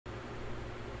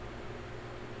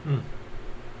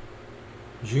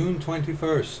June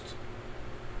 21st.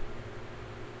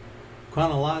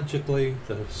 Chronologically,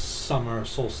 the summer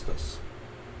solstice.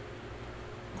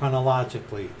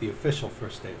 Chronologically, the official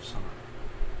first day of summer.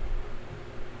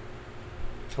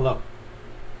 Hello.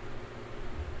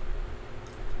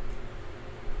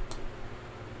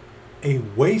 A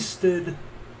wasted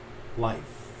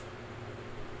life.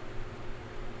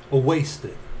 A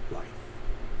wasted life.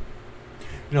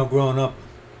 You know, growing up,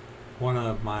 one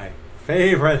of my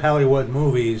favorite Hollywood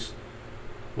movies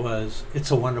was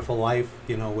It's a Wonderful Life,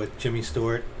 you know, with Jimmy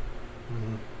Stewart.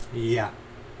 Yeah.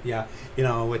 You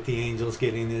know, with the angels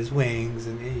getting his wings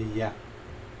and yeah.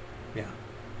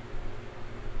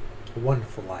 A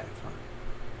Wonderful Life, huh?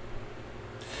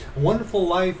 A Wonderful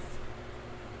Life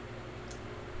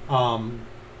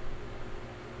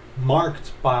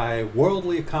marked by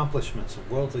worldly accomplishments and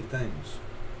worldly things.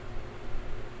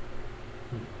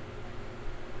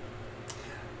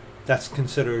 That's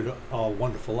considered a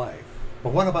wonderful life.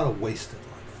 But what about a wasted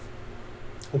life?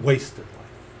 A wasted life.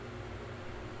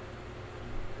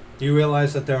 Do you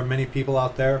realize that there are many people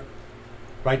out there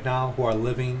right now who are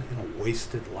living in a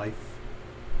wasted life?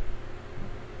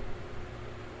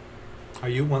 Are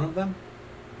you one of them?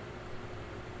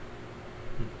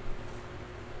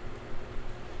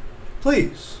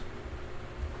 Please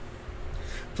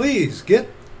get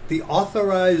the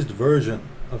authorized version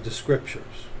of the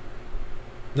scriptures,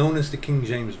 known as the King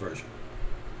James Version.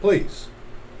 Please.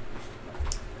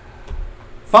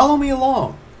 Follow me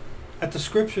along at the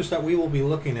scriptures that we will be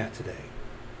looking at today.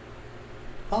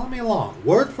 Follow me along,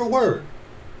 word for word,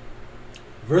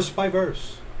 verse by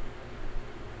verse.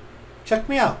 Check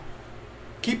me out.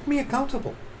 Keep me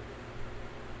accountable.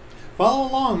 Follow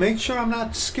along. Make sure I'm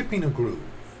not skipping a groove.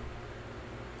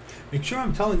 Make sure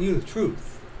I'm telling you the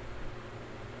truth.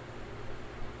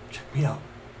 Check me out.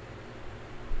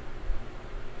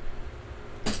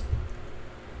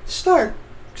 Start.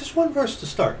 Just one verse to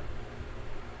start.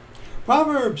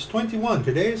 Proverbs 21.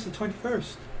 Today is the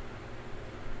 21st.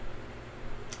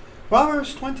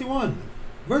 Proverbs 21,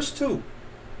 verse 2.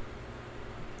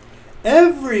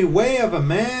 Every way of a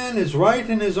man is right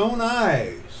in his own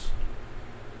eyes,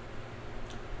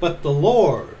 but the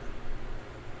Lord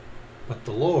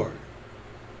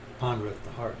pondereth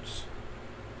the hearts.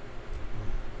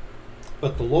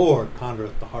 But the Lord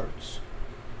pondereth the hearts.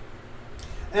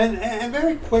 And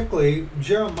very quickly,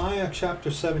 Jeremiah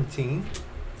chapter 17.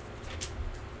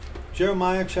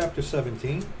 Jeremiah chapter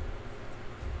 17.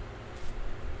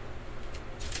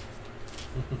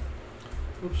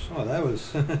 Oops, oh, that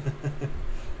was that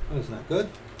was not good.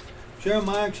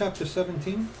 Jeremiah chapter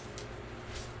 17.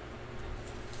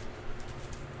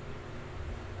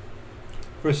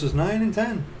 Verses 9 and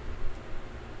 10.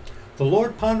 The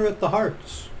Lord pondereth the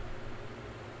hearts.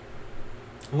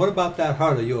 And what about that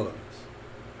heart of yours?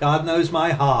 God knows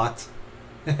my heart.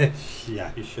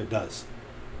 Yeah, he sure does.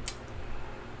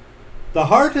 The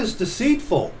heart is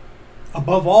deceitful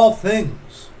above all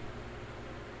things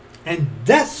and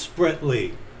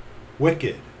desperately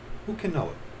wicked. Who can know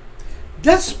it?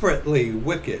 Desperately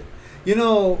wicked. You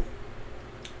know,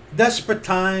 desperate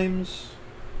times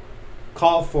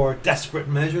call for desperate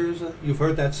measures. You've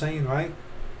heard that saying, right?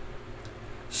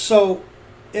 So,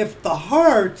 if the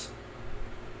heart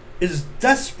is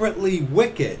desperately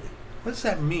wicked, what does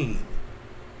that mean?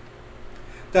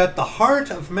 That the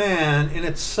heart of man in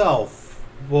itself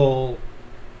will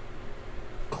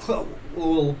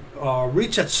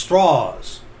reach at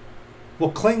straws,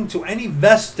 will cling to any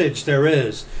vestige there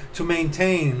is to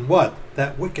maintain what?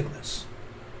 That wickedness.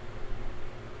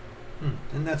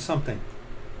 Isn't that something?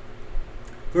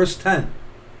 Verse 10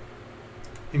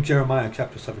 in Jeremiah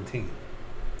chapter 17.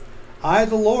 I,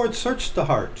 the Lord, search the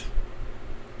heart.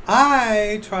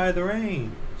 I try the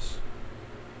reins,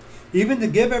 even to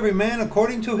give every man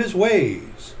according to his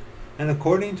ways and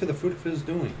according to the fruit of his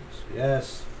doings.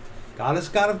 Yes, God is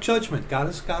God of judgment. God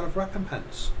is God of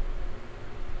recompense.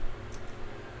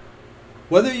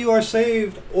 Whether you are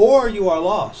saved or you are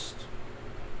lost,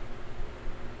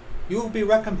 you will be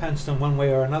recompensed in one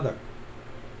way or another.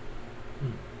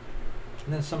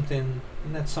 And that's something.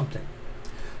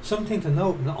 Something to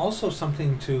note, and also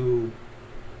something to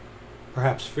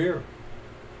perhaps fear.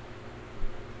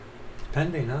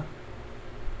 Depending, huh?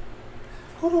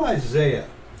 Go to Isaiah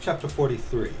chapter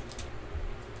 43.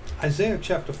 Isaiah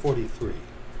chapter 43.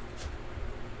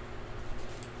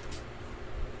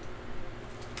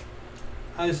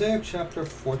 Isaiah chapter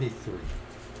 43.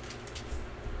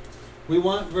 We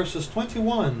want verses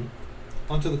 21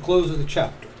 onto the close of the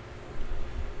chapter.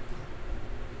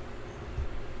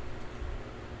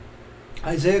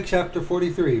 Isaiah chapter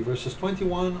 43, verses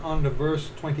 21 on to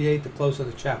verse 28, the close of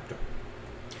the chapter.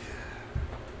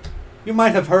 You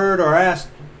might have heard or asked,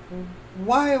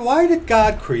 why did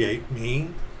God create me?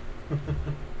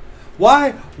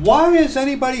 Why is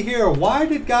anybody here? Why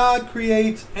did God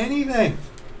create anything?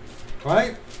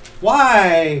 Right?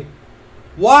 Why?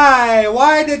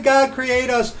 Why did God create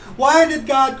us? Why did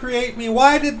God create me?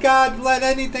 Why did God let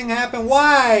anything happen?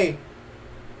 Why?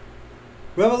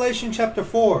 Revelation chapter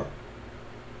 4,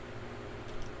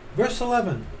 verse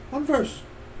 11. One verse.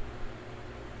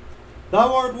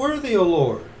 Thou art worthy, O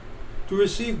Lord, to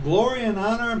receive glory and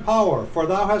honor and power, for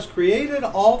thou hast created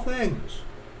all things,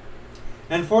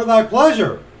 and for thy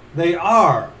pleasure they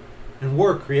are and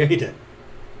were created.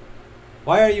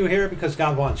 Why are you here? Because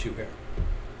God wants you here.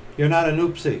 You're not an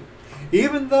oopsie.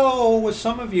 Even though with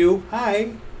some of you,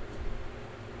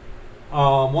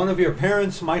 one of your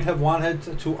parents might have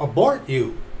wanted to abort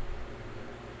you,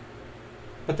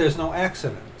 but there's no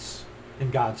accidents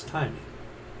in God's timing.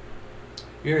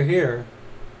 You're here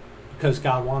because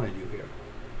God wanted you here.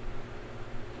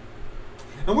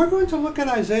 And we're going to look at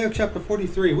Isaiah chapter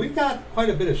 43. We've got quite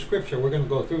a bit of scripture we're going to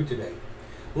go through today.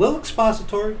 A little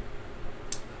expository,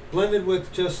 blended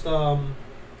with just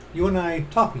you and I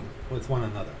talking with one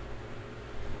another.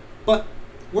 But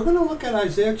we're going to look at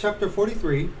Isaiah chapter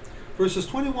 43, verses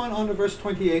 21 on to verse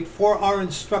 28 for our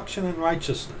instruction in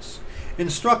righteousness.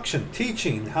 Instruction,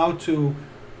 teaching how to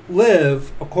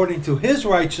live according to his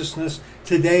righteousness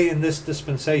today in this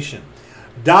dispensation.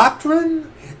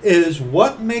 Doctrine is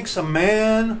what makes a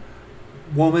man.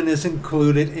 Woman is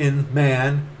included in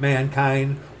man,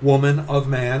 mankind, woman of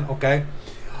man, okay?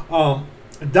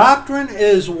 Doctrine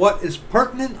is what is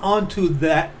pertinent onto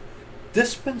that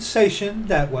dispensation,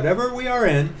 that whatever we are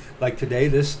in, like today,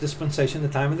 this dispensation, the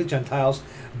time of the Gentiles.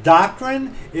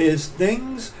 Doctrine is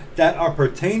things that are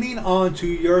pertaining onto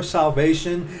your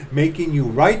salvation, making you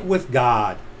right with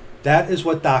God. That is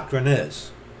what doctrine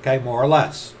is, okay, more or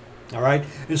less. All right?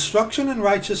 Instruction in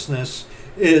righteousness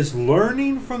is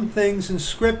learning from things in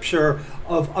Scripture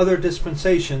of other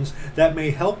dispensations that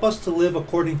may help us to live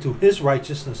according to his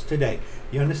righteousness today.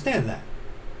 You understand that?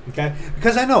 Okay?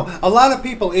 Because I know a lot of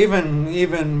people,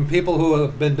 even people who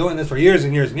have been doing this for years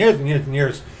and years and years and years and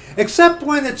years, except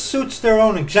when it suits their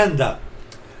own agenda,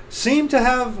 seem to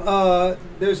have,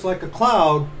 there's like a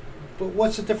cloud, but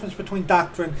what's the difference between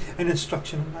doctrine and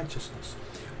instruction in righteousness?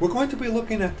 We're going to be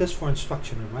looking at this for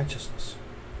instruction in righteousness.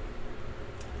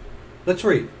 Let's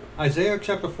read Isaiah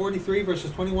chapter 43,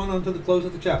 verses 21 on to the close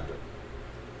of the chapter.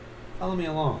 Follow me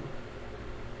along.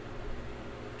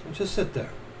 Don't just sit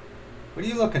there. What are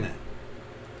you looking at?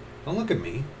 Don't look at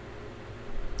me.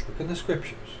 Look in the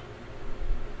scriptures.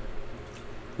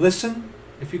 Listen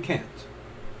if you can't.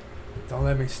 Don't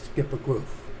let me skip a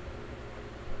groove.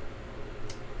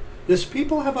 This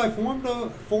people have I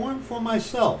formed for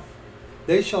myself.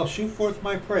 They shall shew forth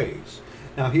my praise.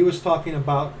 Now he was talking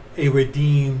about a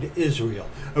redeemed Israel.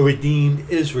 A redeemed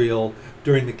Israel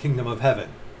during the kingdom of heaven.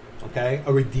 Okay?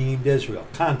 A redeemed Israel.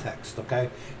 Context, okay?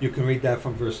 You can read that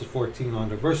from verses 14 on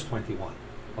to verse 21.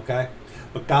 Okay?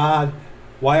 But God,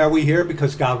 why are we here?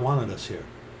 Because God wanted us here.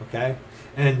 Okay?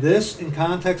 And this, in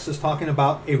context, is talking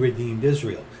about a redeemed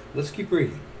Israel. Let's keep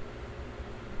reading.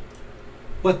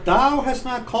 But thou hast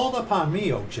not called upon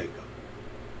me, O Jacob.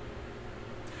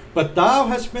 But thou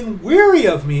hast been weary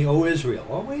of me, O Israel.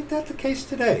 Oh, ain't that the case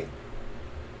today?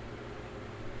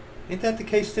 Ain't that the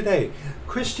case today?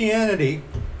 Christianity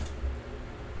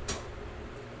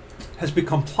has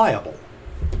become pliable.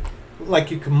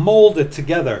 Like you can mold it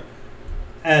together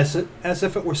as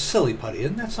if it were silly putty.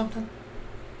 Isn't that something?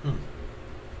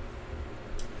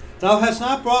 Thou hast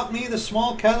not brought me the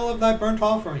small cattle of thy burnt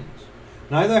offerings,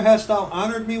 neither hast thou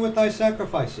honored me with thy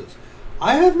sacrifices.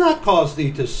 I have not caused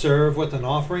thee to serve with an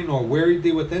offering, or wearied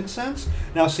thee with incense.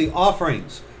 Now see,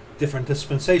 offerings, different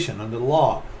dispensation under the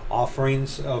law.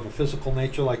 Offerings of a physical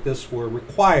nature like this were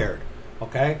required,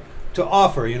 okay, to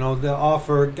offer, to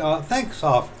offer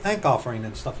thank offering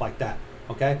and stuff like that,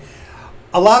 okay.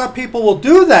 A lot of people will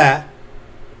do that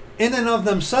in and of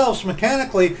themselves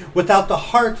mechanically without the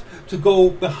heart to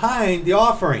go behind the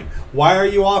offering. Why are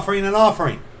you offering an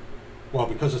offering? Well,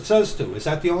 because it says to. Is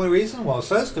that the only reason? Well, it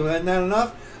says to. Isn't that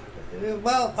enough?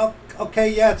 Well, okay,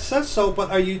 yeah, it says so,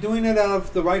 but are you doing it out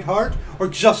of the right heart, or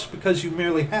just because you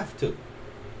merely have to?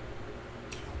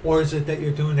 Or is it that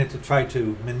you're doing it to try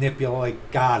to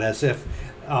manipulate God, as if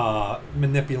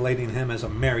manipulating him as a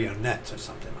marionette or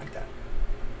something like that?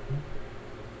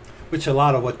 Which a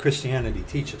lot of what Christianity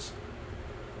teaches.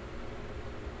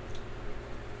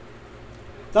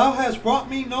 Thou hast brought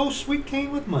me no sweet cane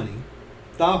with money.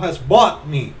 Thou hast bought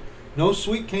me no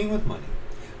sweet cane with money.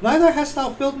 neither hast thou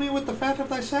filled me with the fat of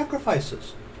thy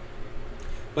sacrifices.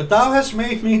 But thou hast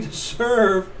made me to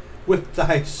serve with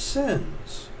thy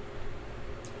sins.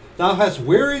 Thou hast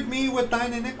wearied me with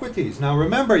thine iniquities. Now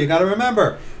remember, you got to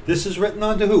remember, this is written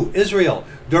unto who? Israel.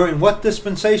 During what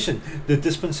dispensation? The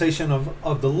dispensation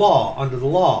of the law, under the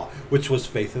law, which was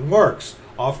faith and works.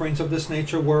 Offerings of this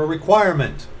nature were a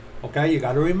requirement. Okay, you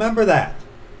got to remember that.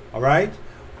 All right?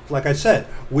 Like I said,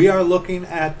 we are looking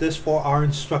at this for our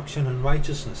instruction in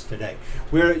righteousness today.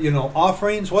 We're,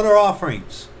 offerings. What are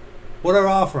offerings? What are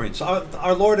offerings?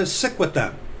 Our Lord is sick with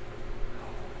them.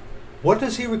 What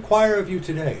does he require of you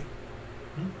today?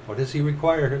 What does he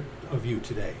require of you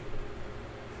today?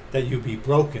 That you be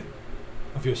broken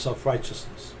of your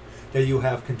self-righteousness, that you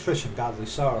have contrition, godly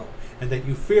sorrow, and that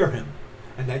you fear him,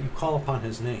 and that you call upon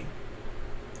his name.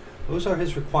 Those are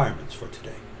his requirements for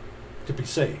today, to be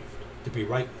saved, to be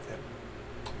right with him.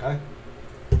 Okay?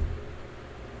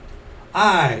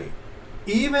 I,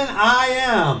 even I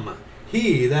am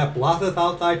he that blotteth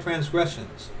out thy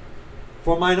transgressions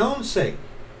for mine own sake,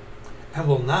 and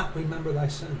will not remember thy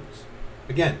sins.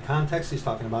 Again, context, he's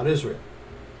talking about Israel.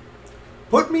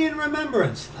 Put me in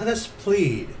remembrance, let us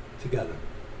plead together.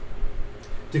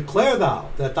 Declare thou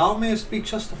that thou mayest be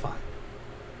justified.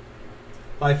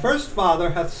 Thy first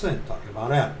father hath sinned, talking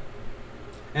about Adam,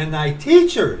 and thy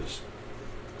teachers,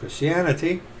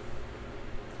 Christianity,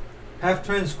 have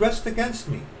transgressed against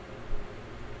me.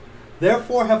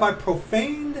 Therefore have I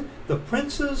profaned the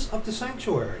princes of the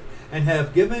sanctuary, and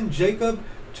have given Jacob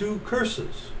to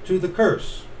the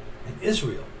curse, and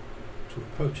Israel to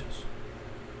reproaches.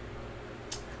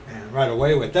 And right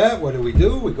away with that, what do? We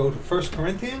go to 1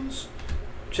 Corinthians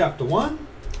chapter 1,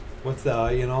 with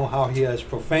how he has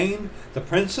profaned the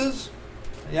princes.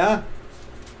 Yeah.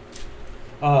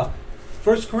 1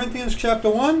 Corinthians chapter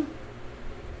 1.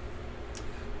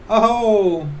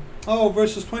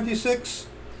 Verses 26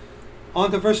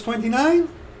 on to verse 29.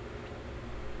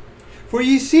 For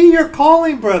ye see your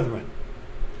calling, brethren,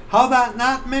 how that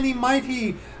not many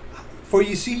mighty, for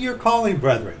ye see your calling,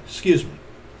 brethren,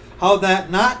 how that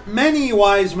not many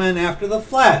wise men after the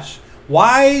flesh,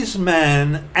 wise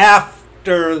men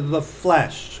after the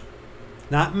flesh,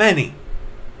 not many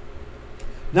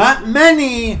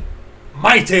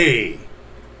mighty,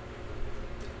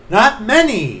 not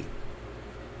many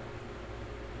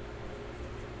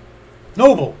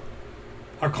noble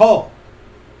are called.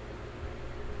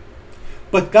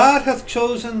 But God hath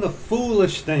chosen the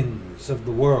foolish things of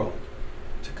the world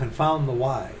to confound the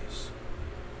wise.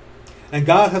 And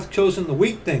God hath chosen the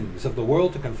weak things of the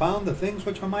world to confound the things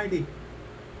which are mighty.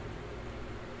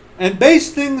 And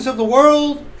base things of the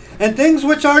world, and things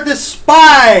which are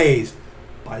despised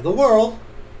by the world,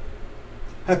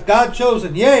 hath God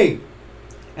chosen, yea,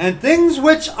 and things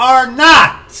which are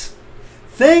not,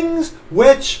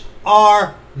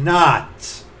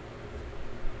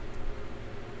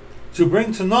 to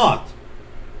bring to naught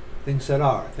things that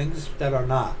are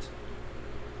not.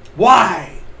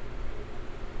 Why?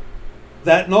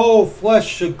 That no flesh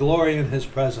should glory in his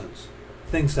presence.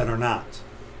 Things that are not.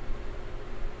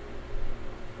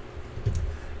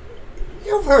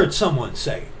 You've heard someone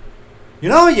say, you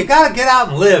got to get out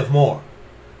and live more.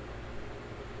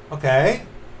 Okay.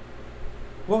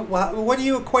 What do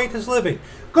you equate as living?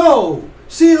 Go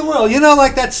see the world.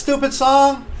 Like that stupid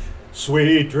song?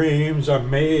 Sweet dreams are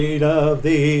made of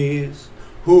these.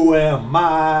 Who am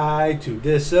I to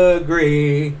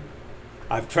disagree?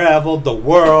 I've traveled the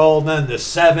world and the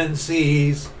 7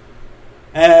 seas.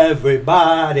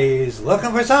 Everybody's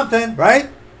looking for something, right?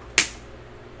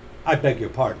 I beg your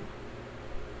pardon.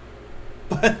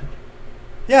 But,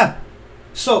 yeah.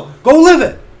 So, go live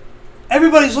it.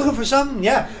 Everybody's looking for something.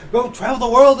 Yeah. Go travel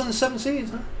the world in the 7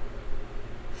 seas. Huh?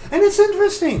 And it's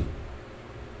interesting.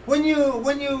 When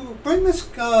you bring this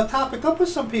topic up with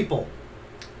some people,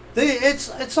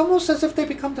 it's almost as if they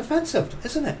become defensive,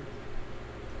 isn't it?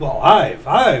 Well,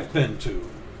 I've been to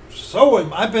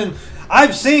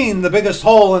I've seen the biggest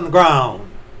hole in the ground,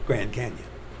 Grand Canyon.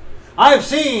 I've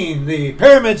seen the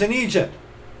pyramids in Egypt,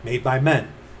 made by men,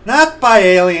 not by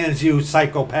aliens, you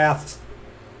psychopaths.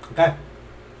 Okay.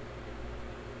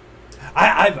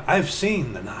 I've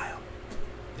seen the Nile.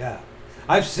 Yeah.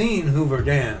 I've seen Hoover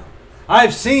Dam.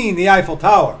 I've seen the Eiffel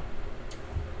Tower.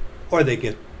 Or they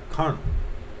get carnal,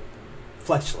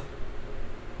 fleshly.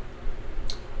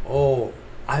 Oh,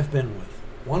 I've been with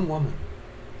one woman,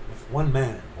 with one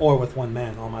man, or with one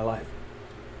man all my life.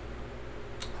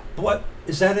 But what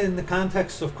is that in the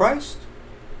context of Christ?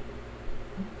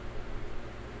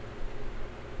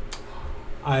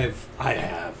 I've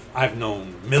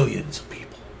known millions of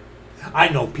people. I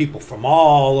know people from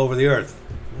all over the earth.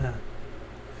 Yeah.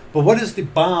 But what is the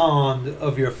bond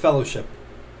of your fellowship?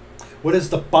 What is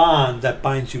the bond that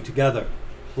binds you together?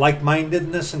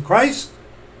 Like-mindedness in Christ?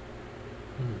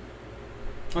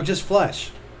 Or just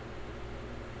flesh?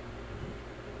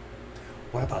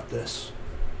 What about this?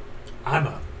 I'm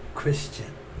a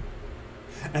Christian.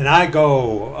 And I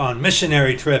go on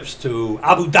missionary trips to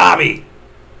Abu Dhabi.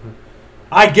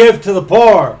 I give to the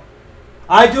poor.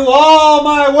 I do all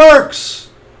my works.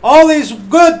 All these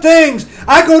good things.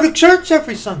 I go to church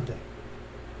every Sunday.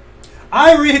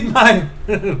 I read my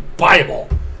Bible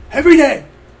every day.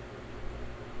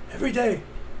 Every day.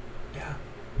 Yeah.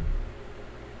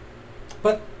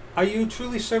 But are you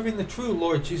truly serving the true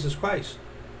Lord Jesus Christ?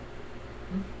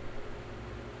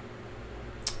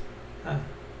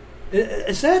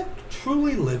 Is that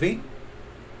truly living?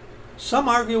 Some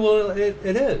argue, well, it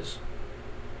is.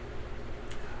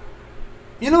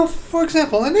 You know, for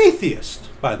example, an atheist,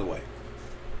 by the way.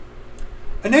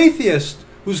 An atheist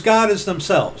whose God is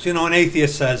themselves. You know, an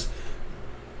atheist says,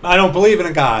 I don't believe in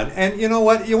a God. And you know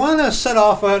what? You want to set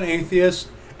off an atheist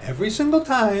every single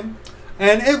time,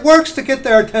 and it works to get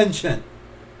their attention.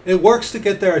 It works to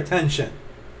get their attention.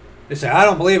 They say, I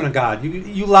don't believe in a God.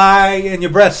 You lie and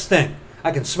your breath stink.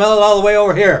 I can smell it all the way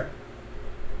over here.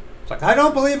 It's like, I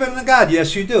don't believe in a God.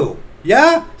 Yes, you do.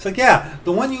 Yeah? It's like, yeah.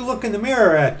 The one you look in the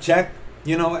mirror at, check.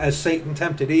 You know, as Satan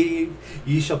tempted Eve,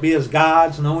 ye shall be as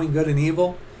gods, knowing good and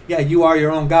evil. Yeah, you are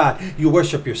your own God. You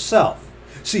worship yourself.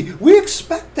 See, we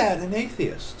expect that in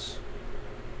atheists.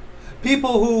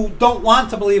 People who don't want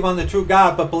to believe on the true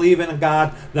God, but believe in a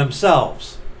God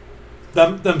themselves.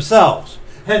 Themselves.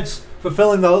 Hence,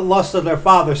 fulfilling the lust of their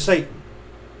father, Satan.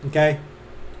 Okay?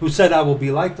 Who said, I will be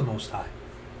like the Most High.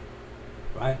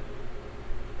 Right?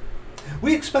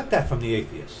 We expect that from the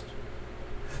atheist.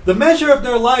 The measure of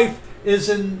their life is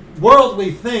in worldly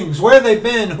things, where they've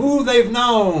been, who they've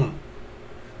known,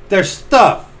 their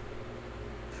stuff.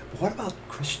 But what about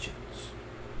Christians?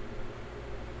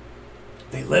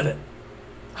 They live it.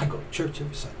 I go to church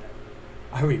every Sunday.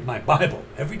 I read my Bible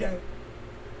every day.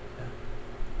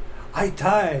 I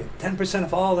tithe 10%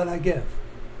 of all that I give.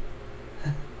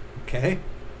 Okay?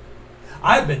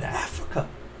 I've been to Africa.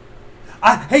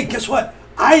 Hey, guess what?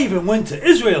 I even went to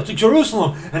Israel, to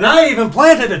Jerusalem, and I even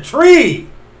planted a tree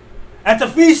at the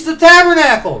Feast of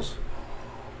Tabernacles.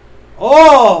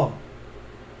 Oh,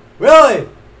 really?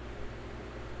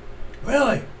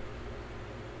 Really?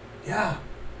 Yeah.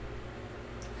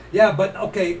 Yeah, but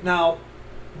okay, now,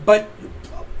 but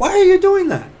why are you doing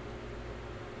that?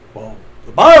 Well,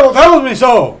 the Bible tells me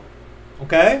so.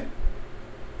 Okay?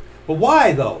 But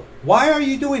why, though? Why are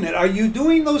you doing it? Are you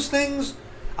doing those things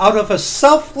out of a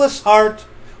selfless heart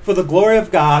for the glory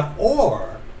of God,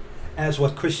 or as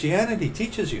what Christianity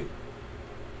teaches you?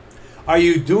 Are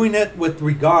you doing it with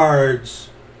regards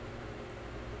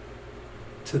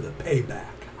to the payback?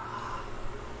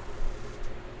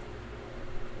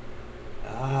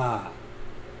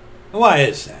 Why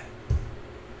is that?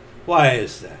 Why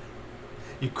is that?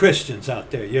 You Christians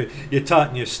out there, you're taught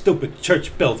in your stupid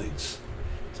church buildings.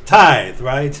 Tithe,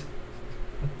 right?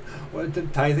 Well,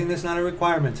 tithing is not a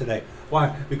requirement today.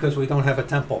 Why? Because we don't have a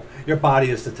temple. Your body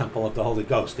is the temple of the Holy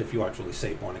Ghost if you are truly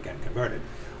saved, born again, converted.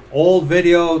 Old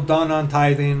video done on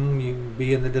tithing, you can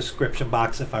be in the description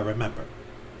box if I remember.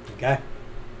 Okay?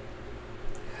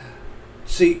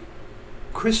 See,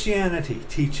 Christianity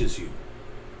teaches you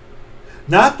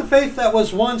not the faith that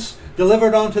was once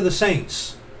delivered unto the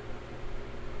saints,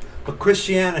 but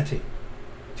Christianity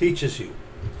teaches you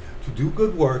to do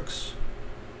good works,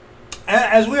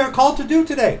 as we are called to do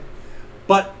today.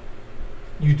 But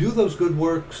you do those good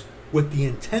works with the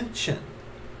intention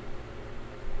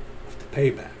of the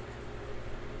payback.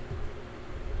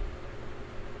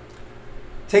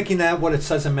 Taking that, what it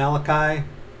says in Malachi,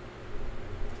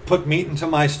 put meat into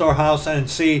my storehouse and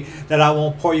see that I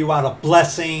won't pour you out a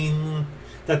blessing,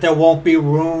 that there won't be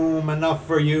room enough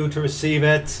for you to receive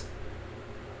it.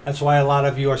 That's why a lot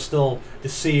of you are still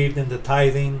deceived into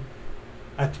tithing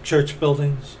at the church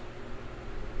buildings.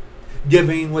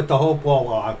 Giving with the hope,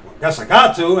 well, I guess I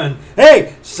got to. And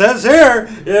hey, says here,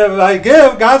 if I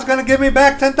give, God's going to give me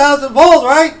back 10,000 fold,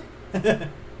 right? Your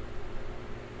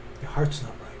heart's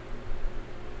not right.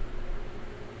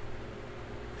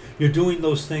 You're doing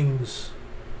those things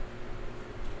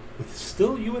with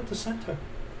still you at the center.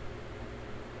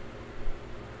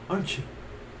 Aren't you?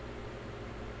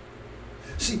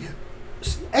 See,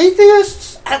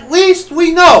 atheists, at least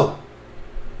we know.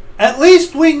 At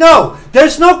least we know.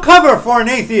 There's no cover for an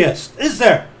atheist, is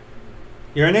there?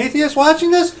 You're an atheist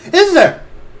watching this? Is there?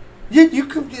 You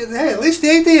could, hey, at least the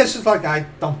atheist is like, I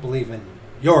don't believe in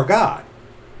your God.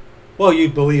 Well, you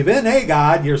believe in a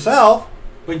God yourself.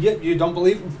 but yet you don't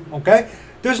believe, okay?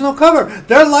 There's no cover.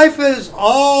 Their life is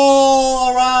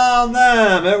all around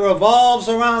them. It revolves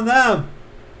around them.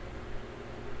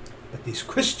 But these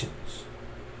Christians,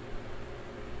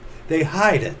 they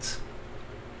hide it.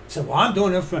 So, well, I'm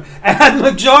doing it for ad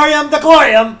majorem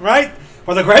decorium, right?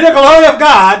 For the greater glory of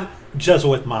God.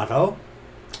 Jesuit motto.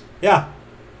 Yeah.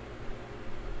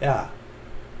 Yeah.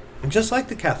 And just like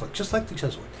the Catholic, just like the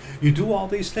Jesuit, you do all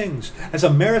these things as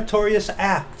a meritorious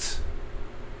act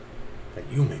that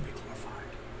you may be glorified.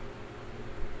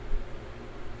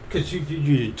 Because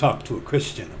you talk to a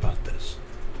Christian about this.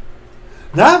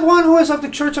 Not one who is of the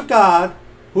Church of God,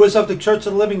 who is of the Church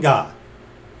of the living God,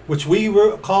 which we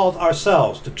were called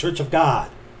ourselves, the Church of God.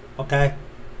 Okay?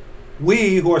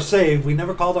 We who are saved, we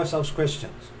never called ourselves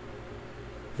Christians.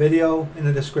 Video in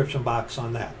the description box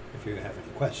on that, if you have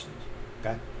any questions.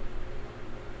 Okay?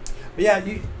 But yeah,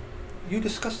 you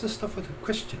discuss this stuff with a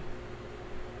Christian.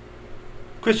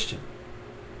 Christian.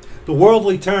 The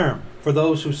worldly term for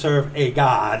those who serve a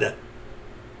God.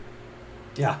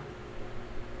 Yeah.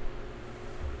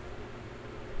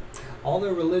 All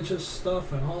their religious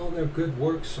stuff and all their good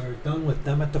works are done with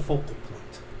them at the focal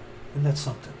point. Isn't that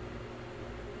something?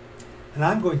 And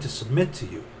I'm going to submit to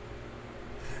you.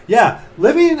 Yeah,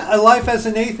 living a life as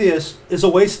an atheist is a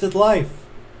wasted life.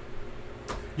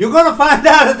 You're going to find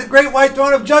out at the great white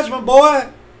throne of judgment, boy.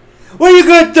 What are you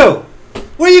going to do?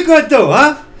 What are you going to do,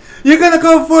 huh? You're going to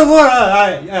go before the Lord.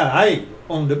 I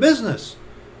owned a business.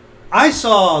 I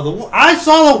saw the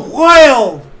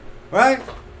wild, right?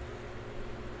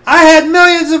 I had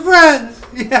millions of friends.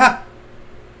 Yeah.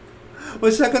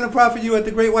 What's that going to profit you at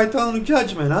the great white throne of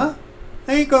judgment, huh?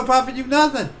 They ain't going to profit you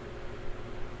nothing.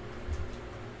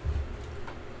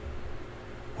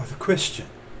 Or the Christian.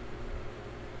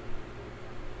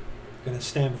 Going to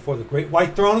stand before the great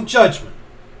white throne of judgment.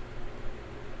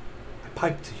 I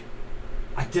piped to you.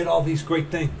 I did all these great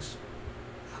things.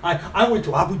 I went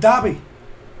to Abu Dhabi.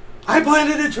 I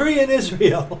planted a tree in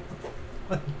Israel.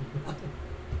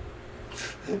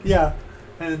 Yeah,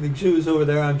 and the Jews over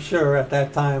there, I'm sure, at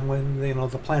that time when,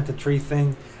 the plant a tree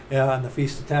thing on the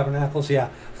Feast of Tabernacles, yeah.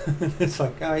 It's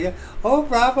like, oh, yeah. Oh,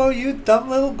 bravo, you dumb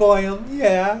little goyim.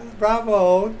 Yeah,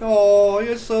 bravo. Oh,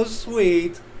 you're so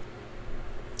sweet.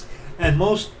 And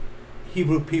most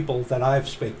Hebrew people that I've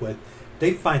spoke with,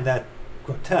 they find that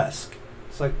grotesque.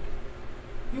 It's like,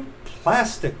 you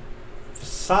plastic,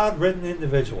 facade-ridden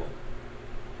individual.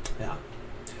 Yeah.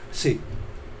 See,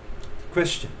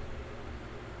 Christian,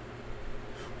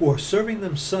 who are serving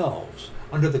themselves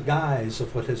under the guise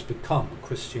of what has become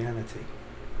Christianity,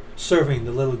 serving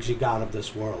the little g god of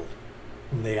this world,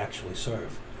 whom they actually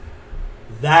serve.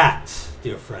 That,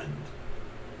 dear friend,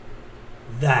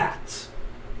 that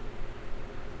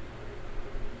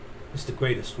is the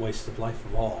greatest waste of life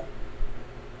of all.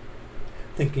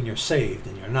 Thinking you're saved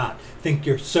and you're not. Think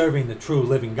you're serving the true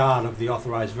living God of the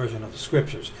authorized version of the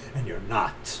Scriptures, and you're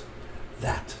not.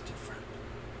 That, dear friend.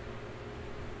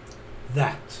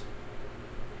 That.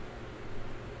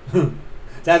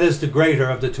 That is the greater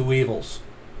of the two evils.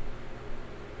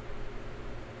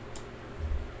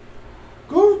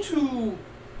 Go to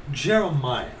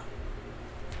Jeremiah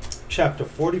chapter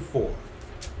 44.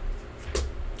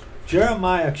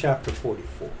 Jeremiah chapter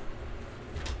 44.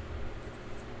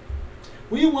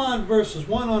 We want verses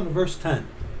 1 on to verse 10.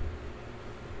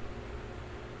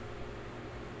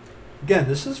 Again,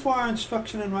 this is for our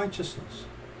instruction in righteousness.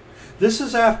 This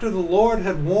is after the Lord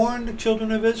had warned the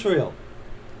children of Israel.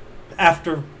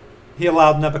 After he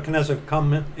allowed Nebuchadnezzar to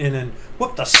come in and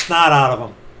whoop the snot out of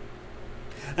them.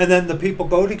 And then the people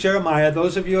go to Jeremiah.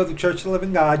 Those of you of the Church of the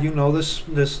Living God, you know this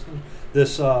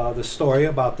story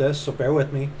about this, so bear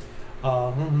with me.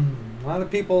 A lot of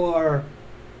people are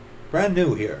brand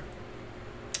new here.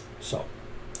 So,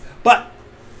 but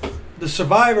the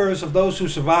survivors of those who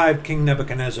survived King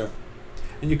Nebuchadnezzar,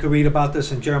 and you can read about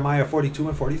this in Jeremiah 42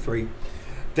 and 43,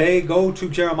 they go to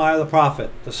Jeremiah the prophet,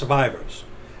 the survivors,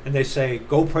 and they say,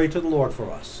 go pray to the Lord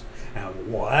for us.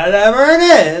 And whatever it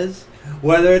is,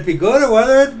 whether it be good or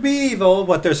whether it be evil,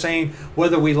 what they're saying,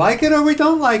 whether we like it or we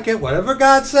don't like it, whatever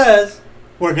God says,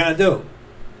 we're going to do.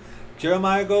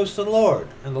 Jeremiah goes to the Lord,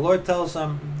 and the Lord tells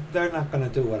them they're not going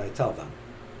to do what I tell them.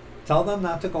 Tell them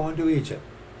not to go into Egypt.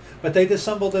 But they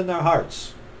dissembled in their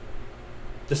hearts.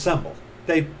 Dissembled.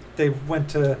 They went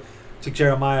to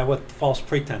Jeremiah with false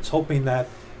pretense, hoping that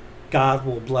God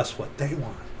will bless what they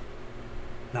want.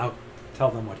 Now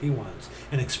tell them what he wants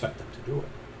and expect them to do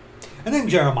it. And then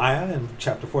Jeremiah in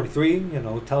chapter 43,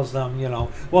 tells them,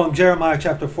 well, in Jeremiah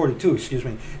chapter 42,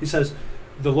 he says,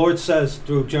 the Lord says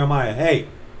through Jeremiah, hey,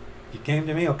 you came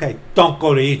to me? Okay, don't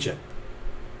go to Egypt.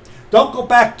 Don't go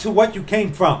back to what you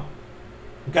came from.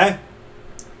 Okay?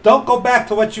 Don't go back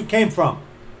to what you came from.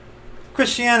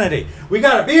 Christianity. We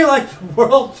got to be like the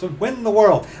world to win the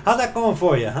world. How's that going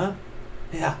for you, huh?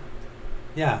 Yeah.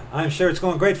 Yeah, I'm sure it's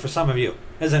going great for some of you,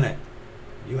 isn't it?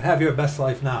 You have your best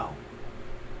life now.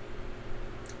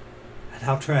 And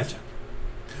how tragic.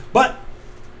 But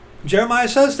Jeremiah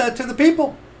says that to the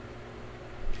people.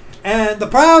 And the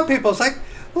proud people, it's like,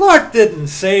 Lord didn't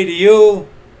say to you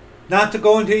not to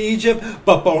go into Egypt,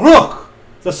 but Baruch,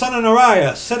 the son of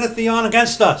Neriah, sitteth thee on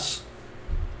against us.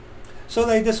 So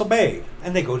they disobeyed,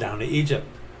 and they go down to Egypt.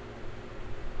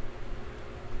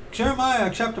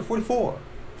 Jeremiah chapter 44,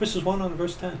 verses 1 on to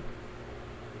verse 10.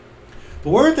 The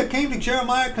word that came to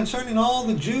Jeremiah concerning all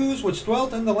the Jews which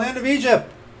dwelt in the land of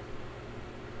Egypt,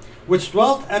 which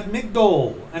dwelt at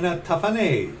Migdol, and at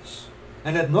Taphanes,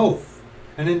 and at Noth,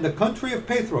 and in the country of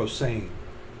Pathros, saying,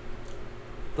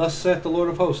 Thus saith the Lord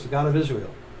of hosts, the God of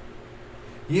Israel,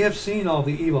 Ye have seen all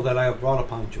the evil that I have brought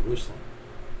upon Jerusalem,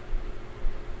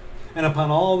 and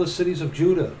upon all the cities of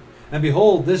Judah. And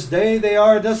behold, this day they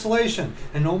are a desolation,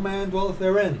 and no man dwelleth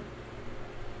therein.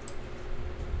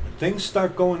 When things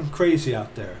start going crazy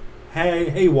out there,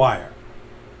 haywire,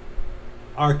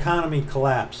 our economy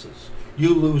collapses,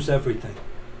 you lose everything.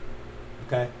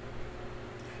 Okay?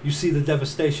 You see the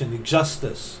devastation, the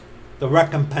justice, the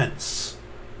recompense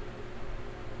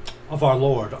of our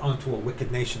Lord unto a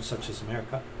wicked nation such as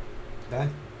America. Okay?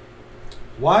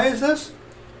 Why is this?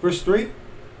 Verse 3.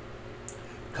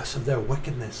 Because of their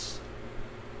wickedness,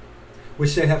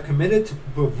 which they have committed to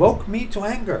provoke me to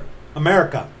anger.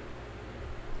 America.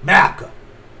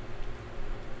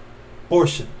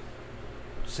 Abortion.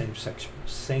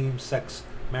 Same-sex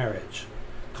marriage.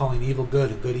 Calling evil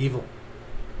good and good evil.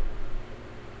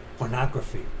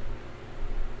 Pornography.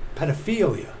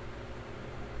 Pedophilia.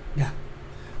 Yeah.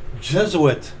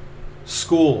 Jesuit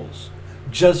schools.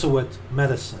 Jesuit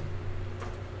medicine.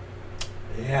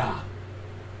 Yeah.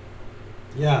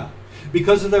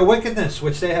 Because of their wickedness,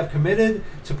 which they have committed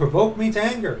to provoke me to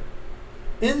anger,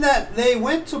 in that they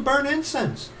went to burn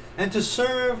incense and to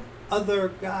serve other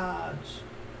gods.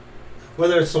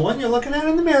 Whether it's the one you're looking at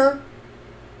in the mirror,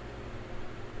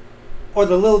 or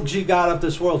the little g god of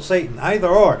this world, Satan. Either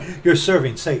or, you're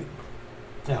serving Satan.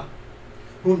 Yeah.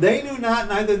 Whom they knew not,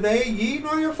 neither they, ye,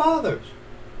 nor your fathers.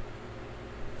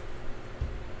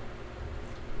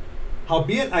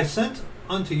 Howbeit I sent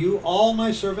unto you all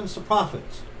my servants the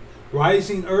prophets,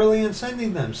 rising early and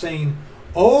sending them, saying,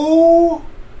 Oh,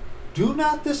 do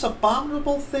not this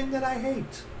abominable thing that I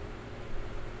hate.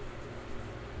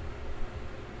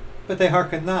 But they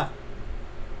hearkened not,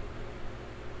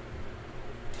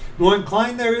 nor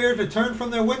incline their ear to turn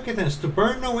from their wickedness, to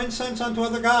burn no incense unto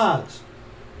other gods.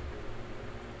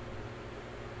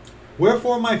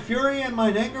 Wherefore my fury and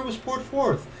mine anger was poured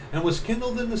forth, and was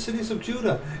kindled in the cities of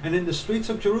Judah, and in the streets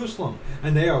of Jerusalem,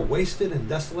 and they are wasted and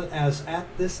desolate as at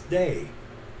this day.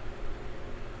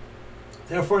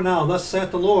 Therefore now, thus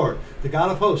saith the Lord, the God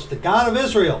of hosts, the God of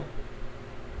Israel,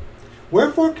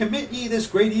 Wherefore commit ye this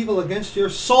great evil against your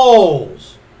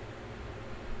souls,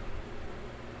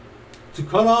 to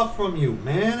cut off from you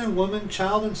man and woman,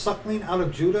 child and suckling out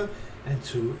of Judah, and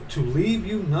to leave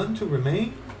you none to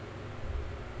remain?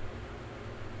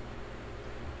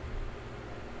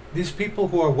 These people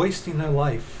who are wasting their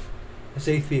life as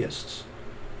atheists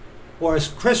or as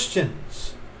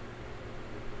Christians,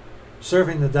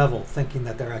 serving the devil, thinking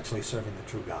that they're actually serving the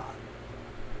true God.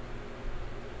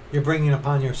 You're bringing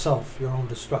upon yourself your own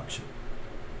destruction.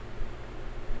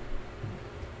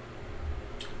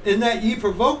 In that ye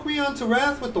provoke me unto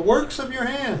wrath with the works of your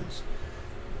hands,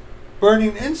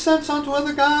 burning incense unto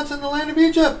other gods in the land of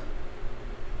Egypt,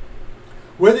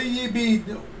 whither ye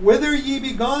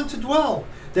be gone to dwell,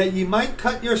 that ye might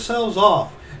cut yourselves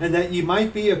off, and that ye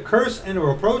might be a curse and a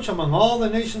reproach among all the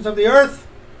nations of the earth.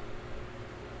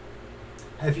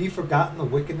 Have ye forgotten the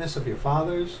wickedness of your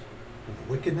fathers, and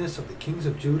the wickedness of the kings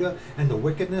of Judah, and the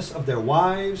wickedness of their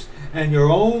wives, and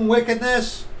your own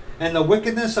wickedness, and the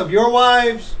wickedness of your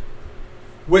wives,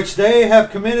 which they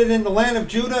have committed in the land of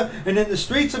Judah and in the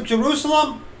streets of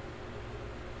Jerusalem?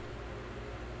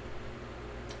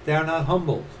 They are not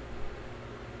humbled,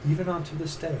 even unto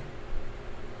this day.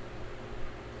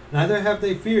 Neither have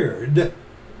they feared,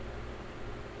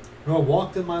 nor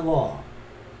walked in my law,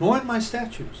 nor in my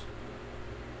statutes,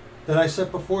 that I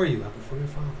set before you and before your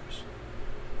fathers.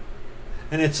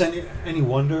 And it's any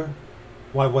wonder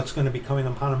why what's going to be coming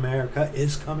upon America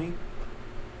is coming?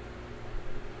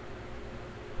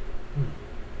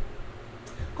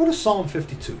 Go to Psalm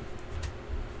 52.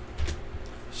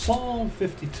 Psalm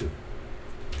 52.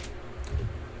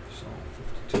 Psalm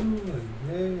 52.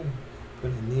 Yeah,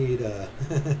 going to need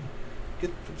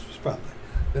it's probably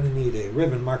Going to need a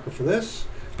ribbon marker for this.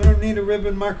 Going to need a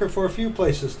ribbon marker for a few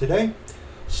places today.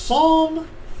 Psalm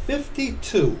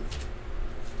 52.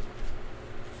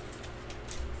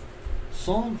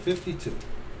 Psalm 52.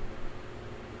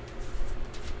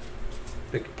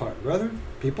 Beg your pardon, brother,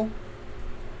 people.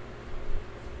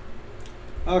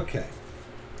 Okay.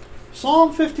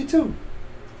 Psalm 52.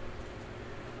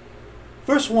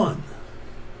 Verse 1.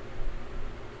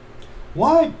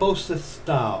 Why boastest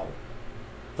thou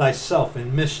thyself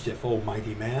in mischief, O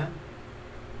mighty man?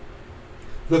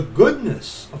 The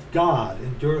goodness of God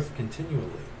endureth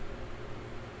continually.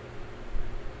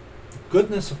 The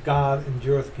goodness of God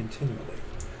endureth continually.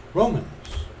 Romans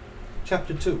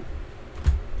chapter 2.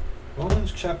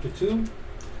 Romans chapter 2.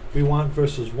 We want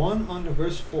verses 1 on to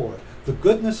verse 4. The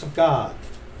goodness of God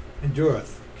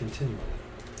endureth continually.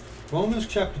 Romans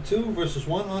chapter 2, verses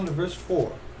 1 on to verse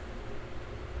 4.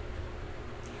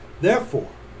 Therefore,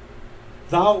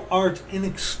 thou art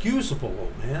inexcusable,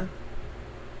 O man.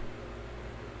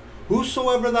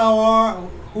 Whosoever thou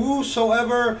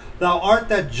art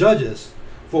that judgest,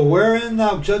 for wherein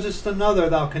thou judgest another,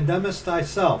 thou condemnest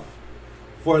thyself.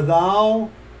 For thou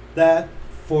that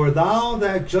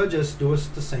judgest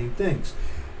doest the same things.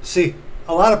 See,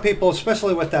 a lot of people,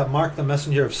 especially with that Mark the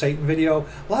Messenger of Satan video,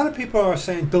 a lot of people are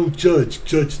saying, don't judge,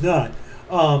 judge not.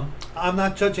 I'm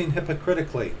not judging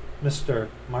hypocritically, Mr.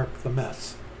 Mark the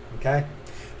Mess. Okay?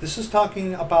 This is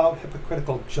talking about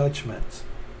hypocritical judgment.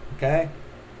 Okay?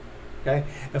 Okay?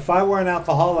 If I were an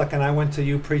alcoholic and I went to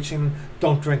you preaching,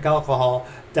 don't drink alcohol,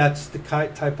 that's the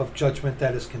type of judgment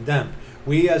that is condemned.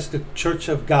 We as the Church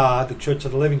of God, the Church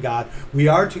of the Living God, we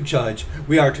are to judge.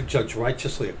 We are to judge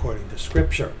righteously according to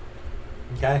Scripture.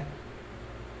 Okay?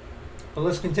 But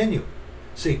let's continue.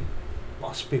 See,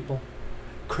 lost people,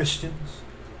 Christians,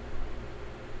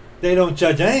 they don't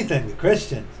judge anything, the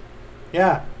Christians.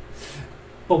 Yeah.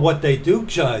 But what they do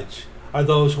judge are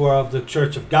those who are of the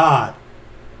Church of God,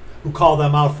 who call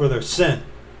them out for their sin.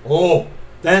 Oh,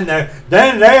 then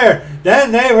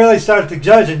they really start to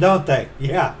judge, don't they?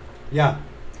 Yeah. Yeah.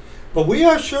 But we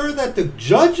are sure that the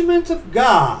judgment of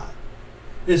God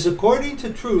is according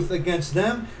to truth against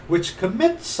them which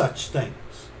commit such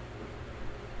things.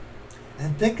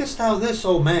 And thinkest thou this,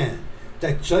 O man,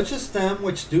 that judgest them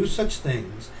which do such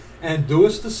things, and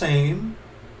doest the same,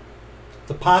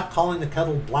 the pot calling the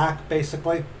kettle black,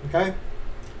 basically, okay,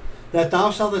 that thou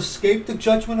shalt escape the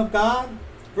judgment of God?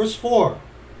 Verse 4.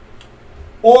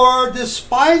 Or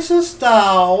despisest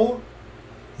thou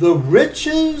the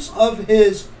riches of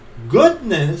his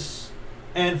goodness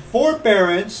and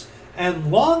forbearance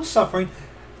and long-suffering?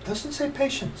 It doesn't say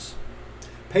patience.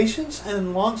 Patience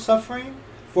and long-suffering,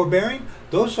 forbearing,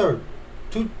 those are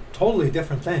two totally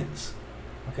different things.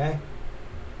 Okay?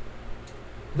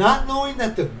 Not knowing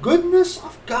that the goodness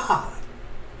of God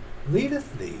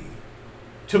leadeth thee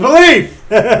to believe.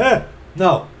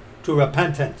 No, to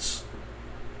repentance.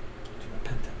 To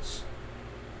repentance.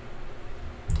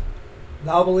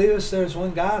 Thou believest there is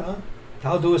one God, huh?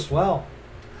 Thou doest well.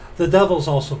 The devils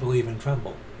also believe and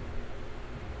tremble.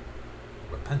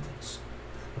 Repentance.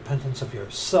 Repentance of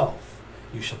yourself.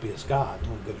 You shall be as God,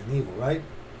 knowing good and evil, right?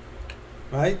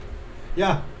 Right?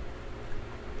 Yeah.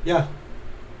 Yeah.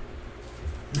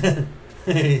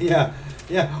 Yeah.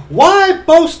 Yeah. Why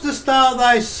boastest thou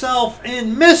thyself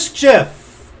in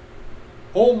mischief?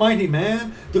 O mighty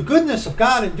man, the goodness of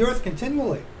God endureth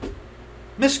continually.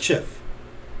 Mischief.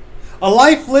 A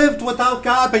life lived without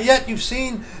God, but yet you've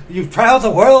traveled the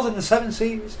world in the 7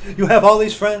 seas. You have all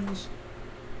these friends.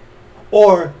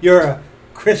 Or you're a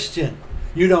Christian.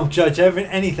 You don't judge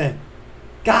anything.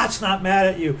 God's not mad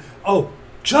at you. Oh,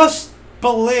 just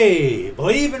believe.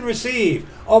 Believe and receive.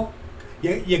 Oh,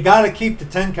 you got to keep the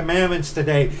 10 Commandments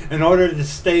today in order to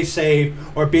stay saved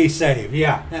or be saved.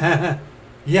 Yeah.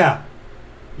 Yeah.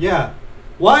 Yeah.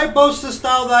 Why boastest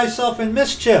thou thyself in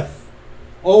mischief,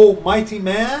 O mighty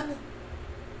man?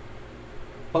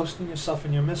 Boasting yourself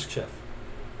in your mischief.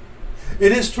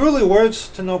 It is truly words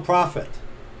to no profit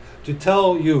to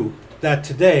tell you that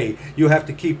today you have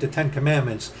to keep the 10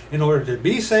 Commandments in order to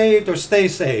be saved or stay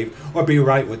saved or be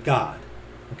right with God.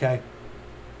 Okay?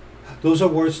 Those are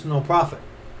words to no profit.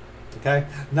 Okay?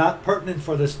 Not pertinent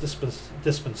for this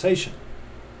dispensation.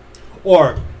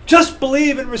 Or just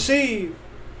believe and receive.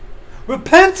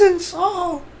 Repentance.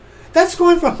 Oh, that's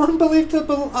going from unbelief to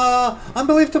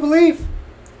belief.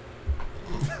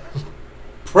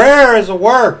 Prayer is a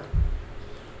work.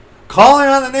 Calling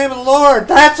on the name of the Lord,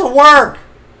 that's a work.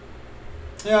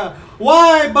 Yeah.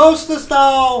 Why boastest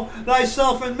thou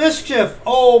thyself in mischief,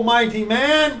 O mighty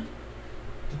man?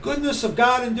 The goodness of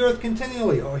God endureth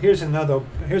continually. Oh, here's another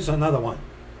one.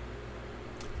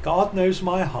 God knows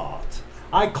my heart.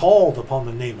 I called upon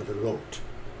the name of the Lord.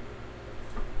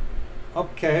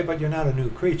 Okay, but you're not a new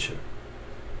creature.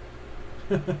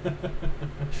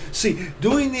 See,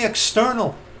 doing the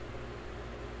external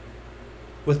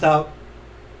without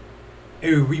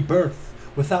a rebirth,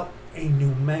 without a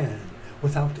new man,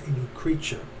 without a new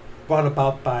creature, brought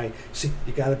about by, see,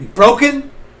 you got to be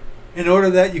broken in order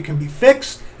that you can be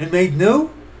fixed and made new.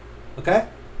 Okay?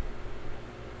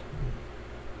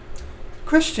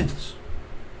 Christians,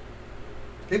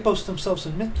 they boast themselves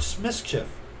in mischief.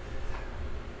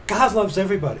 God loves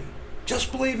everybody.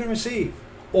 Just believe and receive.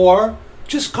 Or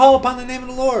just call upon the name of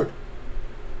the Lord.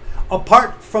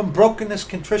 Apart from brokenness,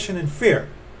 contrition, and fear.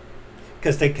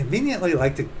 Because they conveniently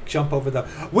like to jump over the...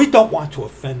 We don't want to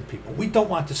offend people. We don't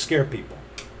want to scare people.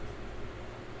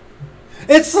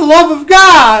 It's the love of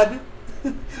God,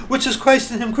 which is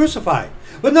Christ and Him crucified.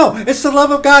 But no, it's the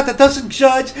love of God that doesn't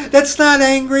judge, that's not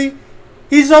angry.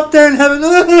 He's up there in heaven.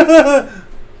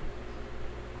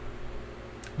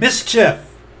 Mischief.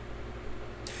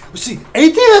 You see,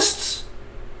 atheists,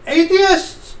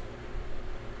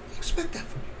 expect that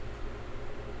from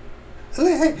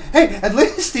you. Hey, at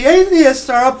least the atheists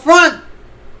are up front.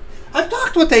 I've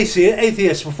talked with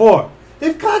atheists before.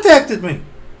 They've contacted me.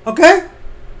 Okay?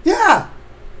 Yeah.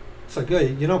 It's like,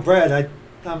 you know, Brad,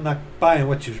 I'm not buying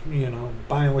what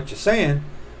buying what you're saying.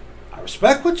 I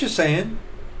respect what you're saying,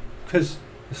 because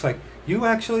it's like, you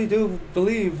actually do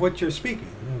believe what you're speaking.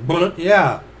 But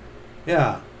yeah,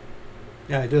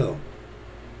 I do.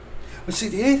 But see,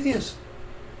 the atheists,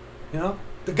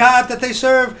 the God that they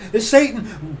serve is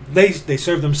Satan. They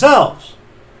serve themselves.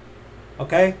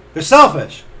 Okay? They're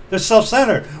selfish. They're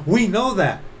self-centered. We know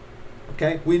that.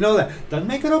 Okay? We know that. Doesn't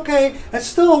make it okay. That's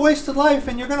still a wasted life,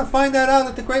 and you're going to find that out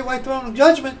at the great white throne of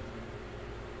judgment.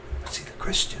 But see, the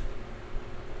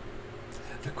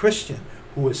Christian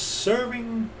who is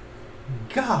serving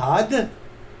God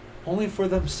only for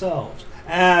themselves.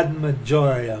 Ad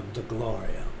majorem de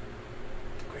gloriam.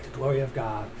 The great glory of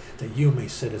God, that you may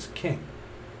sit as king.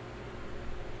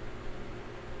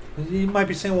 You might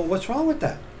be saying, well, what's wrong with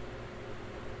that?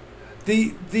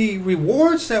 The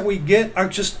rewards that we get are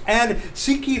just added.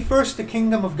 Seek ye first the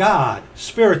kingdom of God,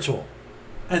 spiritual.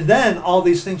 And then all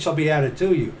these things shall be added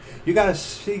to you. You got to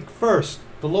seek first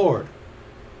the Lord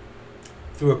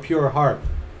through a pure heart,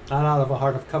 not out of a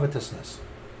heart of covetousness.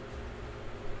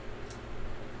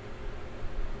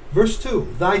 Verse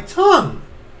 2, thy tongue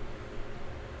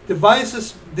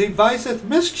deviseth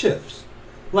mischiefs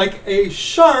like a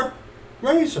sharp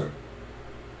razor.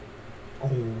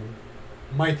 Oh,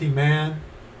 mighty man,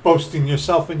 boasting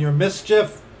yourself in your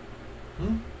mischief.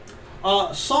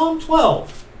 Psalm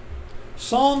 12,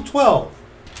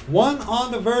 1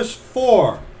 on to verse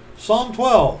 4. Psalm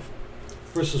 12,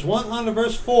 verses 1 on to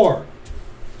verse 4.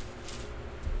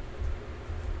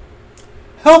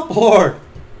 Help, Lord,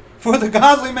 for the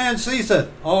godly man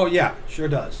ceaseth. Oh yeah, sure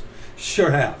does.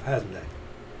 Sure have, hasn't they?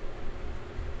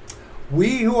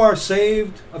 We who are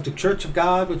saved of the church of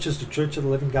God, which is the church of the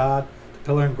living God, the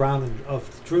pillar and ground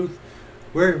of the truth,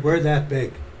 we're that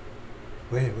big.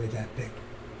 We're that big.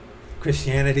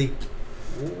 Christianity,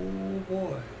 oh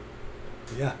boy.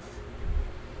 Yeah.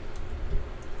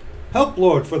 Help,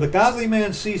 Lord, for the godly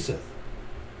man ceaseth,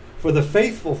 for the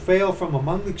faithful fail from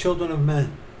among the children of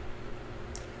men.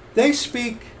 They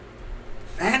speak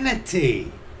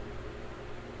vanity,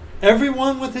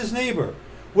 everyone with his neighbor,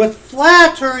 with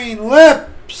flattering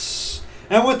lips,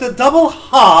 and with a double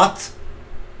heart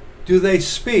do they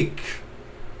speak.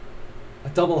 A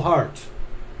double heart.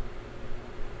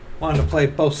 Want to play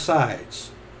both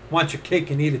sides. Want your cake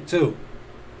and eat it too.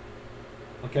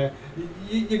 Okay?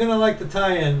 You're going to like the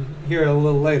tie-in here a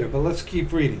little later, but let's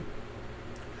keep reading.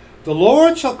 The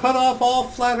Lord shall cut off all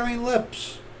flattering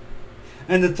lips,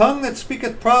 and the tongue that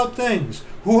speaketh proud things,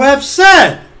 who have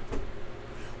said,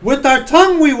 with our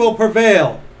tongue we will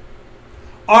prevail.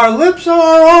 Our lips are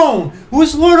our own. Who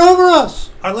is Lord over us?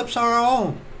 Our lips are our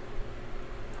own.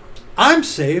 I'm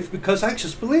saved because I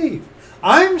just believe.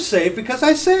 I'm saved because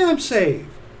I say I'm saved.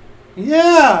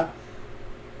 Yeah.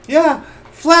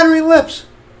 Flattering lips.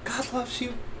 God loves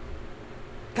you.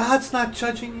 God's not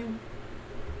judging you.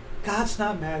 God's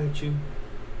not mad at you.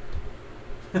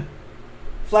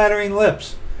 Flattering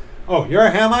lips. Oh, you're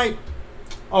a Hamite?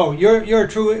 Oh, you're a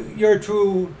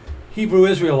true Hebrew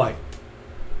Israelite.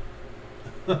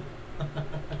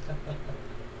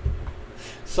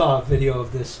 Saw a video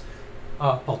of this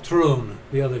Paltroon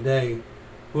the other day,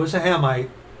 who was a Hamite,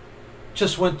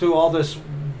 just went through all this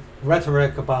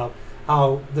rhetoric about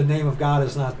how the name of God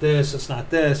is not this, it's not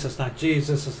this, it's not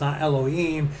Jesus, it's not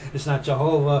Elohim, it's not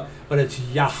Jehovah, but it's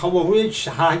Yahweh,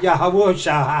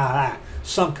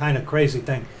 some kind of crazy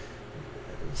thing.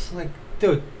 It's like,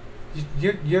 dude,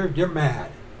 you're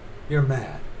mad. You're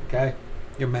mad, okay?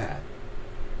 You're mad.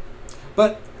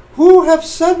 But who have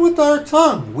said with our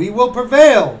tongue, we will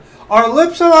prevail? Our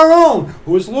lips are our own.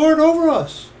 Who is Lord over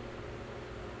us?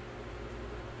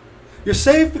 You're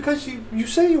saved because you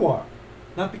say you are,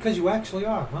 not because you actually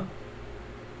are, huh?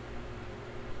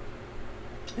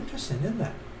 Interesting, isn't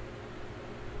that?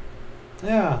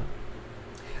 Yeah.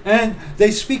 And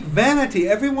they speak vanity,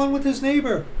 everyone with his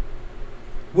neighbor.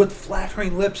 With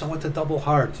flattering lips and with a double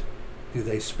heart do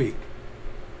they speak.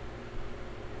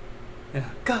 Yeah,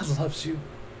 God loves you.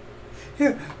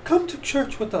 Here, come to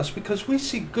church with us because we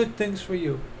see good things for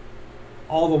you.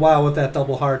 All the while with that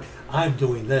double heart, I'm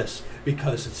doing this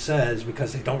because it says,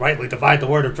 because they don't rightly divide the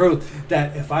word of truth,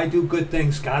 that if I do good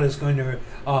things, God is going to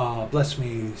bless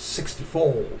me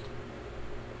 60-fold.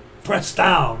 Pressed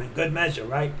down in good measure,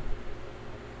 right?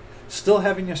 Still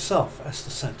having yourself as the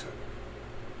center.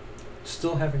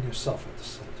 Still having yourself at the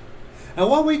center. And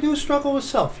while we do struggle with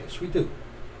self, yes, we do.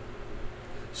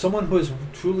 Someone who is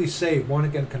truly saved, born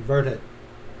again, converted,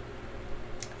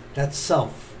 that's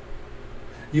self.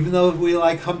 Even though we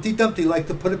like Humpty Dumpty, like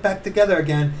to put it back together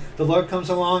again, the Lord comes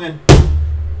along and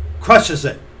crushes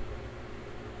it.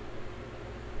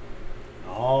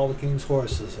 All the king's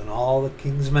horses and all the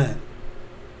king's men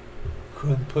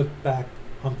couldn't put back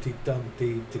Humpty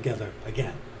Dumpty together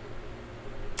again.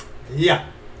 Yeah.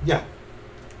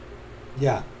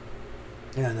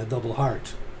 And a double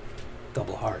heart.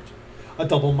 Double heart. A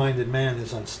double-minded man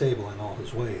is unstable in all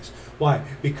his ways. Why?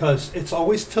 Because it's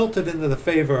always tilted into the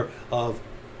favor of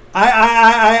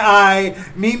I,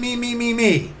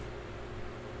 me.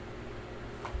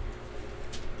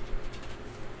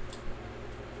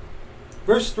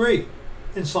 Verse 3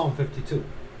 in Psalm 52.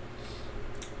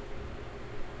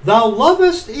 Thou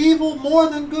lovest evil more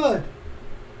than good,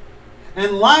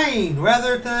 and lying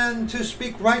rather than to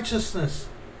speak righteousness.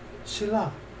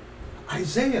 Selah.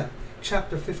 Isaiah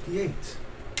chapter 58.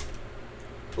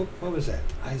 What was that?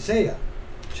 Isaiah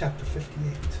chapter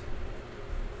 58.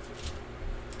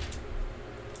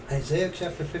 Isaiah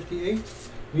chapter 58.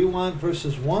 We want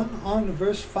verses 1 on to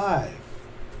verse 5.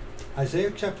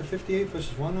 Isaiah chapter 58,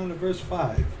 verses 1 on to verse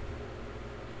 5.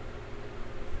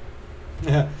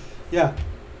 Yeah,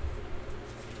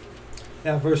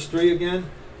 verse 3 again.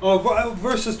 Oh,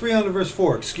 verses 3 on to verse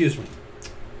 4, excuse me.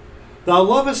 Thou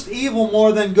lovest evil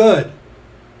more than good,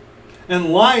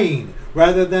 and lying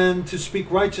rather than to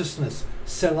speak righteousness.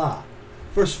 Selah.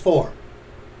 Verse 4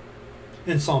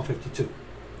 in Psalm 52.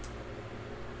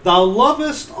 Thou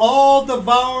lovest all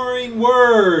devouring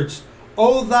words,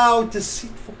 O thou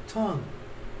deceitful tongue.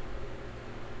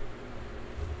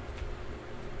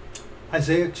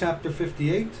 Isaiah chapter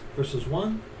 58, verses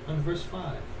 1 and verse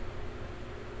 5.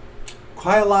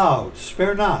 Cry aloud,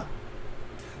 spare not.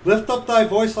 Lift up thy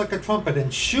voice like a trumpet,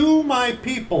 and shew my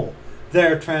people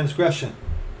their transgression,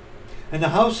 and the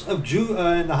house of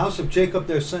Jacob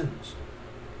their sins.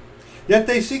 Yet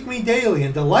they seek me daily,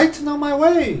 and delight to know my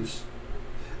ways.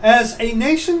 As a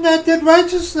nation that did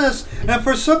righteousness, and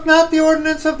forsook not the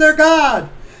ordinance of their God.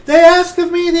 They ask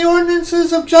of me the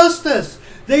ordinances of justice.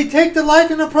 They take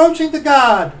delight in approaching to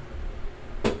God.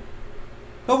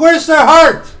 But where's their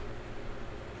heart?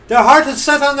 Their heart is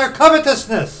set on their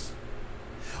covetousness.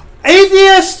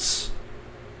 Atheists,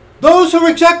 those who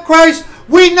reject Christ,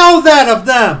 we know that of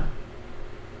them.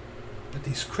 But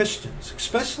these Christians,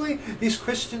 especially these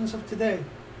Christians of today.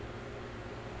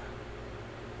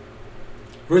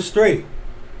 Verse 3.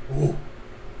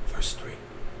 Verse 3.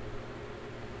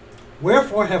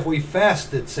 Wherefore have we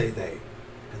fasted, say they,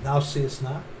 and thou seest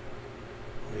not?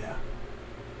 Oh yeah.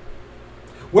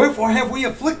 Wherefore have we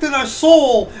afflicted our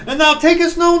soul, and thou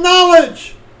takest no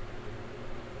knowledge?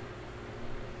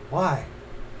 Why?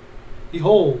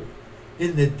 Behold,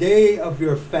 in the day of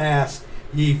your fast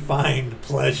ye find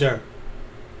pleasure,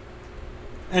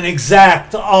 and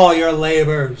exact all your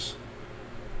labors.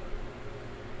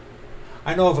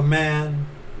 I know of a man,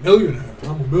 millionaire,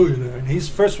 I'm a millionaire, and he's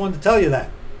the first one to tell you that.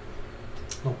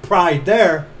 No pride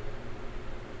there,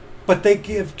 but they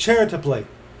give charitably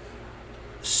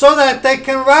so that they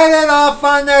can write it off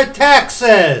on their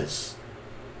taxes.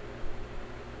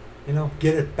 You know,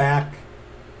 get it back.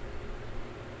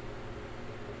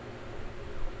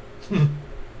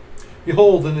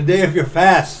 Behold, in the day of your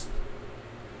fast,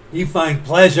 ye find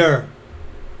pleasure,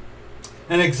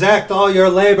 and exact all your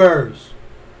labors.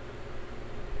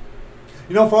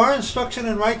 You know, for our instruction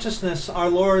in righteousness, our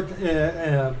Lord,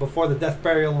 before the death,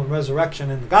 burial, and resurrection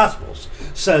in the Gospels,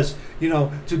 says, you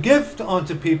know, to give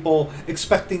unto people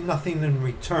expecting nothing in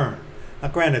return. Now,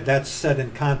 granted, that's said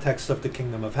in context of the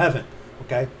kingdom of heaven,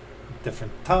 okay?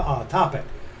 Different topic.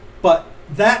 But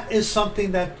that is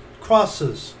something that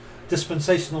crosses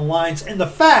dispensational lines in the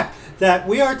fact that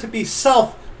we are to be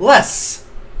selfless.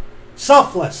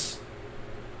 Selfless.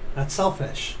 Not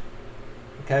selfish.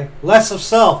 Okay? Less of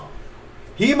self.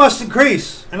 He must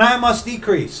increase and I must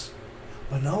decrease.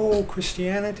 But no,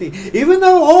 Christianity. Even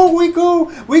though, we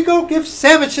go give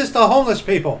sandwiches to homeless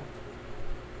people.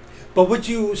 But would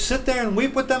you sit there and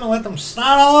weep with them and let them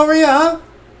snot all over you, huh?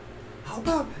 How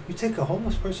about you take a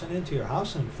homeless person into your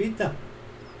house and feed them?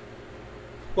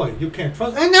 Well, you can't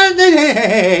trust. And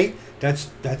hey, that's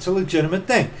a legitimate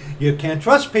thing. You can't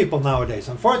trust people nowadays,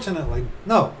 unfortunately.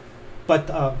 No,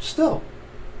 but still.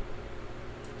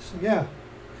 So, yeah.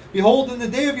 Behold, in the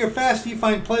day of your fast ye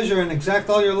find pleasure and exact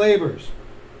all your labors.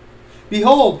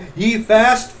 Behold, ye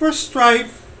fast for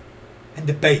strife and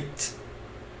debate,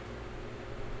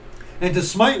 and to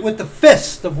smite with the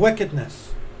fist of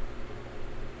wickedness.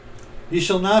 Ye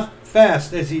shall not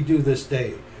fast as ye do this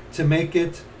day, to make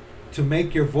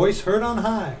your voice heard on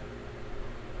high.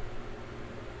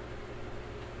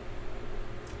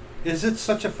 Is it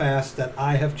such a fast that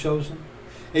I have chosen?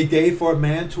 A day for a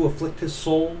man to afflict his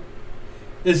soul?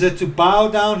 Is it to bow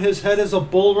down his head as a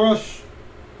bulrush?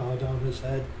 Bow down his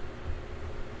head.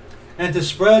 And to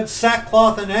spread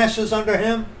sackcloth and ashes under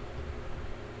him?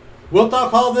 Wilt thou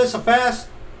call this a fast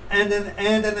and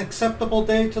an acceptable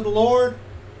day to the Lord?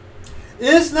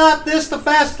 Is not this the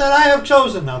fast that I have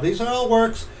chosen? Now these are all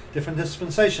works, different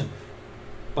dispensation.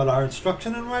 But our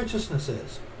instruction in righteousness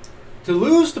is to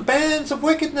loose the bands of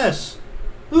wickedness.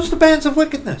 Loose the bands of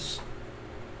wickedness.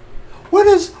 What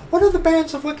are the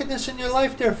bands of wickedness in your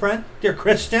life, dear friend, dear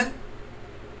Christian?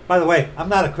 By the way, I'm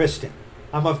not a Christian.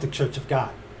 I'm of the Church of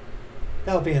God.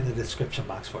 That'll be in the description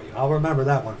box for you. I'll remember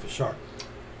that one for sure.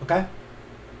 Okay?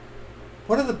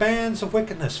 What are the bands of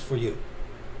wickedness for you?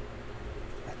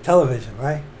 Television,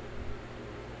 right?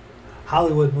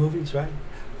 Hollywood movies, right?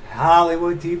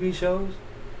 Hollywood TV shows.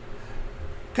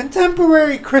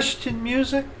 Contemporary Christian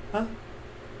music, huh?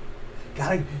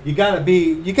 You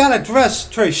gotta dress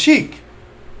très chic,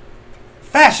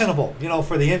 fashionable,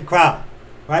 for the in crowd,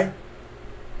 right?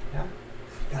 Yeah.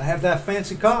 Gotta have that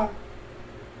fancy car.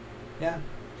 Yeah.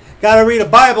 Gotta read a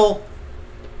Bible,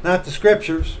 not the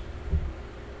scriptures.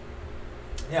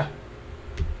 Yeah.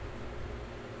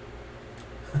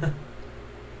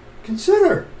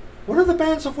 Consider, what are the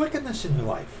bands of wickedness in your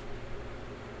life?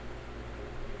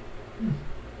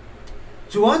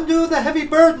 To undo the heavy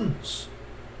burdens.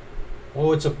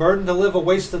 Oh, it's a burden to live a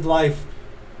wasted life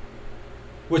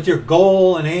with your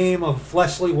goal and aim of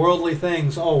fleshly, worldly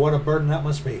things. Oh, what a burden that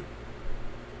must be.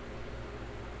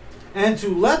 And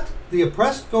to let the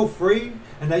oppressed go free,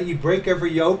 and that ye break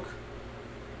every yoke.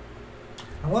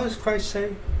 And what does Christ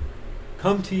say?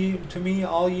 Come to me,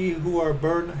 all ye who are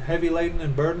heavy laden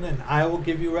and burdened, and I will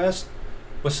give you rest.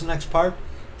 What's the next part?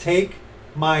 Take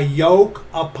my yoke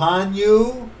upon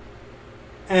you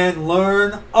and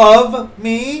learn of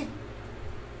me,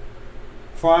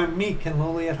 for I am meek and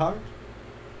lowly at heart.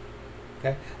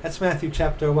 Okay, that's Matthew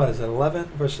chapter, 11,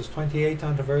 verses 28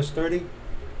 on to verse 30.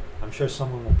 I'm sure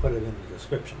someone will put it in the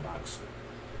description box.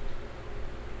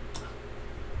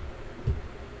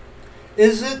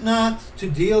 Is it not to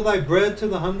deal thy bread to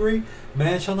the hungry?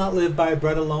 Man shall not live by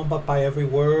bread alone, but by every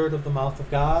word of the mouth of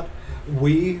God.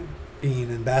 We, being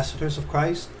ambassadors of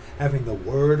Christ, having the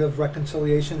word of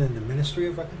reconciliation and the ministry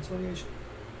of reconciliation.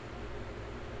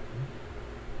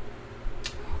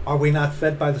 Are we not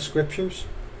fed by the scriptures?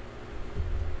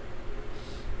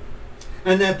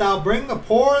 And that thou bring the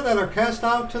poor that are cast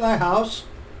out to thy house.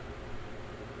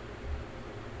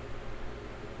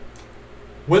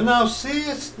 When thou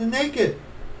seest the naked,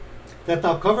 that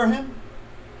thou cover him,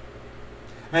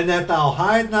 and that thou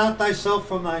hide not thyself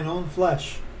from thine own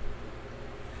flesh.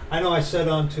 I know I said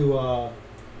on to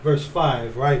verse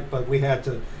 5, right? But we had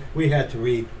to read that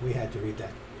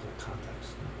whole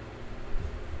context.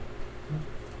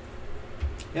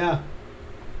 Yeah.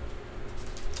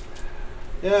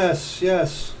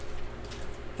 Yes.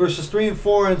 Verses 3 and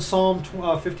 4 in Psalm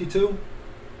 52.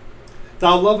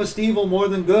 Thou lovest evil more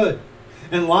than good,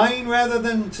 and lying rather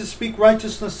than to speak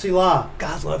righteousness, Selah.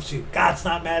 God loves you. God's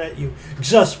not mad at you.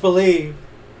 Just believe.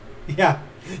 Yeah.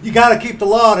 You got to keep the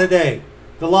law today.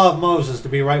 The law of Moses to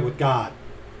be right with God.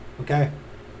 Okay?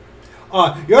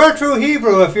 You're a true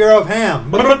Hebrew if you're of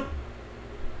Ham.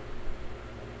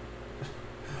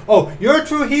 Oh, you're a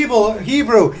true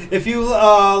Hebrew if you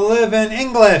live in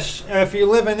English, if you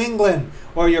live in England,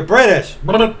 or you're British.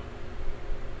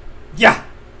 Yeah.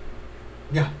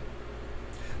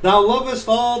 Thou lovest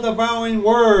all devouring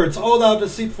words, O thou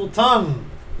deceitful tongue.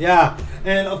 Yeah.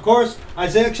 And of course,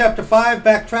 Isaiah chapter 5,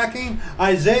 backtracking.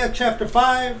 Isaiah chapter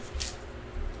 5.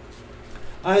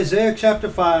 Isaiah chapter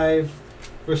 5,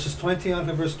 verses 20 on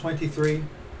to verse 23.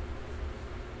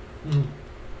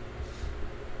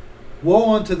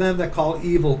 Woe unto them that call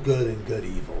evil good and good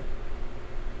evil.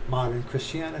 Modern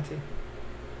Christianity.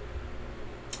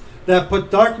 That put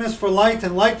darkness for light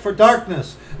and light for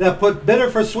darkness. That put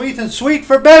bitter for sweet and sweet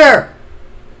for bitter.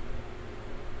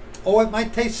 Oh, it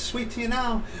might taste sweet to you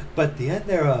now, but the end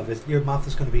thereof is your mouth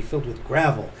is going to be filled with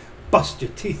gravel. Bust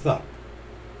your teeth up.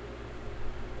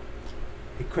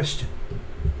 Hey, Christian,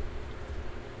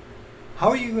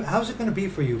 how's it going to be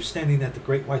for you standing at the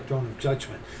great white throne of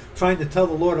judgment, trying to tell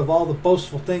the Lord of all the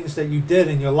boastful things that you did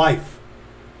in your life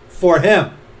for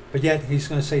him, but yet he's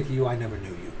going to say to you, I never knew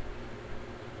you.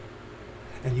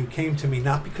 And you came to me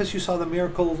not because you saw the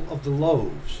miracle of the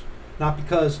loaves, not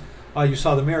because you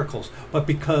saw the miracles, but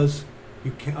because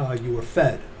you were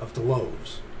fed of the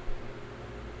loaves.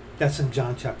 That's in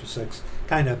John chapter 6.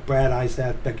 Kind of Brad eyes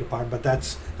that, beg your pardon, but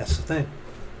that's the thing.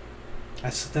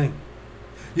 That's the thing.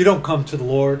 You don't come to the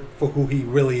Lord for who he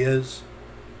really is,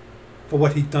 for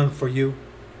what he's done for you.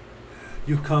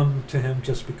 You come to him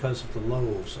just because of the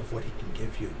loaves of what he can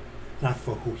give you, not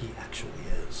for who he actually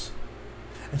is.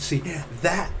 And see,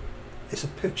 that is a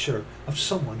picture of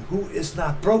someone who is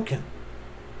not broken.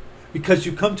 Because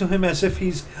you come to him as if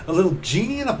he's a little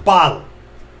genie in a bottle.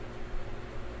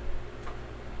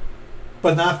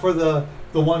 But not for the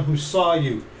one who saw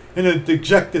you in a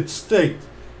dejected state,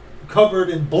 covered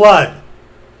in blood.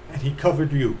 And he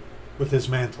covered you with his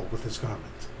mantle, with his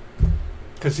garment.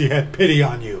 Because he had pity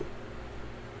on you.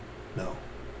 No.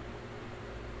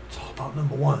 It's all about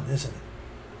number one, isn't it?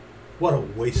 What a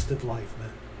wasted life,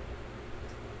 man.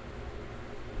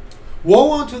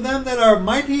 Woe unto them that are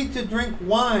mighty to drink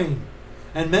wine,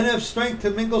 and men of strength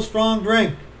to mingle strong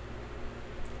drink,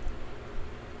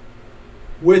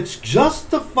 which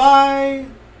justify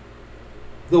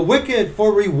the wicked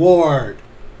for reward.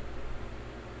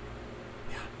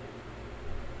 Yeah.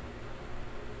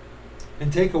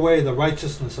 And take away the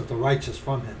righteousness of the righteous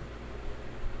from him.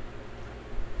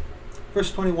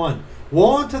 Verse 21.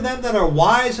 Woe unto them that are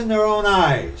wise in their own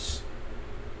eyes.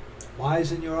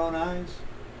 Wise in your own eyes?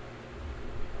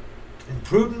 And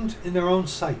prudent in their own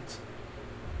sight.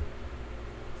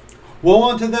 Woe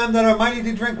unto them that are mighty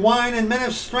to drink wine, and men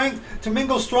of strength to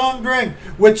mingle strong drink,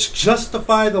 which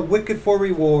justify the wicked for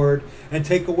reward, and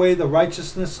take away the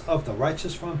righteousness of the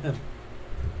righteous from him.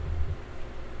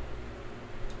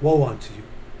 Woe unto you.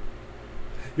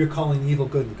 You're calling evil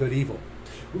good and good evil.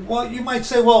 Well, you might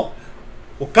say, well,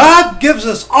 God gives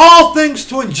us all things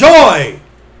to enjoy.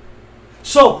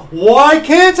 So why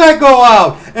can't I go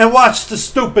out and watch the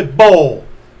stupid bowl?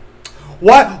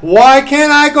 Why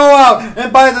can't I go out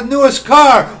and buy the newest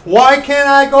car? Why can't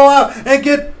I go out and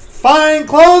get fine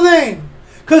clothing?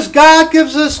 Because God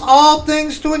gives us all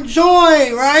things to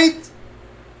enjoy, right?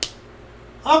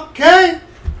 Okay.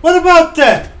 What about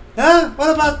that? Huh?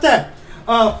 What about that?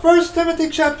 1 Timothy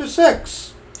chapter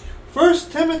 6. 1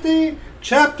 Timothy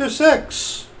chapter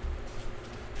 6.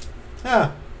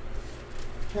 Yeah.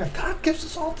 Yeah, God gives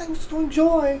us all things to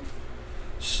enjoy.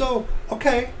 So,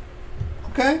 okay.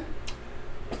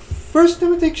 1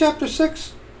 Timothy chapter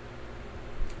 6,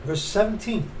 verse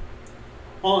 17,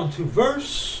 on to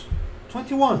verse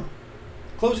 21.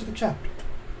 Close of the chapter.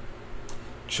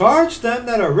 Charge them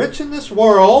that are rich in this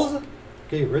world.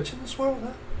 Okay, rich in this world,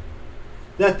 huh?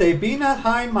 That they be not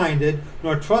high-minded,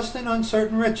 nor trust in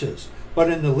uncertain riches, but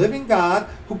in the living God,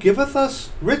 who giveth us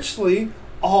richly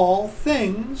all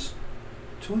things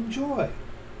to enjoy.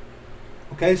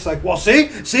 Okay, it's like, well, see,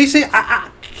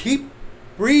 I keep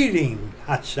reading,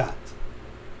 hotshot.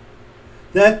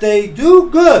 That they do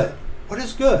good. What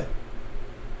is good?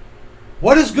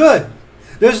 What is good?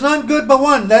 There's none good but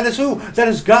one. That is who? That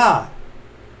is God.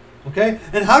 Okay?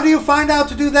 And how do you find out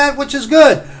to do that which is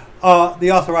good?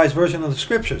 The authorized version of the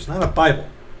scriptures, not a Bible.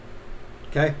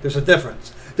 Okay? There's a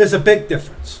difference. There's a big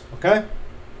difference. Okay?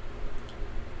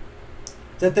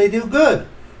 That they do good.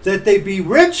 That they be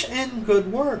rich in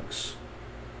good works.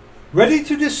 Ready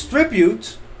to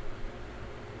distribute.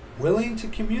 Willing to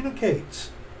communicate.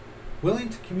 Willing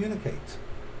to communicate.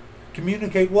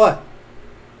 Communicate what?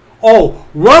 Oh,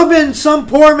 rub in some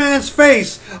poor man's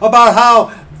face about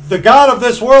how the God of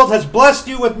this world has blessed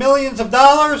you with millions of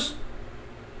dollars?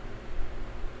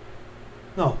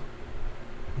 No.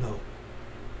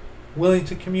 Willing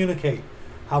to communicate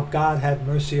how God had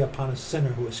mercy upon a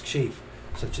sinner who is chief,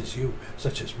 such as you,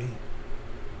 such as me.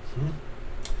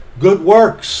 Good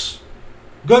works.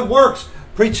 Good works.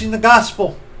 Preaching the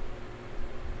gospel.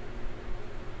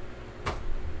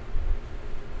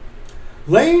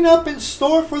 Laying up in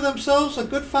store for themselves a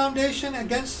good foundation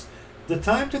against the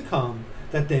time to come,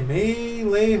 that they may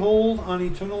lay hold on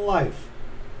eternal life.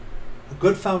 A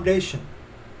good foundation.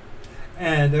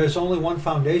 And there's only one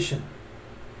foundation.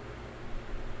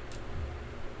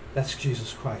 That's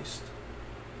Jesus Christ.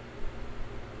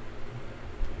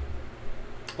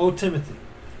 O Timothy,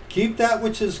 keep that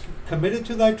which is committed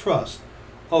to thy trust,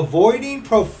 avoiding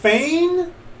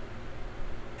profane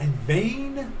and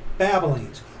vain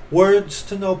babblings, words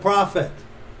to no profit.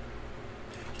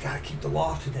 You got to keep the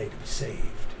law today to be saved.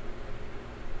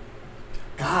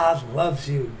 God loves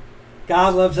you.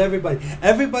 God loves everybody.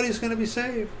 Everybody's going to be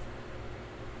saved.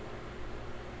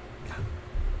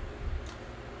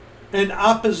 And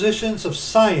oppositions of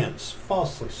science,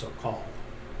 falsely so called,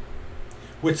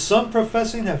 which some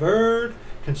professing have erred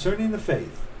concerning the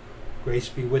faith. Grace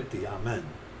be with thee. Amen.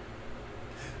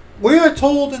 We are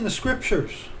told in the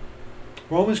scriptures,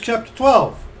 Romans chapter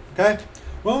 12, okay?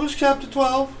 Romans chapter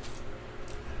 12,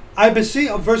 I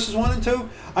beseech, verses 1 and 2,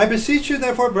 I beseech you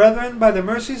therefore, brethren, by the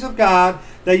mercies of God,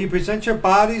 that you present your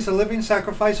bodies a living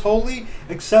sacrifice, holy,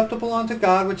 acceptable unto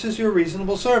God, which is your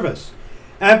reasonable service.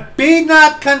 And be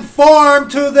not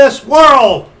conformed to this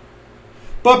world,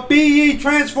 but be ye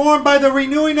transformed by the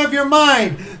renewing of your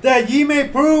mind, that ye may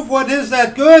prove what is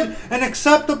that good and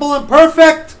acceptable and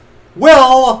perfect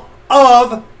will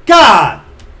of God.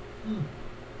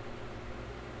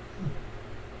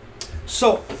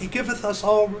 So he giveth us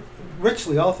all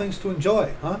richly all things to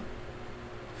enjoy, huh?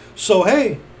 So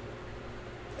hey,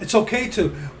 it's okay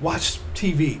to watch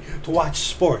TV, to watch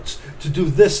sports, to do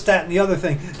this, that, and the other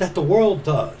thing that the world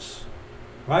does,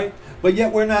 right? But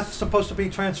yet we're not supposed to be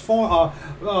transformed.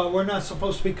 We're not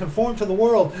supposed to be conformed to the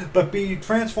world, but be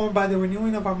transformed by the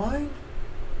renewing of our mind.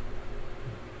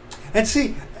 And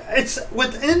see, it's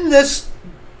within this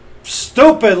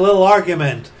stupid little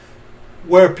argument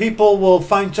where people will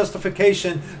find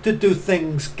justification to do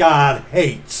things God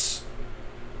hates.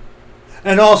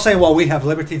 And all saying, well, we have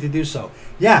liberty to do so.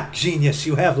 Yeah, genius,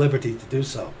 you have liberty to do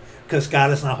so. Because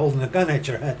God is not holding a gun at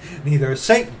your head. Neither is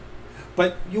Satan.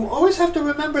 But you always have to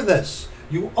remember this.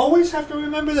 You always have to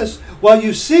remember this. While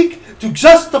you seek to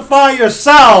justify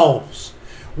yourselves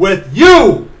with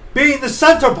you being the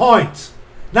center point,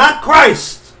 not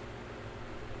Christ.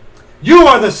 You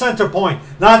are the center point,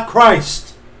 not Christ.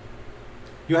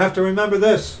 You have to remember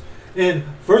this. In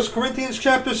 1 Corinthians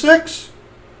chapter 6,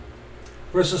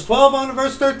 verses 12 on to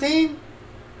verse 13,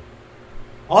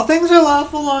 all things are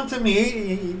lawful unto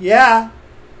me, yeah,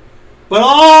 but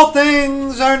all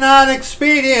things are not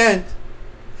expedient.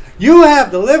 You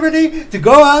have the liberty to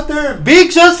go out there and be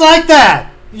just like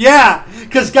that. Yeah,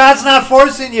 because God's not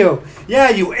forcing you. Yeah,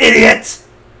 you idiot.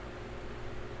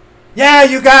 Yeah,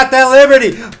 you got that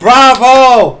liberty.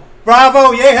 Bravo.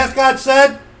 Bravo. Yea, hath God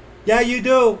said? Yeah, you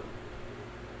do.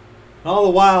 All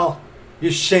the while,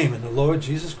 you're shaming the Lord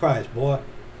Jesus Christ, boy.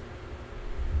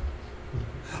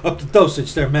 Up the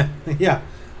dosage there, man. Yeah.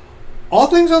 All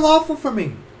things are lawful for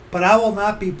me, but I will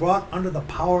not be brought under the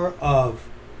power of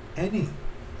any.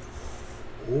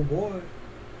 Oh, boy.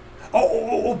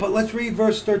 Oh, but let's read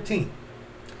verse 13.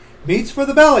 Meats for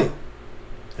the belly,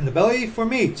 and the belly for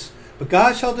meats. But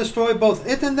God shall destroy both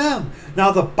it and them.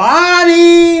 Now the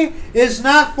body is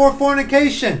not for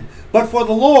fornication, but for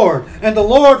the Lord, and the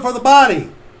Lord for the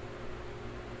body.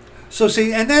 So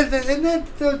see, and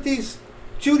then these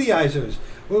Judaizers,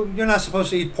 well, you're not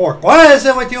supposed to eat pork. What is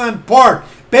it with you and pork?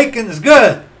 Bacon is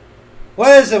good.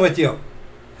 What is it with you?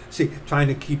 See, trying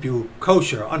to keep you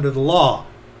kosher under the law.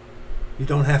 You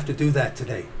don't have to do that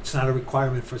today. It's not a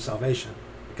requirement for salvation.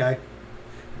 Okay?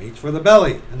 Meats for the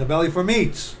belly, and the belly for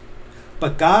meats.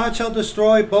 But God shall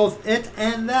destroy both it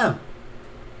and them.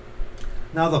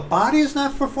 Now the body is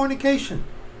not for fornication,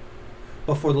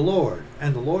 but for the Lord,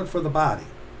 and the Lord for the body.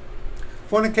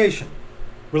 Fornication.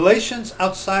 Relations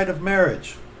outside of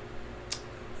marriage.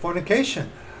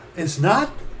 Fornication is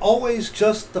not always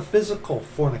just the physical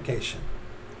fornication,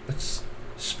 but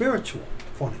spiritual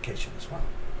fornication as well.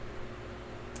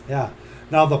 Yeah.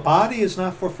 Now the body is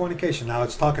not for fornication. Now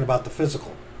it's talking about the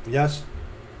physical. Yes?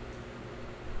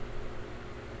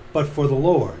 But for the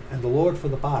Lord, and the Lord for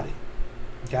the body.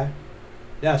 Okay?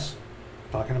 Yes.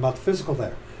 Talking about the physical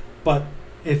there. But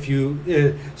if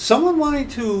you, someone wanting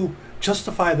to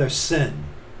justify their sin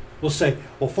will say,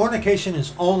 well, fornication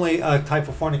is only a type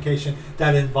of fornication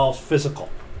that involves physical.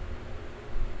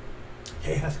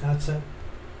 Yea, hath God said?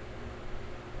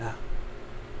 Yeah.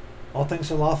 All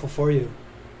things are lawful for you,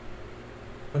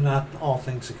 but not all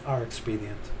things are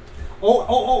expedient.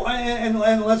 And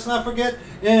let's not forget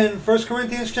in 1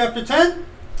 Corinthians chapter 10,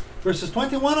 verses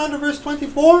 21 on to verse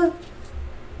 24.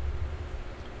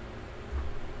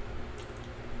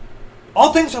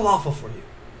 All things are lawful for you.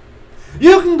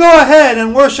 You can go ahead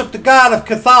and worship the God of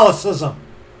Catholicism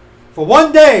for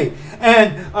one day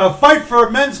and fight for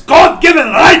men's God-given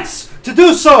rights to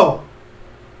do so.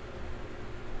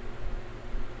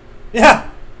 Yeah.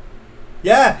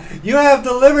 Yeah, you have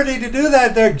the liberty to do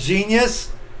that there,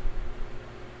 genius.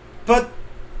 But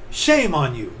shame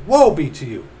on you. Woe be to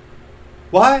you.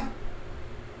 Why?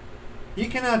 You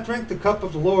cannot drink the cup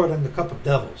of the Lord and the cup of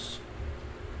devils.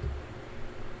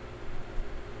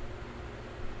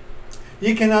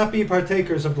 You cannot be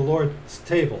partakers of the Lord's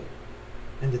table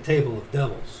and the table of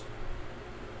devils.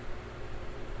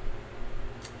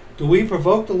 Do we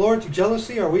provoke the Lord to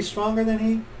jealousy? Are we stronger than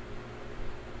He?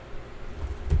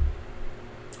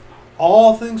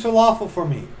 All things are lawful for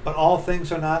me, but all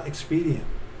things are not expedient.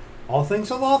 All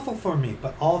things are lawful for me,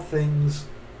 but all things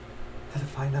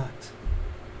edify not.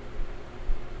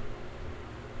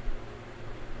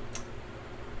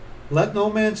 Let no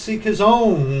man seek his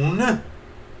own,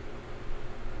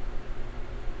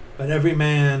 but every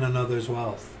man another's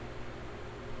wealth,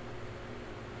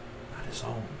 not his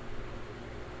own.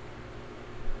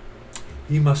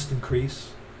 He must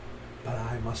increase, but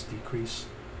I must decrease.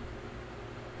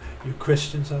 You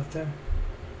Christians out there,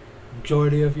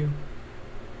 majority of you,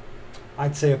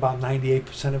 I'd say about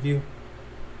 98% of you,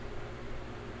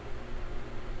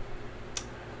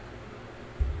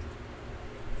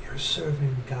 you're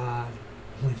serving God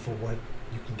only for what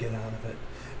you can get out of it,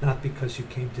 not because you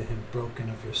came to Him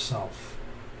broken of yourself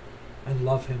and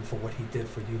love Him for what He did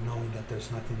for you, knowing that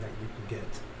there's nothing that you can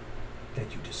get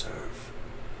that you deserve.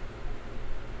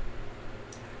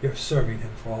 You're serving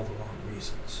Him for all the wrong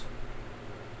reasons.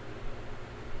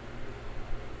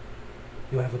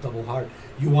 You have a double heart.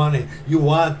 You want it. You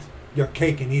want your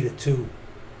cake and eat it too.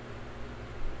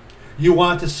 You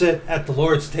want to sit at the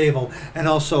Lord's table and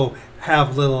also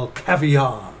have little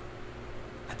caviar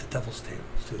at the devil's table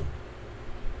too.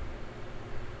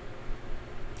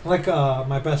 Like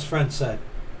my best friend said,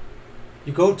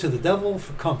 you go to the devil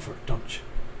for comfort, don't you?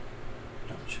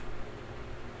 Don't you?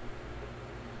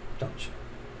 Don't you?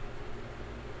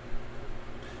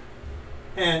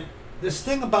 And this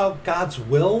thing about God's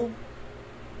will,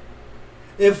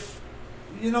 if,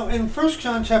 you know, in 1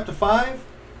 John chapter 5,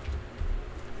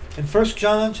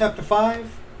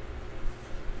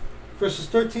 verses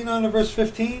 13 on to verse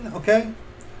 15, okay?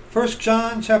 1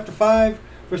 John chapter 5,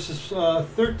 verses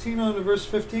 13 on to verse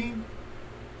 15.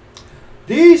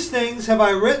 These things have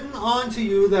I written unto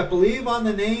you that believe on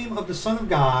the name of the Son of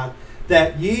God,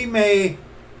 that ye may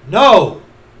know.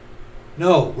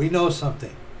 No, we know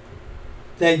something.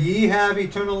 That ye have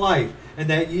eternal life, and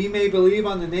that ye may believe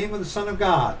on the name of the Son of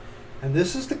God. And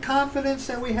this is the confidence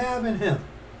that we have in Him,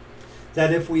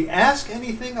 that if we ask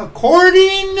anything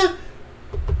according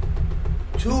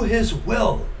to His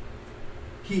will,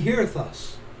 He heareth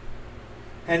us.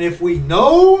 And if we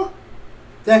know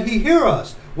that He hear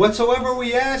us, whatsoever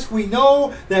we ask, we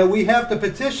know that we have the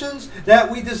petitions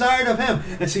that we desired of Him.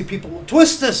 And see, people will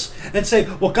twist this and say,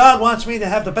 well, God wants me to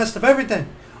have the best of everything.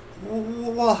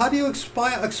 Well, how do you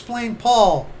explain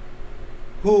Paul,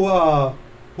 who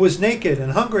was naked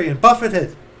and hungry and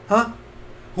buffeted, huh?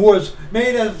 Who was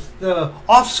made as the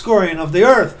offscouring of the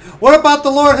earth? What about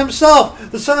the Lord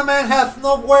Himself? The Son of Man hath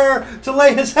nowhere to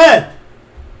lay His head.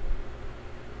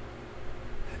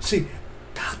 See,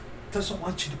 God doesn't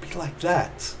want you to be like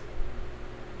that.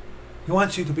 He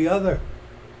wants you to be other.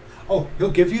 Oh,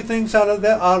 He'll give you things out of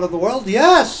the world?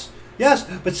 Yes. Yes.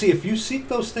 But see, if you seek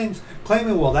those things,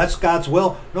 claiming, well, that's God's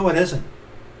will. No, it isn't.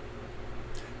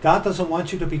 God doesn't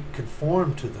want you to be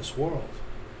conformed to this world.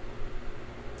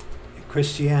 And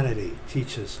Christianity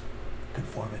teaches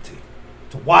conformity.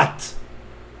 To what?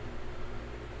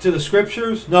 To the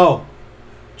Scriptures? No.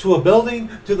 To a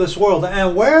building, to this world.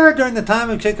 And where during the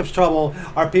time of Jacob's trouble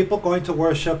are people going to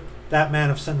worship that man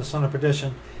of sin, the son of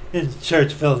perdition, in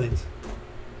church buildings?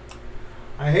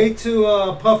 I hate to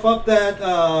puff up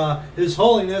that His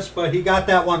Holiness, but he got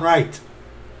that one right.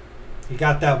 He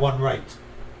got that one right.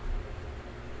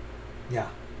 Yeah.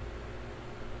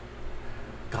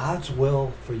 God's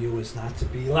will for you is not to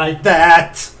be like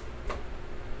that.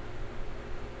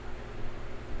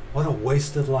 What a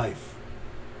wasted life.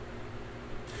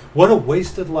 What a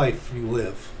wasted life you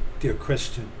live, dear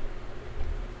Christian,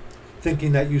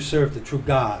 thinking that you serve the true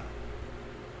God,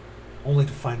 only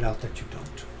to find out that you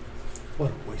don't.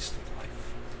 What a wasted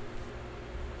life.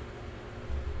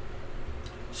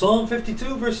 Psalm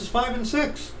 52, verses 5 and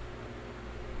 6.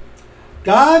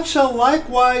 God shall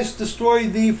likewise destroy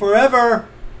thee forever.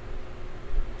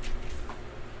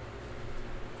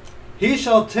 He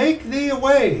shall take thee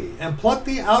away, and pluck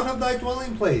thee out of thy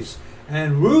dwelling place,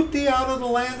 and root thee out of the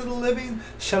land of the living.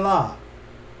 Shelah.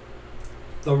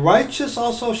 The righteous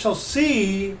also shall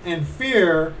see and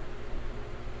fear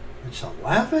and shall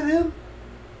laugh at him?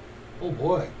 Oh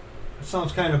boy. That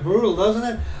sounds kind of brutal, doesn't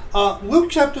it?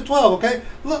 Luke chapter 12, okay?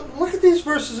 Look at these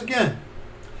verses again.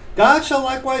 God shall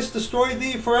likewise destroy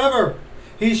thee forever.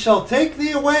 He shall take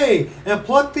thee away and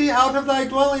pluck thee out of thy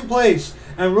dwelling place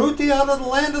and root thee out of the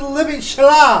land of the living.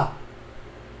 Shelah.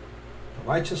 The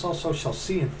righteous also shall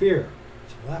see and fear,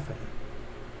 shall laugh at him.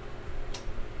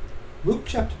 Luke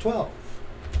chapter 12.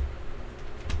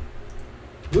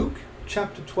 Luke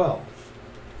chapter 12.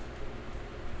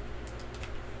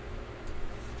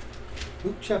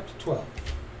 Luke chapter 12.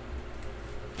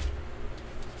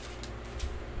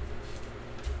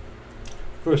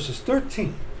 Verses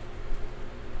 13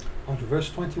 on to verse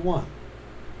 21.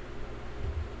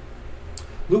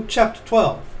 Luke chapter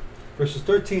 12, verses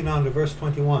 13 on to verse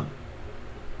 21.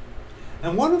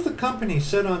 And one of the company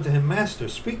said unto him, Master,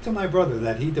 speak to my brother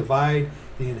that he divide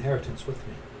the inheritance with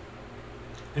me.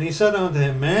 And he said unto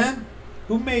him, Man,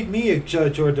 who made me a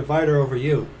judge or a divider over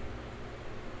you?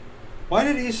 Why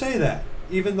did he say that?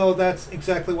 Even though that's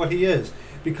exactly what he is.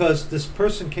 Because this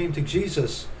person came to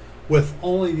Jesus with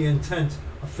only the intent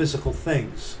of physical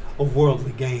things, of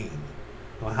worldly gain.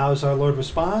 Well, how does our Lord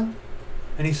respond?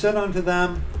 And he said unto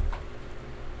them,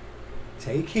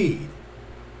 Take heed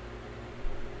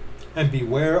and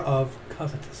beware of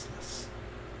covetousness.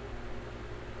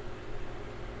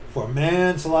 For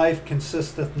man's life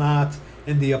consisteth not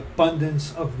in the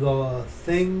abundance of the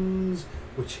things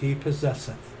which he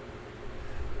possesseth.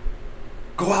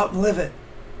 Go out and live it.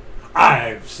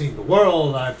 I've seen the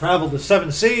world. I've traveled the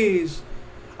 7 seas.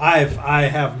 I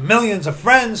have millions of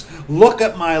friends. Look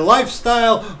at my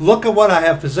lifestyle. Look at what I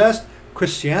have possessed.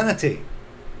 Christianity.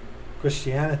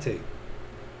 Christianity.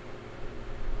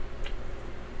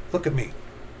 Look at me.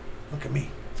 Look at me.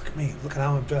 Look at me. Look at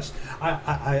how I'm dressed.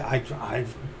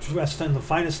 I've dressed in the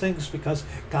finest things because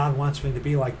God wants me to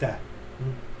be like that.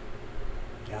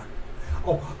 Yeah.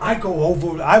 Oh,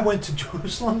 I went to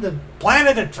Jerusalem and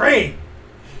planted a tree.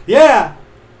 Yeah.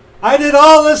 I did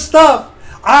all this stuff.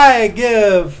 I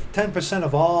give 10%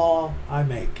 of all I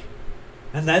make.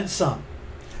 And then some.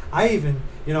 I even,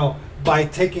 by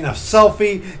taking a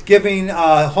selfie, giving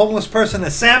a homeless person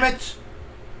a sandwich.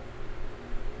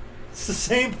 It's the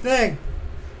same thing.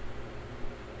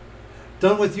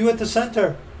 Done with you at the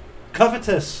center.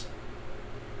 Covetous.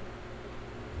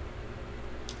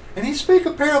 And he spake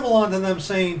a parable unto them,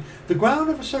 saying, The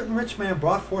ground of a certain rich man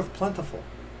brought forth plentiful.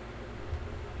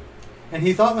 And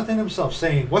he thought within himself,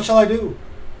 saying, What shall I do?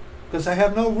 Because I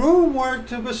have no room where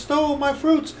to bestow my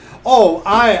fruits. Oh,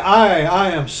 I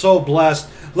am so blessed.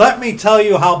 Let me tell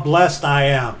you how blessed I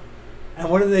am. And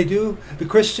what do? The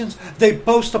Christians, they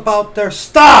boast about their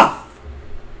stuff.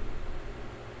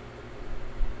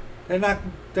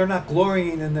 They're not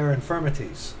glorying in their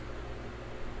infirmities.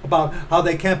 About how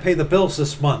they can't pay the bills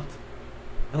this month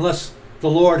unless the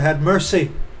Lord had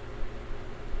mercy.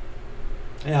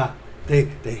 Yeah, they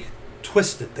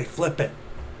twist it, they flip it.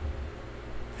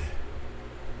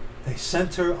 They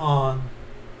center on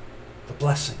the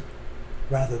blessing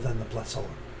rather than the blessor.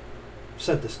 I've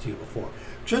said this to you before.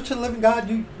 Church of the Living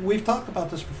God, we've talked about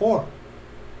this before.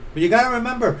 But you got to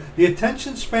remember, the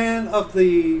attention span of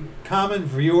the common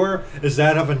viewer is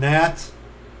that of a gnat.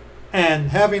 And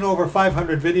having over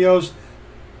 500 videos,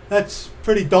 that's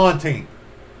pretty daunting.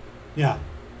 Yeah,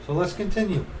 so let's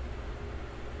continue.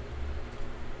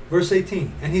 Verse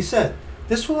 18, and he said,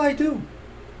 This will I do.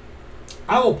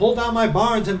 I will pull down my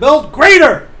barns and build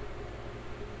greater.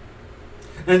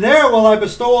 And there will I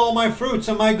bestow all my fruits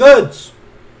and my goods.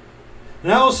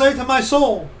 And I will say to my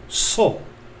soul, Soul,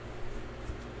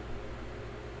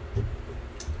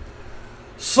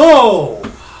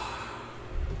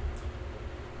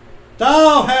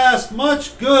 thou hast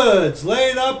much goods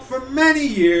laid up for many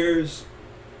years.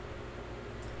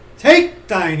 Take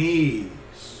thine ease.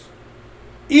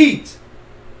 Eat,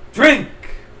 drink,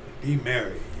 be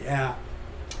merry. Yeah.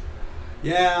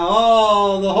 Yeah,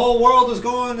 the whole world is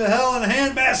going to hell in a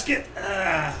handbasket.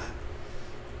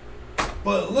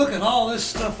 But look at all this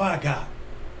stuff I got.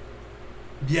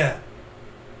 Yeah.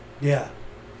 Yeah.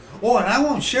 Oh, and I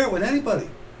won't share it with anybody.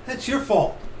 That's your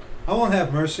fault. I won't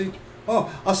have mercy.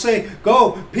 Oh, I'll say,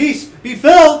 go, peace, be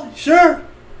filled, sure.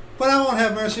 But I won't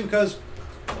have mercy because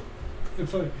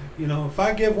if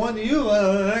I give one to you,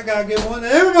 I got to give one to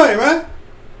everybody, right?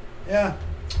 Yeah.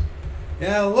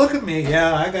 Yeah, look at me.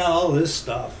 Yeah, I got all this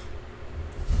stuff.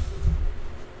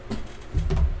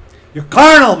 You're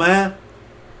carnal, man.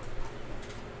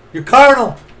 You're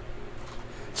carnal.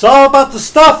 It's all about the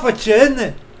stuff with you, isn't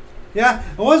it? Yeah?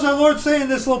 And what does our Lord say in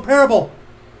this little parable?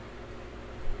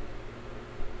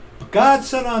 But God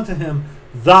said unto him,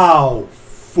 Thou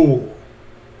fool,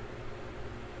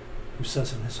 who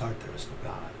says in his heart there is no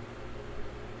God.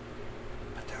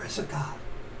 But there is a God.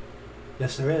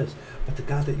 Yes, there is. But the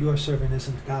God that you are serving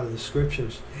isn't the God of the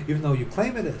Scriptures, even though you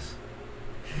claim it is.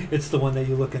 It's the one that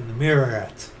you look in the mirror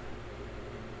at.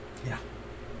 Yeah.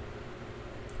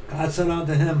 God said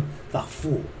unto him, Thou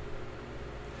fool,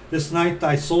 this night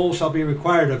thy soul shall be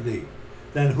required of thee.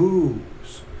 Then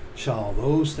whose shall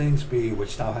those things be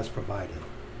which thou hast provided?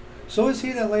 So is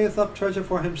he that layeth up treasure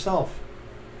for himself,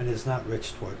 and is not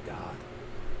rich toward God.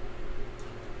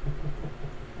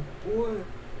 Boy.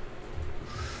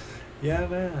 Yeah,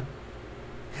 man.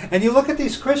 And you look at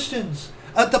these Christians.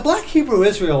 The black Hebrew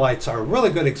Israelites are a really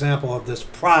good example of this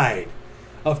pride,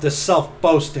 of this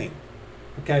self-boasting.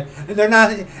 Okay, and they're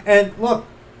not. And look,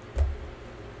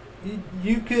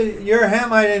 you're a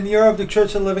Hamite and you're of the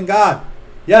Church of the Living God.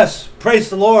 Yes, praise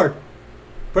the Lord.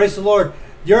 Praise the Lord.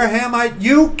 You're a Hamite.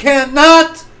 You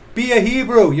cannot be a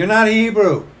Hebrew. You're not a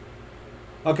Hebrew.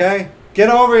 Okay, get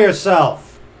over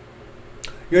yourself.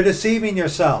 You're deceiving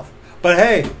yourself. But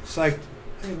hey, it's like,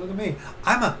 hey, look at me.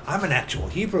 I'm an actual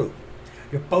Hebrew.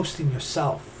 You're boasting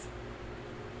yourself.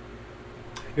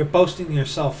 You're boasting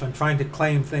yourself and trying to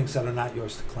claim things that are not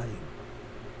yours to claim.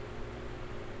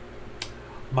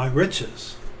 My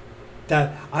riches,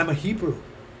 that I'm a Hebrew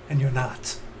and you're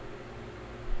not.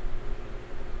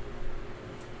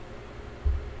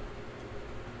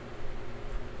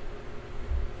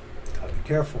 Gotta be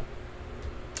careful.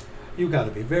 You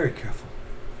gotta be very careful.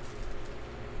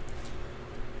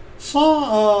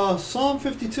 Psalm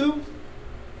 52.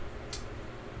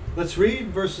 Let's read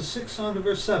verses 6 on to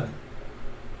verse 7.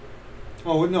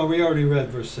 Oh, no, we already read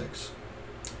verse 6.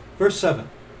 Verse 7.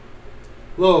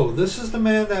 Lo, this is the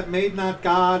man that made not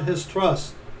God his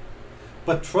trust,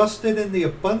 but trusted in the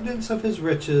abundance of his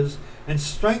riches, and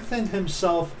strengthened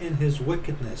himself in his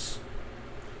wickedness.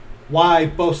 Why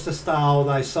boastest thou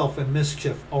thyself in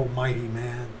mischief, O mighty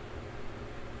man?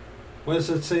 What does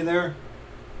it say there?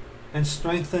 And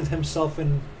strengthened himself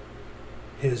in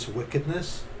his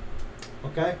wickedness.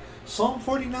 Okay? Psalm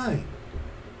 49.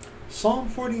 Psalm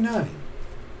 49.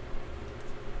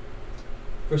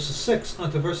 Verses 6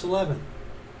 unto verse 11.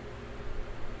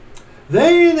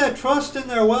 They that trust in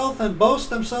their wealth and boast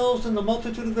themselves in the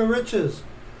multitude of their riches,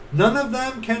 none of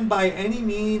them can by any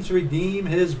means redeem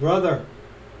his brother,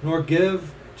 nor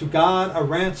give to God a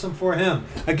ransom for him.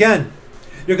 Again,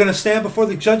 you're going to stand before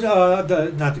the judge,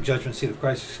 not the judgment seat of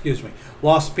Christ, excuse me.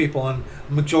 Lost people and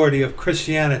a majority of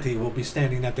Christianity will be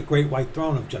standing at the great white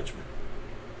throne of judgment.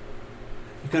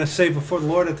 You're going to say before the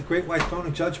Lord at the great white throne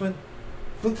of judgment,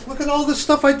 look at all this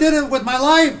stuff I did with my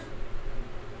life.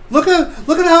 Look at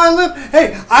how I live.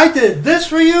 Hey, I did this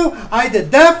for you. I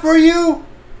did that for you.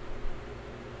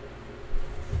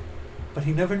 But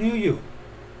he never knew you.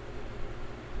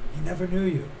 He never knew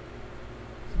you.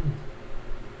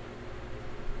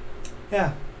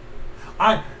 Yeah.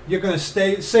 You're going to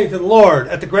say to the Lord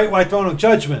at the great white throne of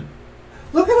judgment,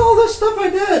 look at all this stuff I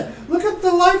did. Look at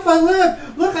the life I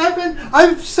lived. Look,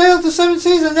 I've sailed the 7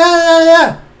 seas and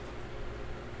yeah.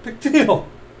 Big deal.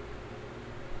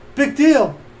 Big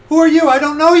deal. Who are you? I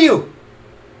don't know you.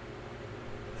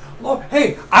 Lord,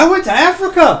 hey, I went to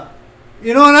Africa.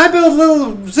 You know, and I built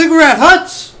little ziggurat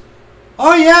huts.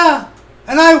 Oh yeah.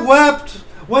 And I wept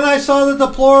when I saw the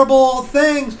deplorable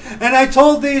things, and I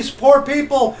told these poor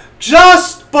people,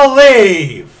 just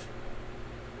believe.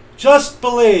 Just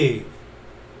believe.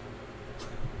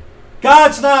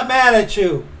 God's not mad at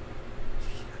you.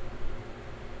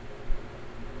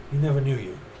 He never knew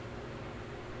you.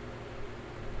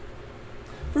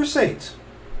 Verse 8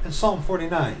 in Psalm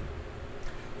 49.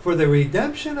 For the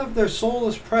redemption of their soul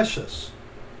is precious,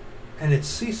 and it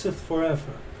ceaseth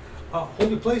forever. Hold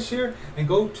your place here and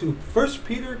go to 1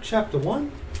 Peter chapter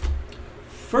 1.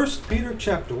 1 Peter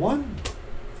chapter 1.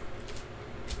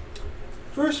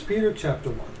 1 Peter chapter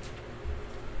 1.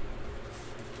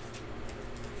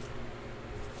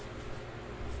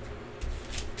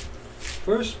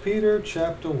 First Peter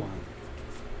chapter 1.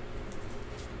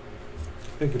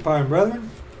 Beg your pardon, brethren.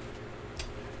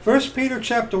 1 Peter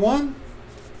chapter 1,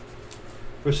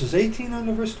 verses 18 on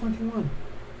to verse 21.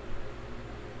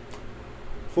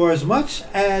 For as much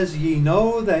as ye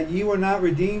know that ye were not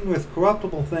redeemed with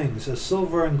corruptible things, as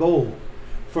silver and gold,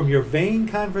 from your vain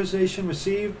conversation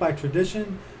received by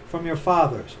tradition from your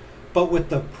fathers, but with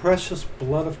the precious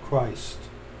blood of Christ,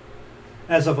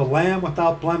 as of a lamb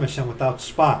without blemish and without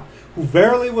spot, who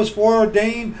verily was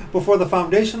foreordained before the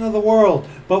foundation of the world,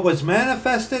 but was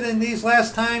manifested in these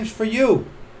last times for you,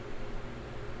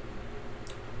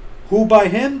 who by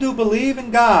him do believe in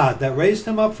God, that raised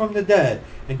him up from the dead,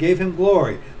 and gave him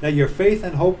glory, that your faith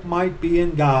and hope might be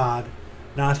in God,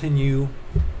 not in you,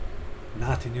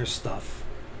 not in your stuff,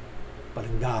 but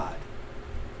in God.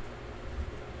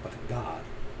 But in God.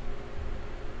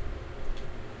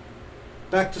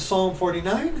 Back to Psalm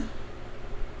 49.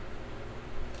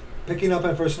 Picking up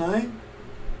at verse 9.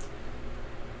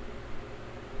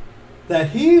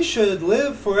 That he should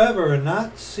live forever and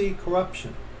not see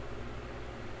corruption.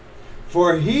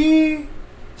 For he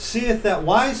seeth that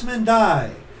wise men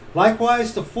die,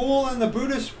 likewise the fool and the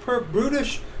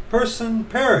brutish person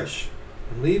perish,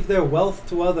 and leave their wealth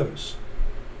to others.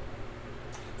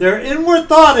 Their inward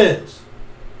thought is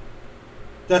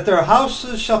that their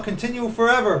houses shall continue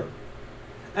forever,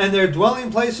 and their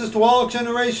dwelling places to all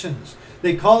generations.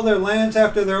 They call their lands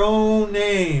after their own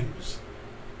names.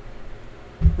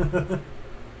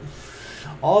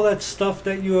 All that stuff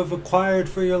that you have acquired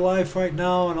for your life right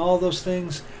now and all those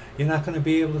things, you're not going to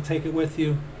be able to take it with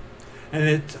you.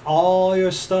 And all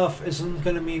your stuff isn't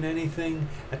going to mean anything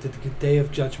at the day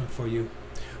of judgment for you.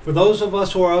 For those of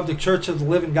us who are of the Church of the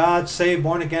Living God, saved,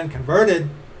 born again, converted,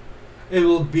 it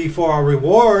will be for our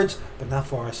rewards, but not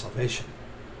for our salvation.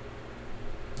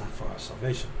 Not for our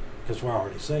salvation, because we're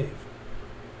already saved.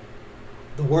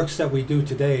 The works that we do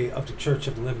today of the Church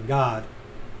of the Living God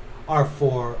are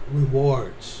for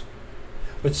rewards.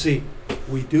 But see,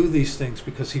 we do these things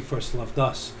because he first loved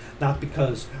us, not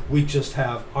because we just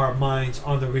have our minds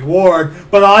on the reward,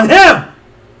 but on him.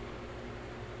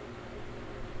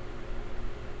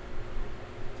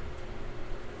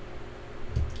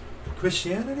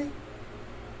 Christianity?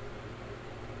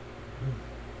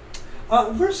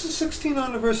 Verses 16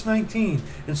 on to verse 19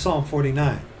 in Psalm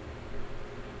 49.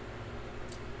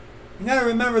 You got to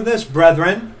remember this,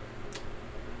 brethren.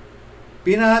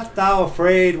 Be not thou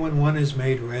afraid when one is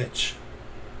made rich,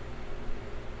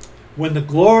 when the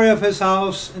glory of his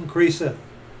house increaseth.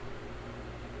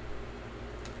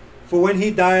 For when he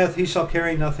dieth, he shall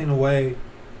carry nothing away.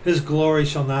 His glory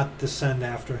shall not descend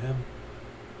after him.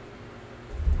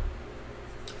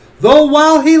 Though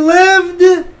while he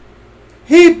lived,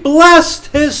 he blessed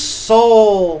his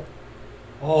soul.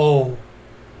 Oh,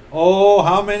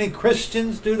 how many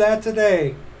Christians do that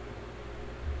today?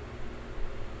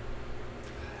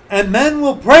 And men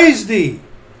will praise thee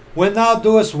when thou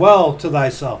doest well to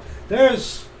thyself.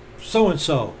 There's so and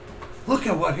so. Look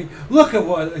at what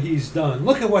he's done.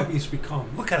 Look at what he's become.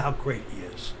 Look at how great he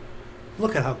is.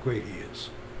 Look at how great he is.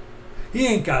 He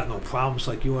ain't got no problems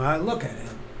like you and I. Look at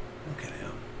him. Look at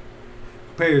him.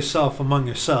 Compare yourself among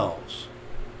yourselves.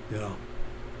 You know.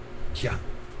 Yeah.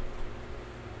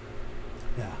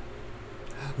 Yeah.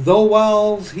 Though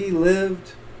while he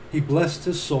lived, he blessed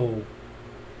his soul.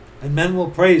 And men will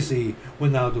praise thee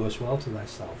when thou doest well to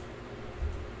thyself.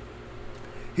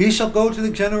 He shall go to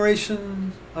the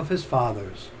generation of his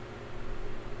fathers.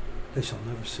 They shall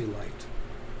never see light.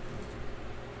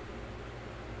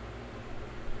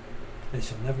 They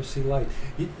shall never see light.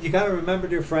 You got to remember,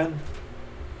 dear friend.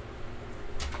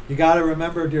 You got to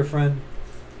remember, dear friend.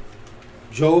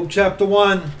 Job chapter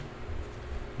 1.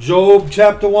 Job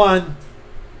chapter 1.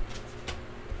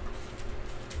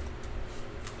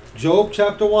 Job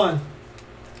chapter 1,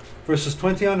 verses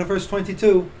 20 on to verse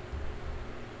 22.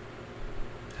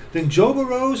 Then Job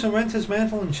arose and rent his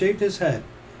mantle and shaved his head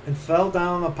and fell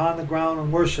down upon the ground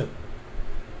and worshipped.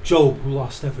 Job, who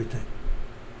lost everything.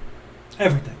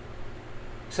 Everything.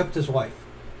 Except his wife.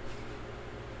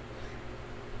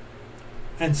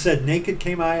 And said, naked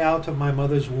came I out of my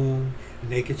mother's womb, and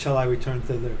naked shall I return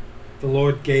thither. The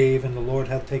Lord gave, and the Lord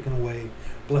hath taken away.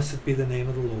 Blessed be the name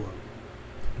of the Lord.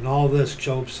 And all this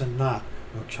Job sinned not,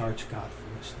 nor charged God for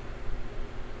listening.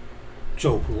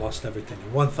 Job, who lost everything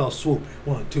in one fell swoop.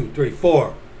 1, 2, 3,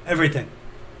 4. Everything.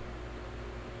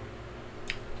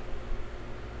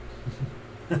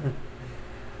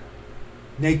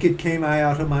 Naked came I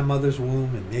out of my mother's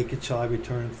womb, and naked shall I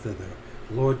return thither.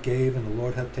 The Lord gave, and the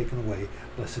Lord hath taken away.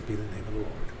 Blessed be the name of the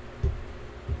Lord.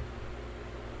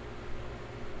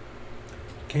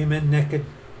 Came in naked.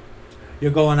 You're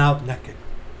going out naked.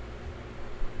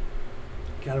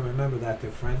 Got to remember that, dear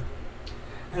friend.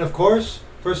 And of course,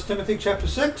 1 Timothy chapter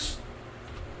 6.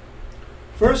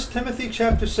 1 Timothy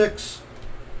chapter 6.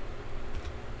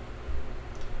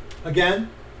 Again,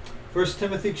 1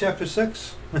 Timothy chapter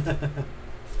 6.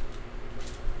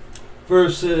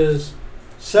 Verses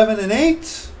 7 and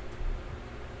 8.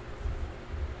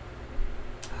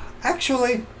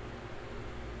 Actually,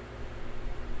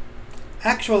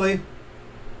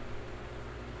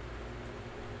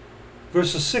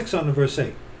 verses 6 on to verse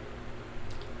 8.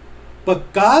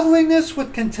 But godliness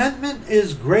with contentment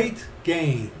is great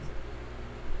gain.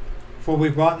 For we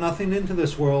brought nothing into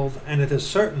this world, and it is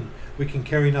certain we can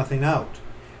carry nothing out.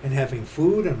 And having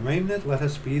food and raiment, let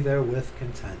us be therewith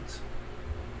content.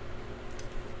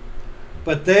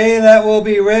 But they that will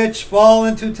be rich fall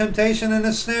into temptation and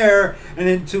a snare, and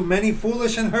into many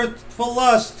foolish and hurtful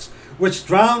lusts, which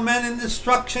drown men in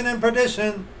destruction and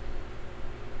perdition.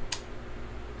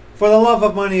 For the love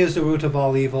of money is the root of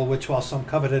all evil, which while some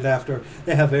coveted after,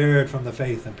 they have erred from the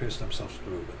faith and pierced themselves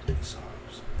through with many sorrows.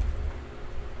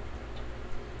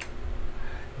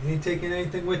 You ain't taking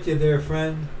anything with you there,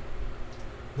 friend.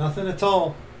 Nothing at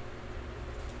all.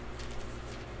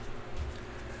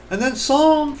 And then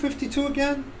Psalm 52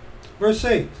 again, verse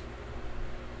 8.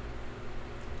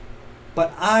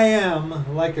 But I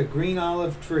am like a green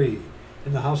olive tree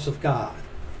in the house of God.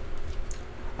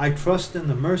 I trust in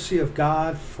the mercy of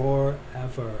God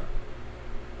forever.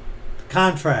 The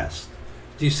contrast.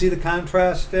 Do you see the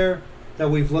contrast there that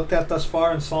we've looked at thus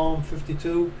far in Psalm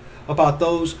 52 about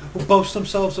those who boast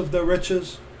themselves of their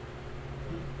riches?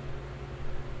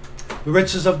 The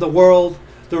riches of the world,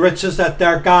 the riches that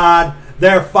their God,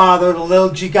 their father, the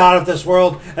little g god of this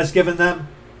world has given them.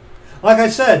 Like I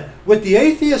said, with the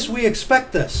atheists we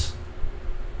expect this.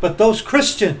 But those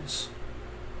Christians,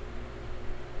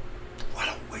 what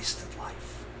a wasted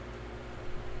life.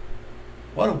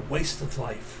 What a waste of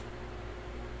life.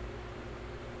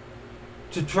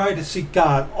 To try to seek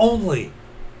God only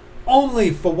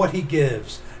for what he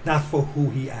gives, not for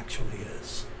who he actually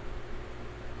is.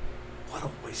 What a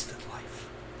wasted life.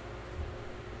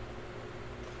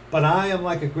 But I am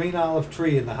like a green olive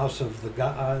tree in the house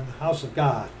of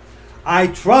God. I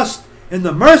trust in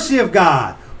the mercy of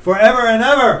God forever and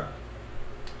ever.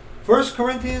 1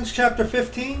 Corinthians chapter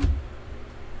 15.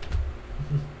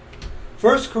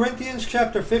 1 Corinthians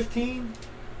chapter 15,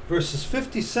 verses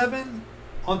 57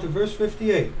 on to verse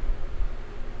 58.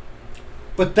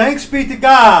 But thanks be to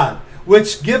God,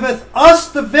 which giveth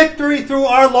us the victory through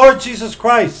our Lord Jesus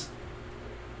Christ.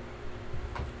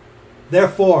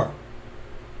 Therefore,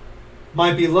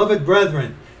 my beloved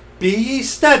brethren, be ye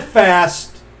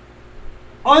steadfast,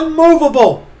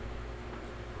 unmovable,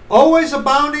 always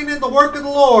abounding in the work of the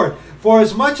Lord, for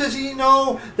as much as ye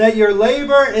know that your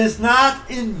labor is not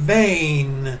in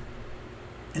vain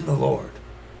in the Lord.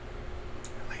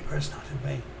 Your labor is not in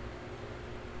vain.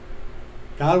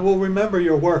 God will remember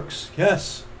your works,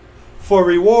 yes, for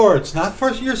rewards, not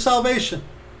for your salvation.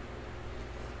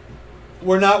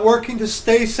 We're not working to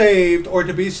stay saved or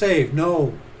to be saved.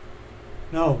 No.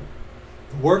 No.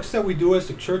 The works that we do as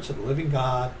the Church of the Living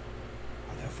God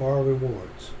are there for our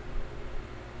rewards.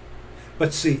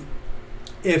 But see,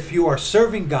 if you are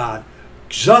serving God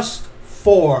just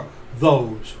for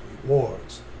those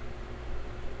rewards,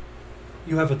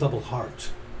 you have a double heart.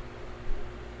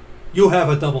 You have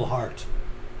a double heart.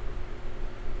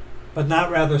 But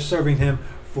not rather serving him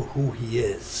for who he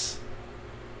is.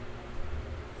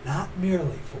 Not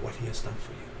merely for what he has done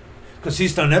for you. Because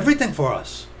he's done everything for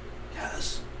us.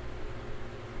 Yes.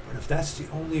 But if that's the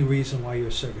only reason why you're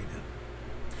serving him,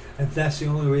 if that's the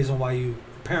only reason why you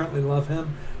apparently love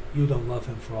him, you don't love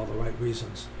him for all the right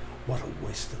reasons. What a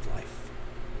wasted life.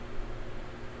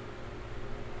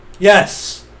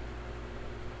 Yes.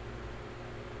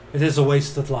 It is a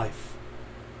wasted life.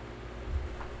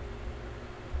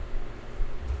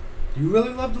 Do you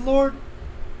really love the Lord?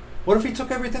 What if he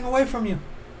took everything away from you?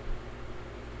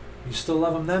 You still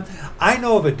love him then? I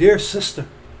know of a dear sister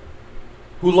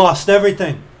who lost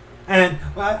everything. And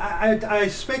I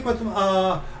spoke with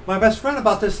my best friend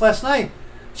about this last night.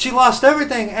 She lost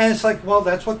everything. And it's like, well,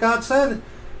 that's what God said.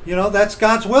 You know, that's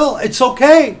God's will. It's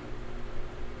okay.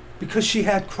 Because she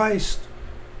had Christ.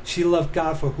 She loved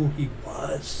God for who he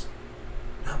was.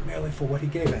 Not merely for what he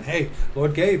gave. And hey,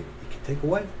 Lord gave. He can take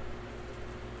away.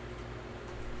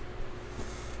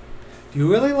 Do you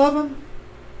really love him?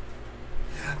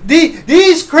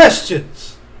 These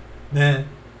Christians, man,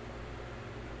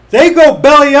 they go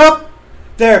belly up.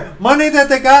 Their money that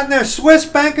they got in their Swiss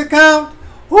bank account.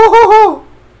 Woo-hoo-hoo.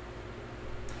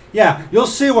 Yeah, you'll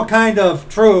see what kind of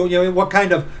what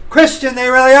kind of Christian they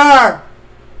really are.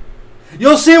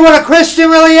 You'll see what a Christian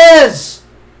really is.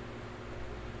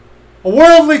 A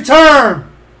worldly term.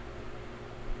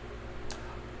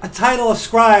 A title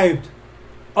ascribed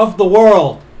of the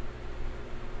world.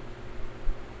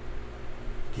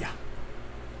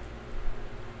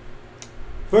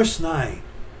 Verse 9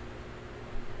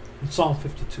 in Psalm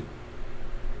 52.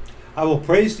 I will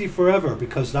praise thee forever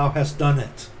because thou hast done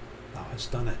it. Thou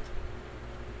hast done it.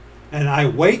 And I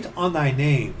wait on thy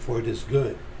name, for it is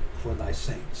good for thy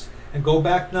saints. And go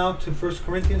back now to 1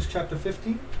 Corinthians chapter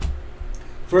 15.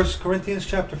 1 Corinthians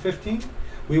chapter 15.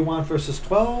 We want verses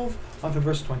 12 on to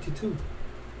verse 22.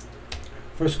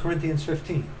 1 Corinthians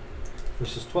 15,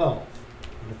 verses 12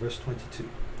 and verse 22.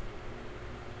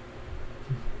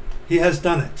 He has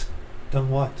done it. Done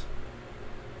what?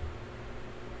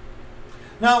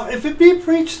 Now, if it be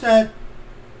preached that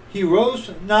he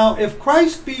rose, now if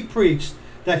Christ be preached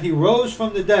that he rose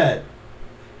from the dead,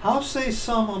 how say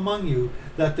some among you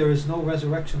that there is no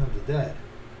resurrection of the dead?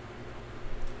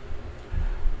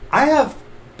 I have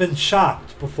been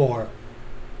shocked before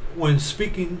when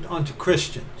speaking unto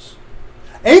Christians.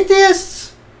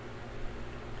 Atheists,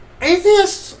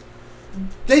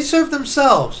 they serve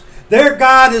themselves. Their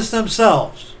God is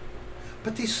themselves.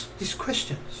 But these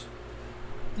Christians,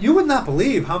 you would not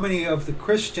believe how many of the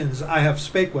Christians I have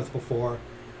spake with before,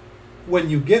 when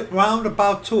you get round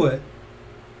about to it,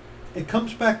 it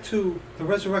comes back to the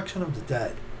resurrection of the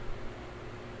dead.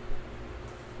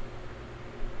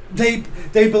 They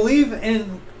believe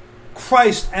in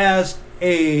Christ as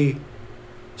a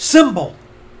symbol,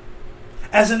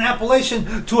 as an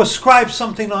appellation to ascribe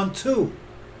something unto,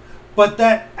 but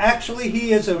that actually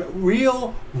he is a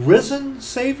real risen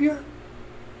Savior.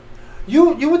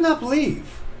 You would not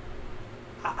believe.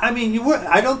 I mean, you would.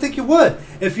 I don't think you would.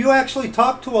 If you actually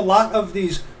talk to a lot of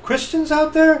these Christians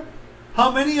out there,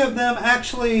 how many of them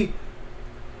actually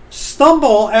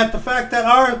stumble at the fact that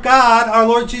our God, our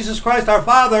Lord Jesus Christ, our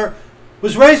Father,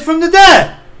 was raised from the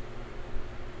dead?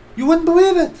 You wouldn't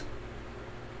believe it.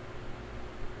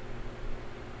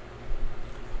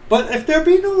 But if there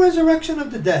be no resurrection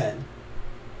of the dead,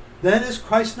 then is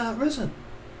Christ not risen?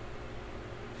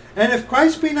 And if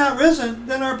Christ be not risen,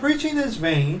 then our preaching is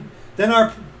vain.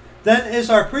 Then is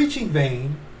our preaching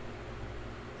vain,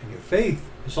 and your faith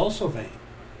is also vain.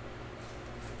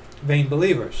 Vain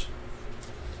believers.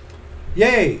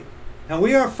 Yea, and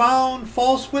we are found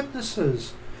false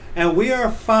witnesses, and we are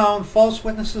found false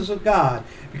witnesses of God,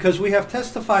 because we have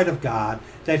testified of God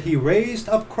that he raised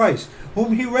up Christ,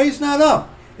 whom he raised not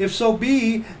up, if so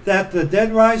be that the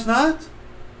dead rise not.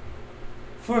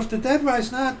 For if the dead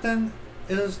rise not, then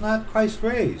is not Christ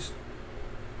raised.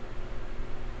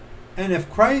 And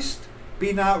if Christ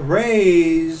be not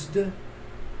raised,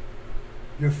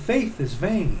 your faith is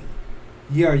vain.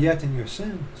 Ye are yet in your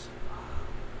sins.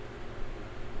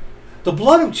 The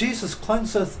blood of Jesus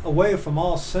cleanseth away from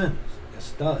all sins.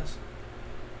 Yes, it does.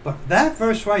 But that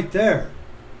verse right there,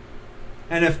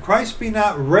 and if Christ be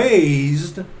not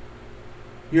raised,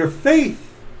 your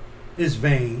faith is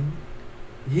vain.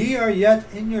 Ye are yet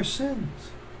in your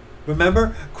sins.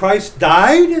 Remember, Christ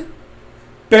died,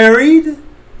 buried,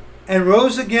 and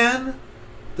rose again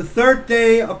the third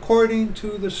day according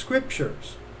to the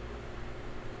Scriptures.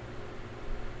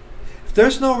 If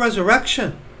there's no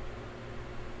resurrection,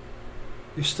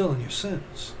 you're still in your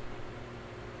sins.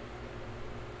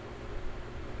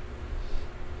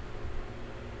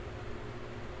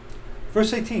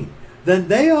 Verse 18. Then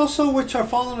they also which are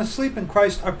fallen asleep in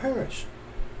Christ are perished.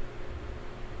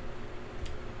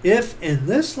 If in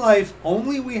this life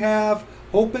only we have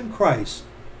hope in Christ,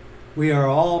 we are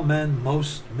all men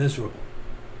most miserable.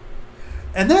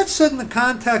 And that's said in the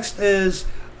context is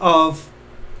of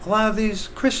a lot of these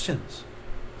Christians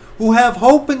who have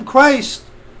hope in Christ,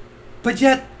 but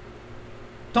yet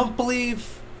don't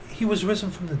believe he was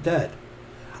risen from the dead.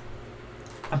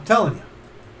 I'm telling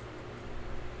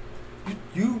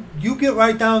you, you get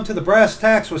right down to the brass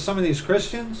tacks with some of these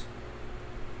Christians,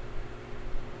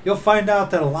 you'll find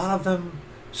out that a lot of them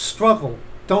struggle,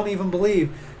 don't even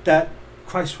believe that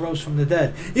Christ rose from the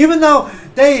dead. Even though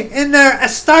they, in their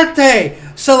Astarte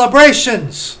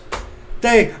celebrations,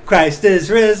 Christ is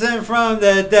risen from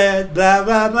the dead, blah,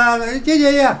 blah, blah.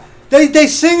 Yeah. They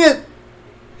sing it.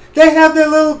 They have their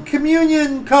little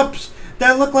communion cups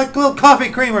that look like little coffee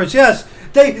creamers. Yes,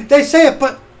 they say it,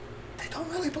 but they don't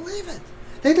really believe it.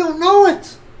 They don't know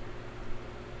it.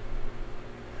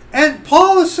 And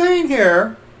Paul is saying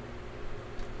here,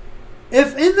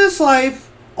 if in this life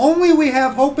only we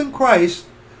have hope in Christ,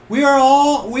 we are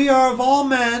of all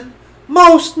men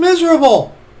most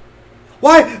miserable.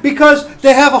 Why? Because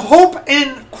they have a hope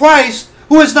in Christ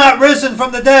who is not risen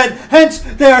from the dead. Hence,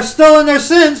 they are still in their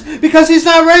sins because he's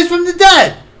not raised from the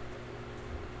dead.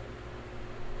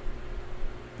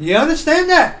 You understand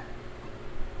that?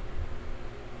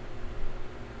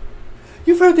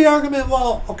 You've heard the argument,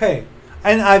 well, okay,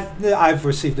 and I've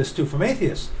received this too from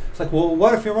atheists. It's like, well,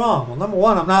 what if you're wrong? Well, number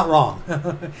one, I'm not wrong.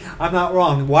 I'm not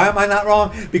wrong. Why am I not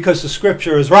wrong? Because the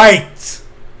Scripture is right.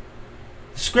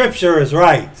 The Scripture is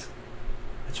right.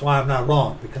 That's why I'm not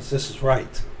wrong, because this is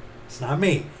right. It's not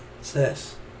me. It's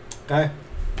this. Okay?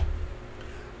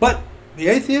 But the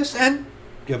atheists, and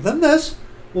give them this,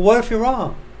 well, what if you're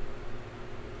wrong?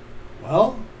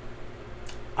 Well,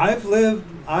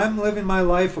 I'm living my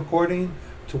life according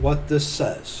to what this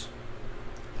says.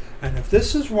 And if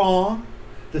this is wrong,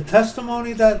 the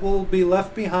testimony that will be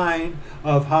left behind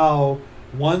of how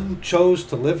one chose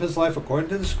to live his life according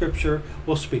to the Scripture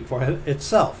will speak for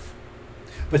itself.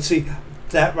 But see,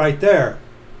 that right there,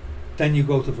 then you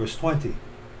go to verse 20.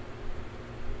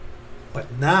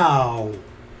 But now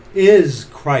is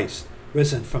Christ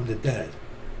risen from the dead.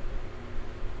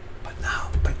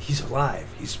 But he's alive.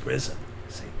 He's risen.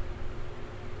 See?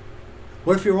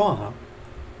 What if you're wrong, huh?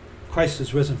 Christ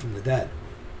is risen from the dead.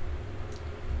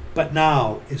 But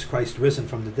now is Christ risen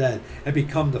from the dead and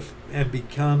become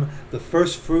the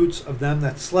first fruits of them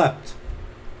that slept.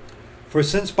 For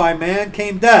since by man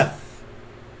came death,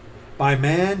 by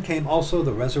man came also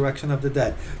the resurrection of the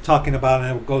dead. Talking about,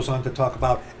 and it goes on to talk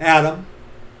about Adam,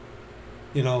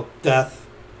 death,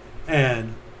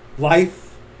 and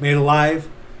life made alive,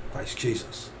 Christ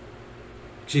Jesus.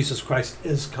 Jesus Christ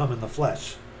is come in the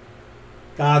flesh.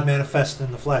 God manifested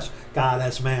in the flesh. God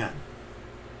as man.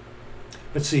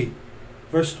 But see,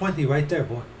 verse 20 right there,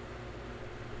 boy.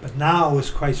 But now is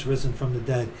Christ risen from the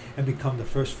dead and become the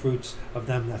first fruits of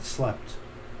them that slept.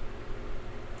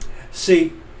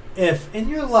 See, if in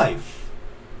your life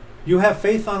you have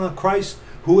faith on a Christ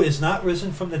who is not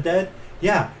risen from the dead,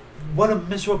 yeah, what a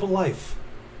miserable life.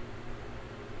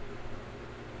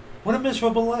 What a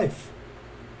miserable life.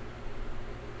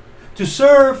 To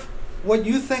serve what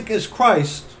you think is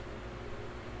Christ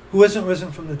who isn't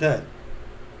risen from the dead.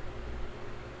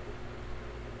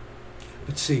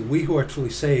 But see, we who are truly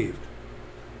saved,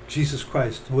 Jesus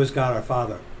Christ, who is God our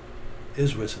Father,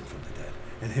 is risen from the dead,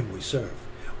 and him we serve.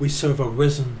 We serve a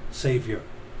risen Savior,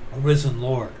 a risen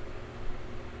Lord.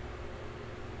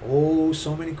 Oh,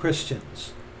 so many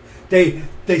Christians. They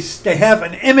have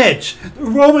an image, the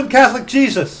Roman Catholic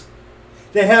Jesus.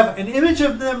 They have an image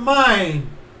of their mind,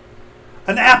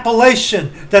 an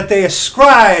appellation that they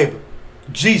ascribe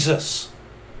Jesus,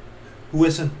 who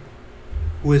is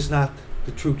not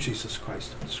the true Jesus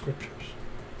Christ of the Scriptures.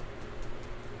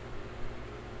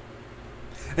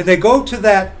 And they go to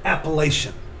that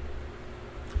appellation.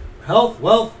 Health,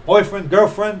 wealth, boyfriend,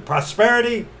 girlfriend,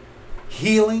 prosperity,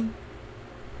 healing.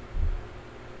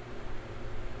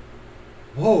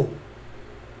 Woe.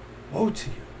 Woe to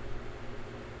you.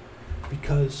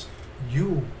 Because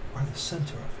you are the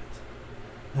center of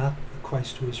it, not the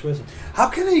Christ who is risen. How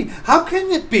can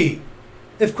it be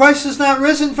if Christ is not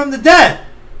risen from the dead?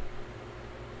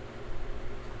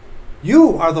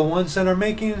 You are the ones that are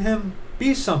making him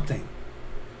be something,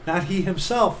 not he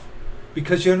himself,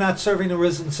 because you're not serving a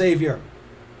risen Savior.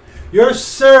 You're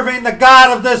serving the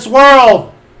God of this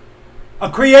world, a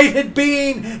created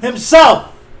being himself.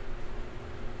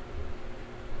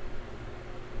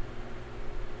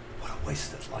 What a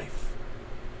wasted life.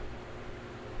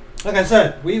 Like I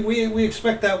said, we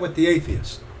expect that with the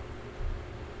atheist.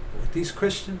 But with these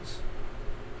Christians,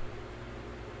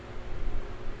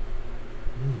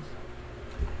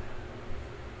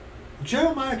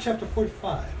 Jeremiah chapter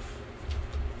 45.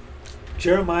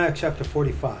 Jeremiah chapter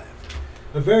 45.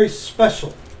 A very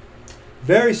special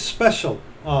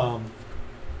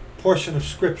portion of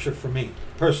Scripture for me,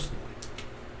 personally.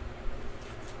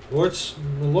 The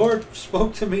Lord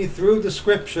spoke to me through the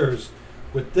Scriptures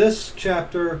with this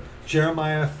chapter,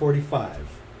 Jeremiah 45.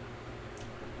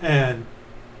 And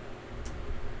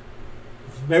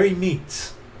very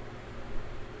neat.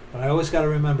 But I always got to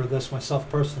remember this myself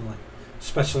personally.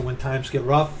 Especially when times get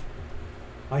rough,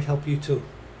 might help you too.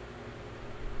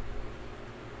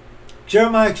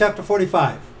 Jeremiah chapter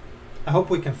 45. I hope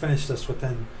we can finish this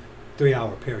within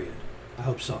 3-hour period. I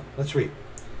hope so. Let's read.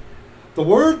 The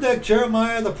word that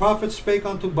Jeremiah the prophet spake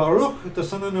unto Baruch the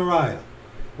son of Neriah,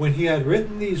 when he had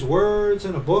written these words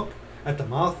in a book at the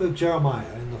mouth of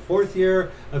Jeremiah, in the 4th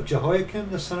year of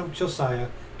Jehoiakim the son of Josiah,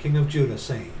 king of Judah,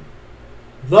 saying,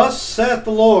 Thus saith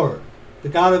the Lord, the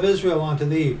God of Israel, unto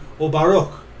thee, O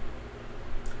Baruch.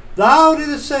 Thou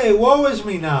didst say, Woe is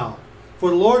me now, for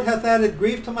the Lord hath added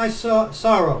grief to my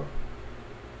sorrow.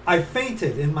 I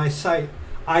fainted in my sight.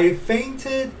 I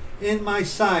fainted in my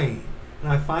sighing,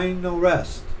 and I find no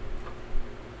rest.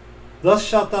 Thus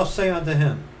shalt thou say unto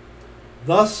him,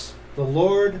 Thus the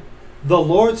Lord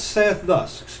saith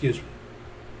thus,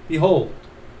 Behold,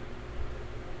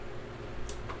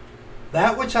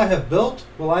 that which I have built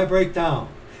will I break down,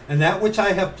 and that which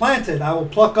I have planted I will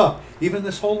pluck up, even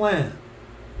this whole land.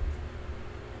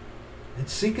 And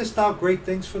seekest thou great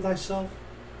things for thyself?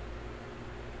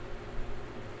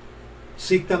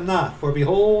 Seek them not, for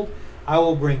behold, I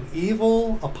will bring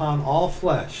evil upon all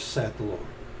flesh, saith the Lord.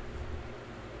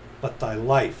 But thy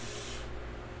life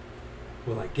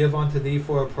will I give unto thee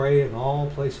for a prey in all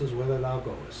places whither thou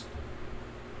goest.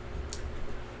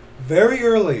 very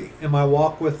early in my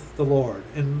walk with the Lord,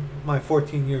 in my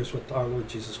 14 years with our Lord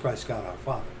Jesus Christ, God our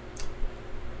Father.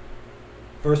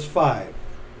 Verse 5,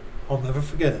 I'll never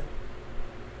forget it,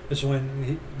 is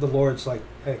when the Lord's like,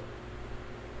 hey,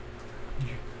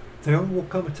 there will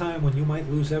come a time when you might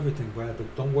lose everything, Brad,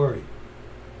 but don't worry.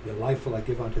 Your life will I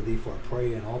give unto thee, for I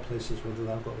pray in all places whither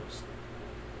thou goest.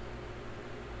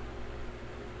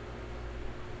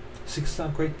 Seekest thou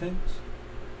great things?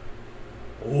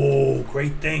 Oh,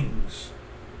 great things.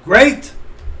 Great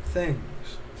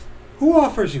things. Who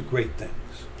offers you great things?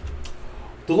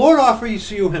 The Lord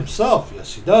offers you himself.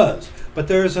 Yes, he does. But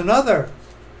there is another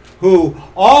who,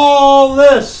 all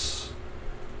this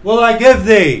will I give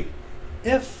thee,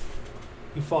 if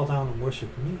you fall down and worship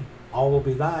me. All will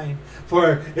be thine.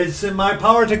 For it's in my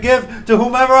power to give to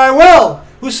whomever I will.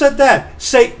 Who said that?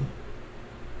 Satan.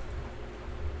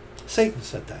 Satan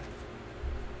said that.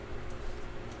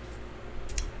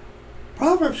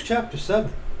 Proverbs chapter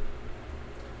 7.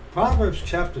 Proverbs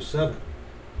chapter 7.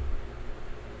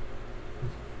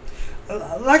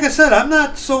 Like I said, I'm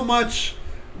not so much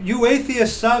you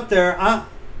atheists out there.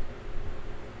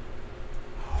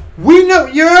 We know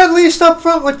you're at least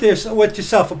upfront with this, with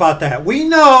yourself about that. We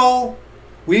know,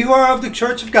 we who are of the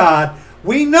Church of God,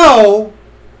 we know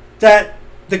that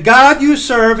the God you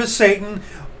serve is Satan,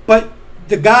 but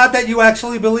the God that you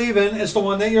actually believe in is the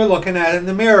one that you're looking at in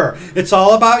the mirror. It's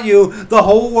all about you. The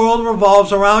whole world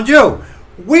revolves around you.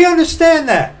 We understand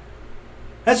that.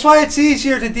 That's why it's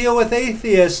easier to deal with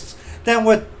atheists than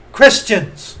with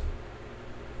Christians.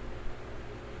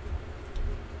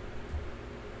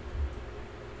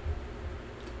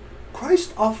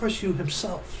 Christ offers you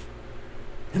himself.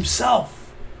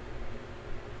 Himself.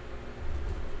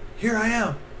 Here I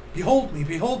am. Behold me,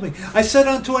 behold me. I said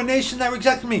unto a nation that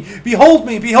rejected me, behold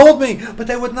me, but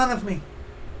they would none of me.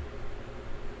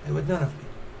 They would none of me.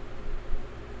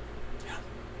 Yeah.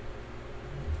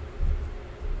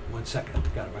 1 second.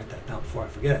 I've got to write that down before I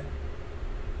forget it.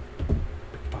 Beg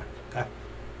your pardon, okay?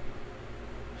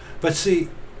 But see,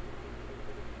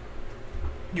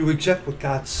 you reject what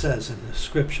God says in the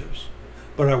scriptures,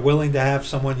 but are willing to have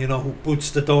someone, who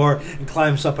boots the door and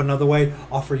climbs up another way,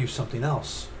 offer you something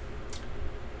else.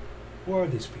 Who are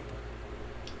these people?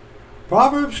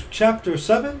 Proverbs chapter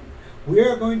 7. We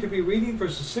are going to be reading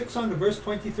verses 6 on to verse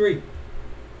 23.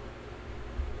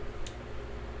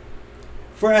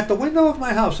 For at the window of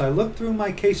my house I looked through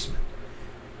my casement,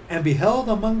 and beheld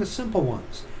among the simple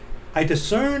ones. I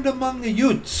discerned among the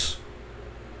youths,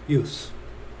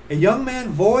 a young man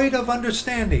void of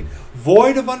understanding.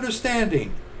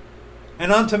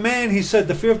 And unto man he said,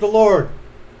 the fear of the Lord,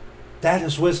 that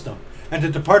is wisdom. And to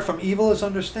depart from evil is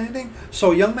understanding.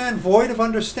 So a young man void of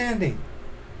understanding.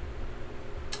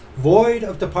 Void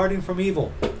of departing from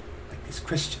evil. Like these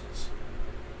Christians.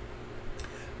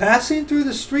 Passing through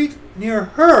the street near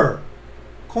her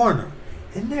corner.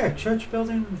 Isn't there a church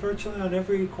building virtually on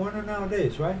every corner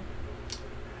nowadays, right?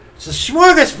 It's a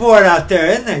smorgasbord out there,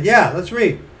 isn't it? Yeah, let's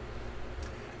read.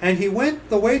 And he went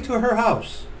the way to her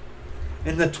house.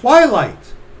 In the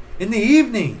twilight, in the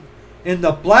evening, in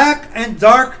the black and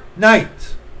dark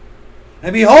night.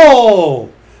 And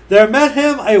behold, there met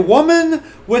him a woman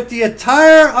with the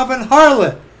attire of an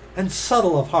harlot and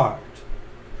subtle of heart.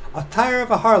 Attire of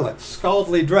a harlot,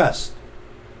 scantily dressed.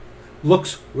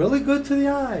 Looks really good to the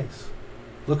eyes.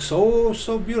 Looks so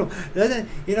beautiful.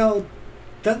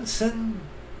 Doesn't sin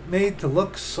made to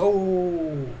look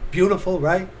so beautiful,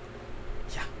 right?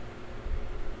 Yeah.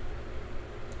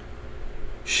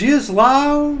 She is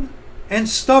loud and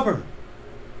stubborn.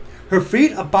 Her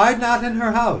feet abide not in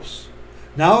her house.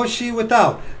 Now is she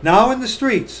without, now in the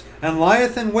streets, and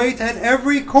lieth in wait at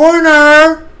every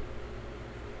corner.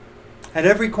 At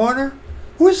every corner?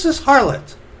 Who is this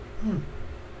harlot?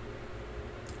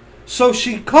 So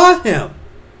she caught him,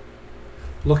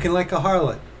 looking like a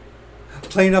harlot,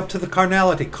 playing up to the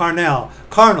carnality, carnal,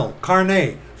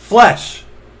 carne, flesh.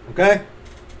 Okay?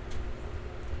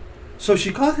 So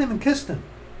she caught him and kissed him,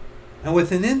 and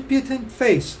with an impudent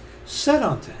face said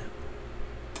unto him,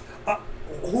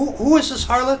 Who is this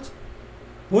harlot?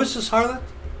 Who is this harlot?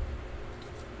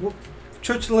 Well,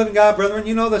 Church of the Living God, brethren,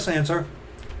 you know this answer.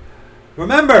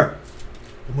 Remember,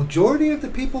 the majority of the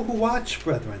people who watch,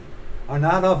 brethren, are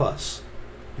not of us.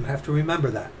 You have to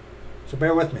remember that. So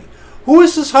bear with me. Who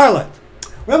is this harlot?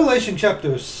 Revelation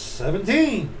chapter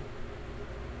 17.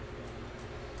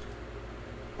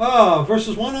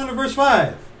 Verses 1 on to verse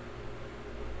 5.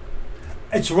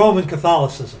 It's Roman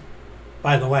Catholicism,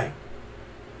 by the way.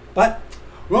 But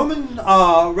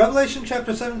Revelation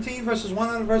chapter 17, verses 1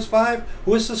 on to verse 5.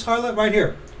 Who is this harlot? Right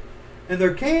here. And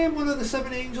there came one of the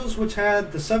 7 angels which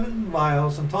had the 7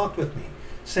 vials, and talked with me,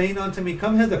 saying unto me,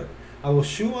 Come hither. I will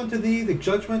shew unto thee the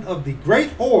judgment of the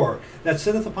great whore that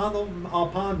sitteth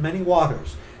upon many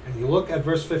waters. And you look at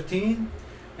verse 15.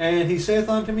 And he saith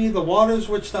unto me, The waters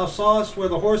which thou sawest where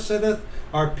the whore sitteth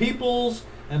are peoples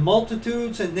and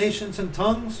multitudes and nations and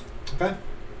tongues. Okay?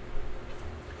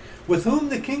 With whom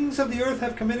the kings of the earth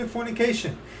have committed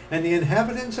fornication, and the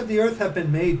inhabitants of the earth have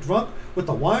been made drunk with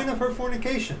the wine of her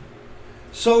fornication.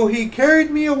 So he carried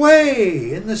me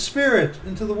away in the spirit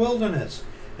into the wilderness,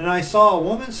 and I saw a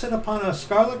woman sit upon a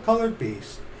scarlet-colored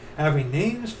beast, having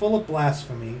names full of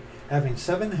blasphemy, having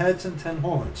 7 heads and 10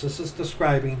 horns. This is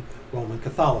describing Roman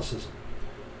Catholicism.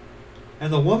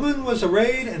 And the woman was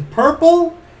arrayed in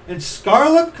purple and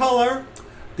scarlet color,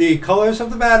 the colors of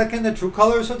the Vatican, the true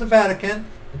colors of the Vatican,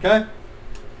 okay?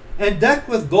 And decked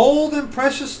with gold and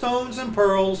precious stones and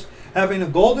pearls, having a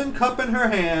golden cup in her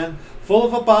hand, full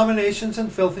of abominations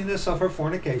and filthiness of her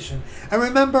fornication. And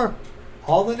remember,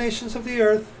 all the nations of the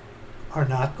earth are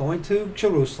not going to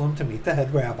Jerusalem to meet the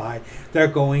head rabbi. They're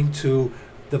going to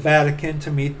the Vatican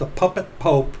to meet the puppet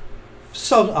pope,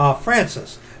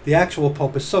 Francis. The actual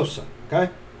pope is Sosa,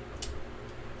 okay?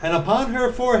 And upon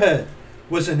her forehead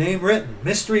was a name written,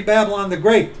 Mystery Babylon the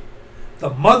Great,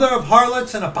 the mother of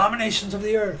harlots and abominations of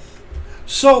the earth.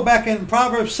 So back in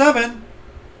Proverbs 7,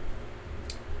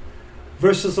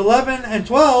 verses 11 and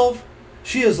 12,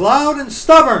 she is loud and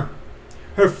stubborn.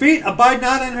 Her feet abide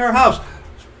not in her house.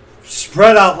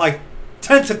 Spread out like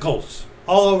tentacles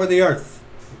all over the earth.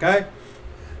 Okay?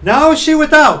 Now is she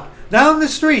without, now in the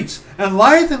streets, and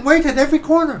lieth in wait at every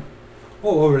corner.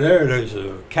 Oh, over there's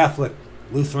a Catholic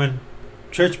Lutheran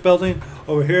church building.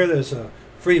 Over here, there's a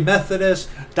Free Methodist.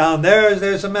 Down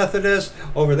there's a Methodist.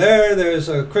 Over there's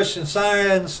a Christian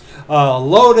Science,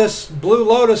 Blue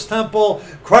Lotus Temple,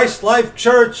 Christ Life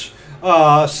Church,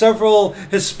 several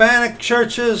Hispanic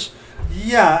churches.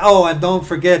 Yeah. Oh, and don't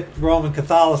forget Roman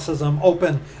Catholicism,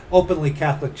 openly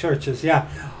Catholic churches. Yeah.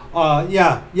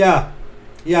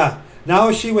 Yeah. Now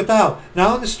is she without,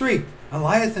 now in the street, and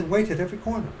lieth in wait at every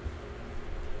corner.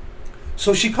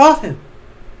 So she caught him,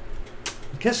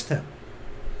 and kissed him.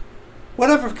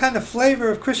 Whatever kind of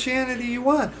flavor of Christianity you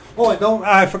want. Oh,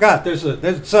 I forgot. There's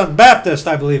Southern Baptist,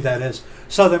 I believe that is.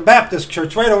 Southern Baptist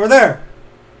Church right over there.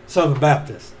 Southern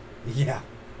Baptist. Yeah,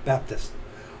 Baptist.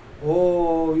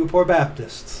 Oh, you poor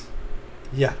Baptists.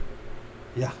 Yeah.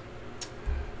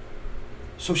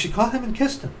 So she caught him and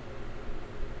kissed him.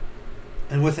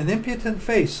 And with an impudent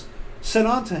face said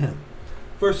unto him,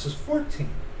 verses 14,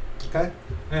 okay?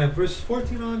 And verses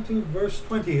 14 on to verse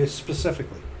 20 is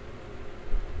specifically,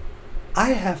 I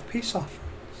have peace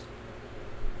offerings.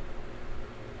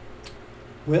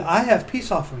 Well, I have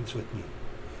peace offerings with me.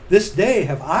 This day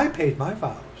have I paid my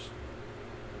vows.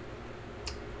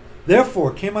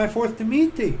 Therefore came I forth to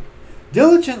meet thee,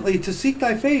 diligently to seek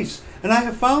thy face, and I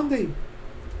have found thee.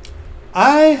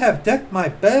 I have decked my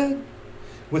bed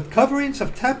with coverings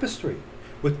of tapestry,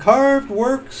 with carved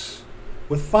works,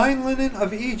 with fine linen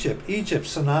of Egypt. Egypt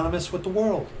synonymous with the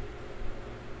world.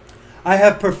 I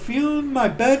have perfumed my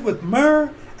bed with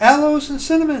myrrh, aloes, and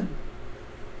cinnamon.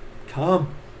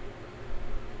 Come.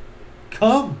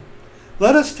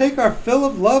 Let us take our fill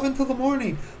of love until the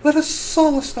morning. Let us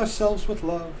solace ourselves with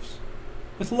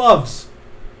loves.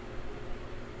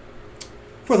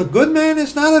 For the good man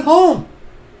is not at home.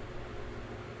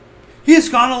 He has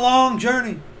gone a long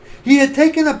journey. He had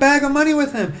taken a bag of money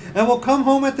with him and will come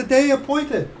home at the day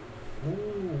appointed.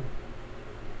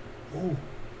 Oh.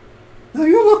 Now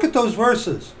you look at those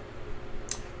verses.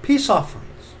 Peace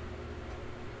offerings.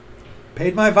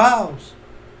 Paid my vows.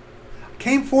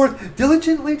 Came forth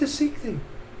diligently to seek thee.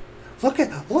 Look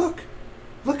at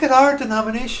our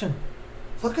denomination.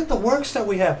 Look at the works that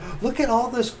we have. Look at all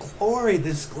this glory,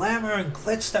 this glamour and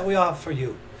glitz that we offer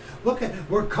you.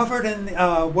 We're covered in,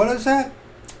 what is that?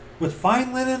 With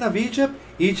fine linen of Egypt.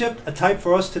 Egypt, a type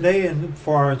for us today and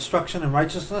for our instruction and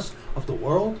righteousness of the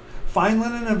world. Fine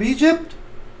linen of Egypt.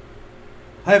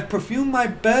 I have perfumed my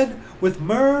bed with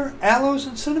myrrh, aloes,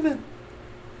 and cinnamon.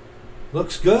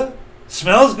 Looks good.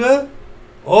 Smells good.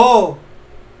 Oh,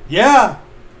 yeah.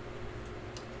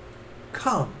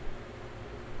 Come.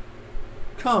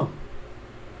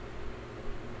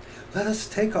 Let us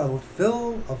take our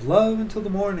fill of love until the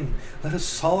morning. Let us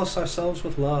solace ourselves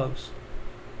with loves.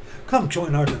 Come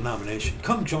join our denomination.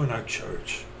 Come join our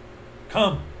church.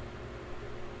 Come.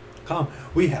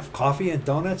 We have coffee and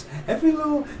donuts. Every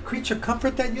little creature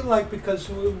comfort that you like, because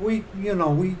we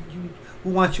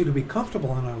want you to be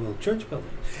comfortable in our little church building.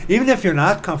 Even if you're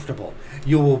not comfortable,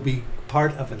 you will be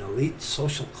part of an elite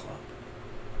social club.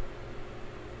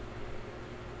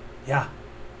 Yeah.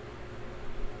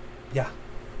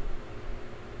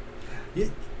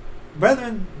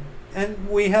 brethren, and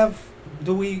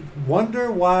do we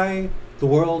wonder why the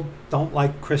world don't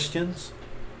like Christians?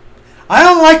 I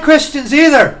don't like Christians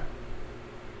either.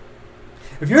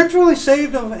 If you're truly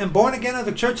saved and born again of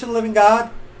the Church of the Living God,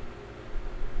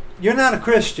 you're not a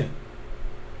Christian.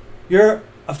 You're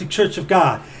of the Church of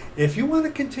God. If you want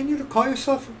to continue to call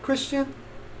yourself a Christian,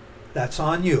 that's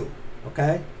on you.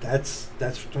 Okay? That's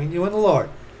between you and the Lord.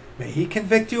 May He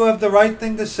convict you of the right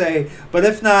thing to say, but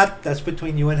if not, that's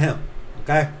between you and Him.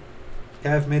 Okay? Okay,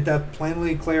 I've made that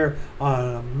plainly clear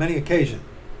on many occasions.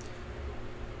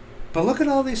 But look at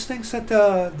all these things that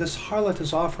this harlot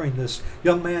is offering this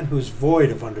young man who's void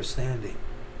of understanding.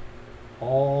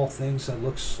 All things that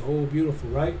look so beautiful,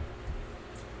 right?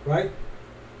 Right?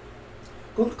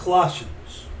 Go to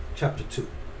Colossians chapter 2.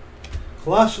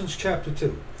 Colossians chapter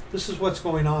 2. This is what's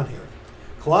going on here.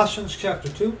 Colossians chapter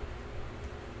 2,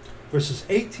 verses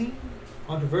 18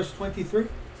 on to verse 23.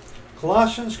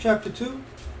 Colossians chapter 2,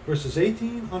 verses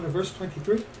 18 on to verse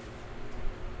 23.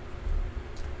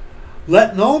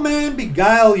 Let no man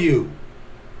beguile you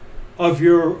of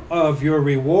your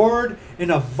reward in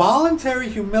a voluntary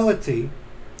humility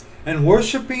and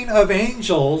worshiping of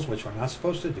angels, which we're not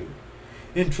supposed to do,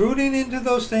 intruding into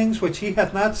those things which he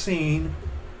hath not seen,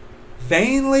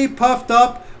 vainly puffed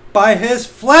up by his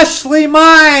fleshly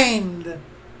mind.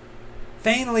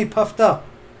 Vainly puffed up.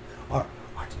 Our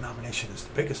denomination is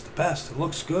the biggest, the best. It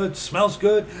looks good, smells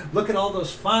good. Look at all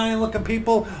those fine-looking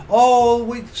people. Oh,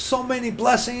 we so many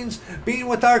blessings being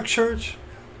with our church.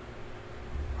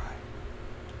 Right.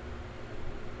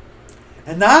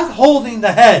 And not holding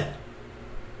the head,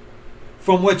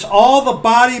 from which all the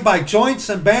body by joints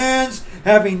and bands,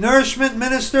 having nourishment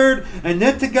ministered and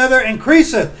knit together,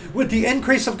 increaseth with the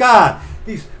increase of God.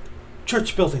 These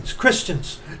church buildings,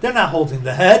 Christians, they're not holding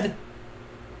the head.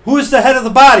 Who is the head of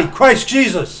the body? Christ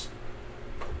Jesus.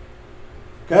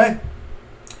 Okay?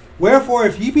 Wherefore,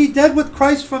 if ye be dead with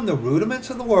Christ from the rudiments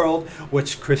of the world,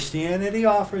 which Christianity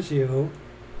offers you,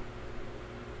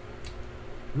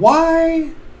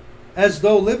 why, as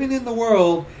though living in the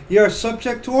world, ye are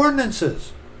subject to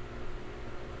ordinances?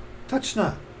 Touch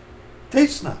not,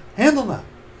 taste not, handle not,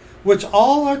 which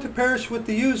all are to perish with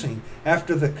the using,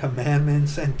 after the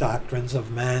commandments and doctrines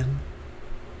of men.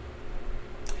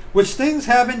 Which things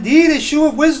have indeed a shew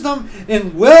of wisdom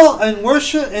in will and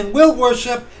worship, in will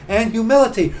worship and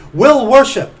humility. Will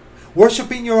worship,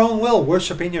 worshiping your own will,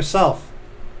 worshiping yourself,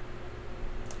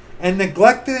 and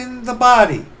neglecting the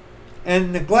body,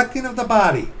 and neglecting of the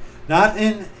body, not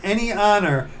in any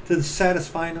honor to the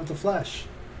satisfying of the flesh.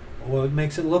 Well, it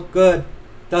makes it look good,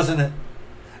 doesn't it?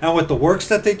 And with the works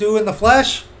that they do in the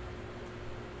flesh,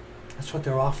 that's what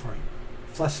they're offering,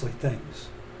 fleshly things.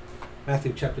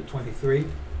 Matthew chapter 23.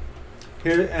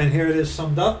 Here it is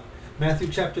summed up. Matthew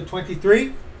chapter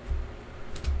 23.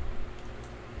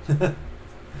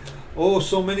 Oh,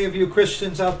 so many of you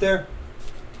Christians out there.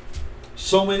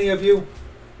 So many of you.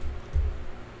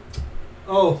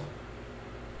 Oh,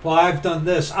 well, I've done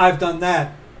this. I've done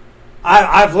that.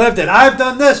 I've lived it. I've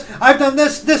done this. I've done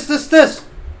this.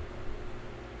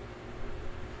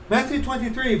 Matthew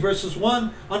 23, verses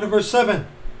 1 on to verse 7.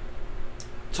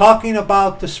 Talking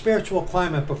about the spiritual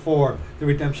climate before the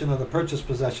redemption of the purchased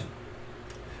possession.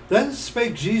 Then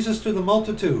spake Jesus to the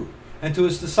multitude and to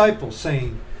his disciples,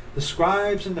 saying, the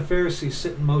scribes and the Pharisees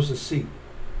sit in Moses' seat.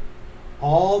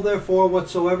 All therefore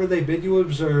whatsoever they bid you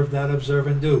observe, that observe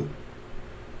and do.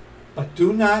 But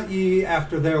do not ye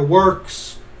after their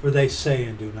works, for they say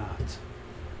and do not.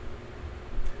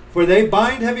 For they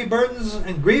bind heavy burdens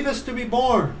and grievous to be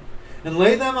borne, and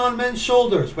lay them on men's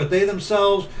shoulders, but they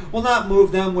themselves will not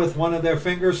move them with one of their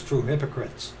fingers, true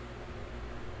hypocrites.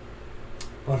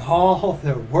 But all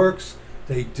their works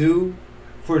they do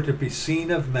for to be seen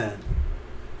of men.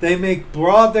 They make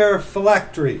broad their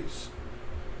phylacteries,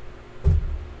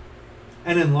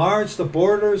 and enlarge the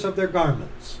borders of their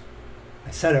garments.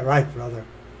 I said it right, brother.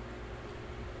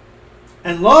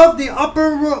 And love the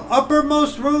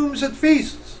uppermost rooms at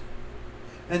feasts,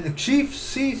 and the chief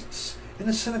seats in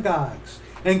the synagogues,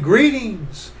 and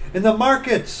greetings in the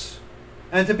markets,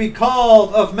 and to be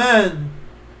called of men,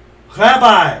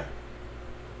 Rabbi.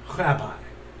 Rabbi.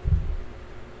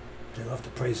 They love the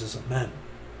praises of men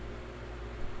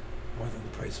more than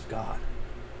the praise of God.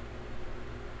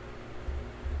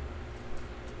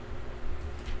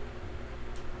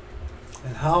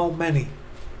 And how many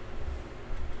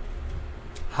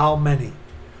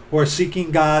who are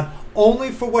seeking God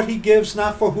only for what He gives,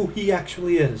 not for who He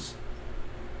actually is?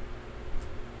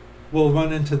 We'll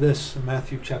run into this in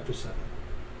Matthew chapter 7,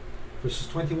 verses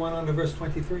 21 on to verse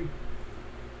 23.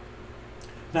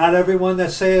 Not everyone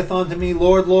that saith unto me,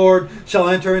 Lord, Lord, shall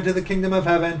enter into the kingdom of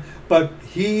heaven, but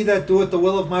he that doeth the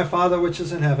will of my Father which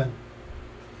is in heaven.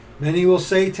 Many will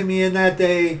say to me in that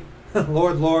day,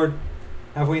 Lord, Lord,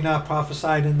 have we not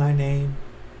prophesied in thy name?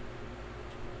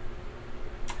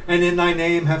 And in thy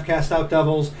name have cast out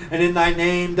devils, and in thy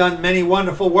name done many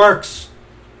wonderful works.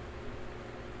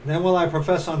 Then will I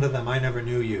profess unto them, I never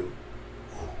knew you.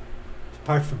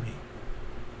 Depart from me,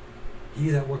 ye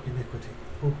that work iniquity.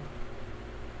 Ooh.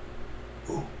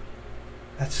 Ooh.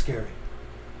 That's scary.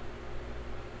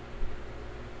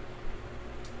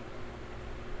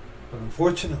 But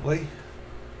unfortunately,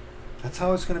 that's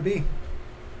how it's going to be.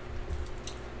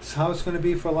 It's how it's going to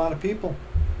be for a lot of people.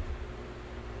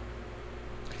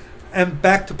 And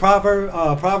back to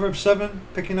Proverbs 7,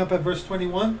 picking up at verse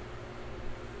 21.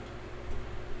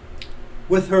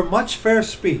 With her much fair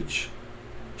speech,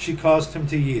 she caused him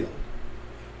to yield.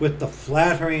 With the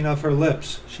flattering of her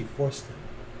lips, she forced him.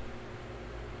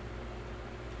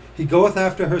 He goeth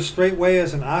after her straightway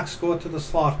as an ox goeth to the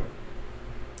slaughter,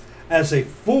 as a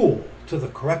fool to the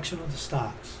correction of the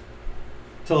stocks,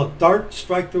 till a dart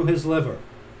strike through his liver,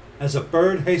 as a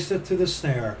bird hasteth to the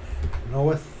snare,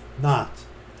 knoweth not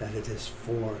that it is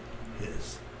for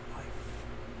his life.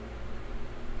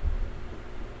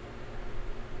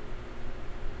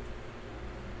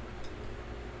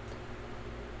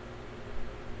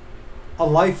 A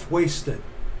life wasted.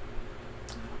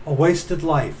 A wasted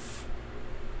life.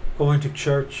 Going to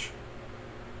church.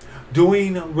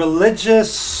 Doing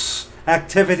religious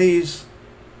activities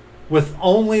with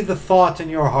only the thought in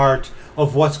your heart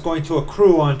of what's going to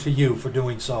accrue unto you for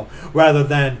doing so, rather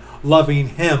than loving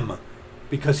him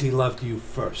because he loved you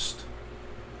first.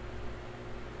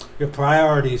 Your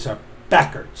priorities are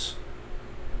backwards.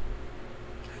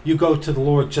 You go to the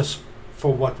Lord just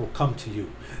for what will come to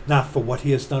you, not for what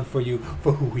he has done for you,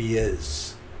 for who he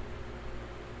is.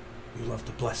 You love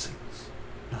the blessings,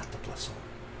 not the blessor.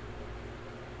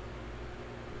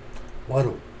 What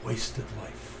a wasted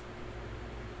life.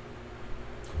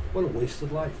 What a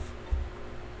wasted life.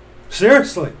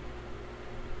 Seriously,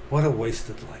 what a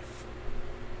wasted life.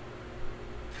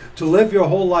 To live your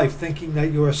whole life thinking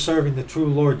that you are serving the true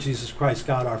Lord Jesus Christ,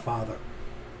 God our Father,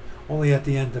 only at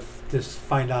the end to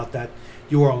find out that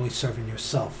you are only serving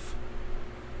yourself.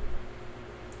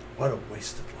 What a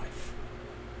wasted life.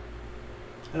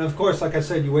 And of course, like I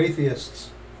said, you atheists.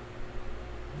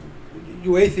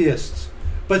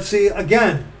 But see,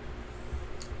 again,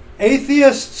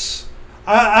 atheists,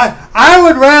 I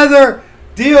would rather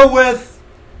deal with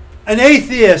an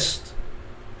atheist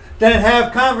than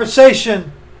have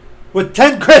conversation with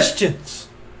 10 Christians.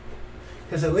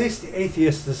 Because at least the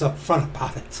atheist is upfront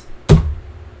about it.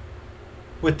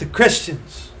 With the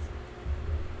Christians,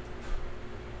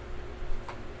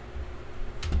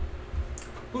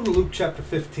 go to Luke chapter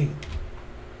 15.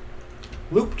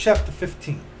 Luke chapter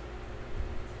 15.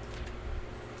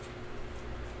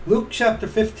 Luke chapter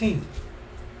 15.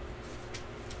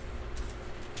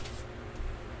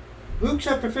 Luke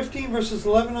chapter 15, verses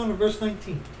 11 on to verse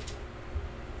 19.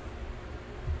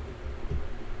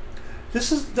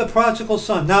 This is the prodigal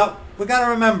son. Now, we got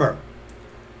to remember,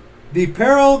 the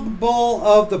parable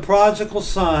of the prodigal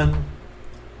son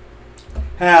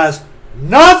has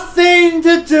nothing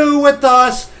to do with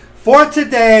us for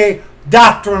today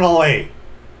doctrinally.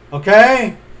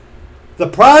 Okay? The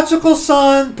prodigal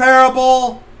son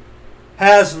parable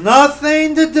has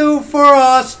nothing to do for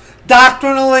us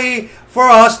doctrinally for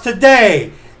us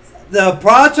today. The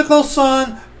prodigal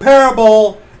son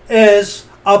parable is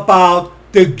about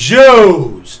the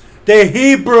Jews, the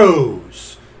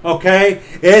Hebrews. Okay?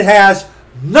 It has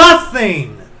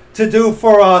nothing to do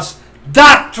for us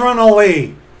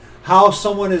doctrinally. How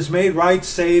someone is made right,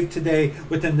 saved today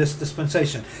within this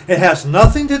dispensation. It has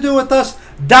nothing to do with us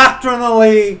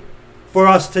doctrinally for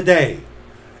us today.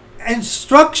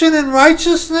 Instruction in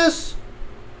righteousness,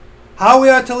 how we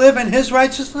are to live in his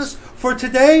righteousness for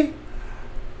today,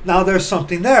 now there's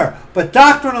something there. But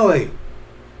doctrinally,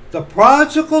 the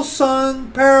prodigal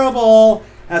son parable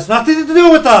has nothing to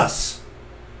do with us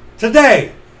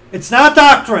today. It's not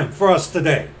doctrine for us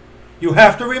today. You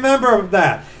have to remember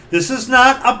that. This is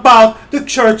not about the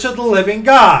church of the living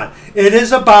God. It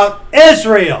is about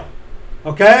Israel.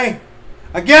 Okay?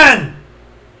 Again,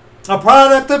 a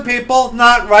product of people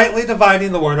not rightly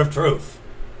dividing the word of truth.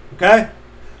 Okay?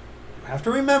 You have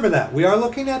to remember that. We are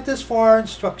looking at this for our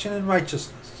instruction in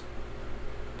righteousness.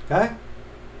 Okay?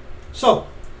 So,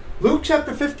 Luke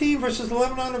chapter 15, verses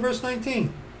 11 on to verse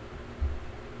 19.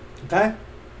 Okay?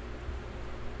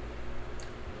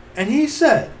 And he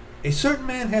said, a certain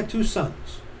man had 2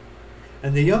 sons.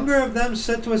 And the younger of them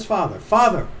said to his father,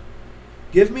 Father,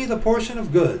 Give me the portion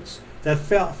of goods that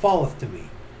falleth to me.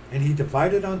 And he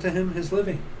divided unto him his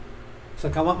living. It's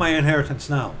like, I want my inheritance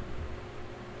now.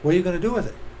 What are you going to do with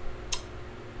it?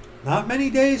 Not many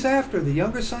days after, the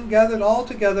younger son gathered all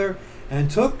together and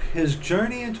took his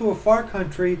journey into a far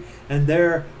country, and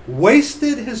there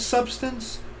wasted his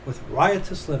substance with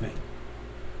riotous living.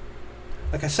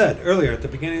 Like I said earlier at the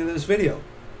beginning of this video,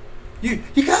 you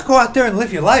got to go out there and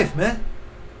live your life, man.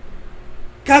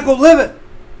 Got to go live it.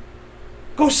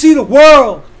 Go see the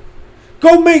world.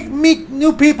 Go meet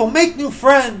new people. Make new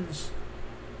friends.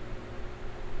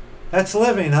 That's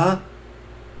living, huh?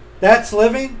 That's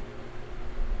living?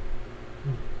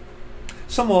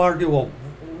 Some will argue,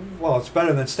 well, it's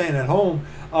better than staying at home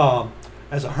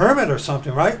as a hermit or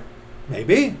something, right?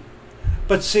 Maybe.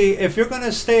 But see, if you're going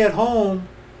to stay at home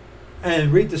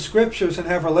and read the scriptures and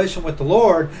have a relation with the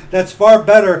Lord, that's far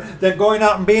better than going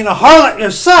out and being a harlot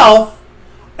yourself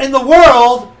in the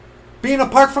world, being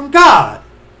apart from God.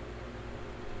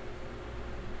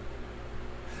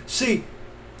 See,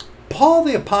 Paul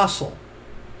the Apostle,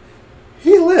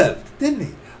 he lived, didn't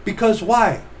he? Because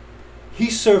why? He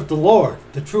served the Lord,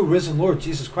 the true risen Lord,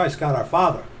 Jesus Christ, God our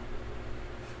Father.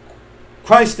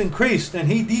 Christ increased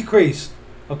and he decreased.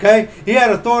 Okay? He had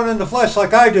a thorn in the flesh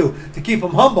like I do to keep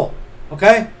him humble.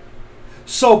 Okay?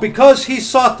 So because he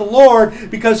sought the Lord,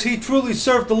 because he truly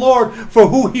served the Lord for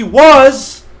who he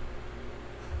was,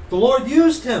 the Lord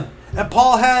used him. And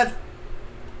Paul had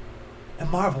a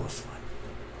marvelous life.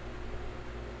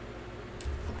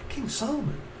 Look at King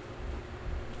Solomon.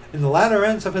 In the latter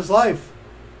ends of his life,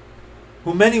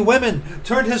 who many women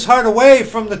turned his heart away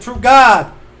from the true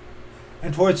God.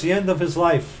 And towards the end of his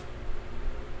life,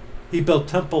 he built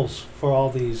temples for all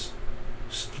these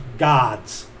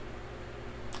gods,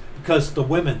 because the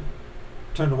women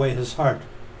turned away his heart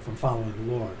from following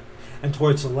the Lord. And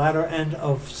towards the latter end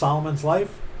of Solomon's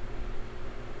life,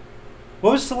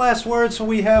 what was the last words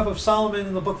we have of Solomon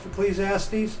in the book of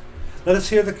Ecclesiastes? Let us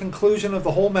hear the conclusion of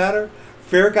the whole matter.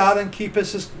 Fear God and keep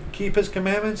his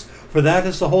commandments, for that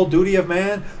is the whole duty of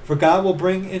man. For God will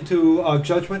bring into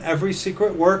judgment every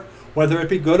secret work, whether it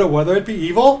be good or whether it be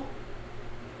evil.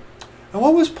 And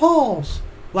what was Paul's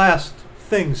last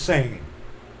thing saying?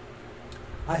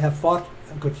 I have fought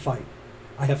a good fight.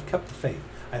 I have kept the faith.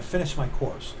 I have finished my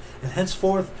course. And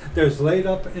henceforth there is laid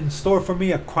up in store for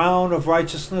me a crown of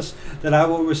righteousness that I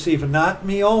will receive, and not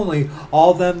me only,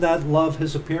 all them that love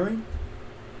his appearing.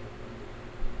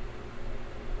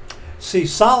 See,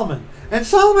 Solomon. And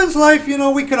Solomon's life,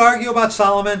 we could argue about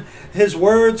Solomon. His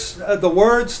words, the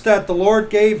words that the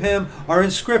Lord gave him are in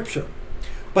Scripture.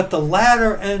 But the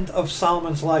latter end of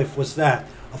Solomon's life was that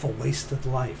of a wasted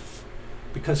life,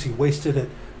 because he wasted it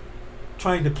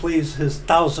trying to please his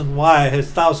 1,000 wives, his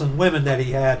 1,000 women that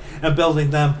he had, and building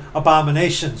them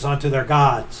abominations unto their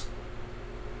gods.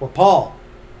 Or Paul,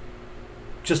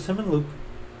 just him and Luke.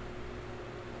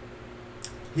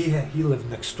 He lived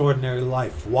an extraordinary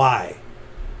life. Why?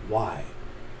 Why?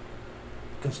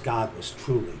 Because God was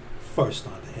truly first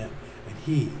unto him, and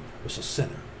he was a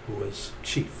sinner who was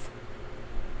chief.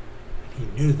 And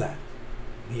he knew that,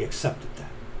 and he accepted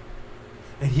that.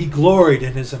 And he gloried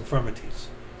in his infirmities.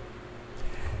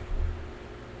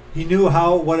 He knew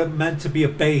what it meant to be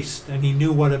abased, and he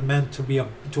knew what it meant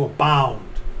to abound.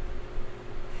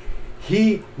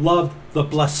 He loved the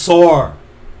blessor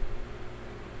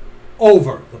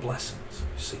over the blessings,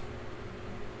 you see.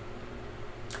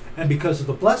 And because of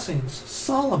the blessings,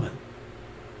 Solomon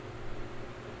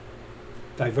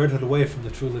diverted away from the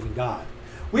true living God.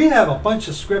 We have a bunch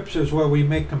of scriptures where we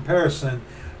make comparison.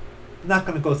 I'm not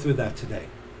going to go through that today.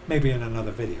 Maybe in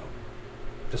another video,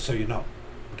 just so you know.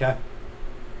 Okay?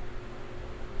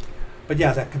 But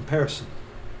yeah, that comparison.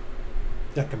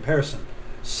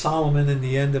 Solomon, in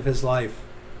the end of his life,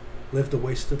 lived a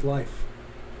wasted life.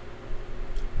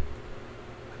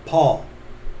 Paul,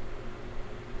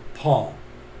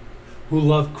 who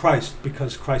loved Christ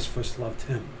because Christ first loved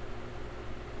him,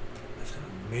 lived an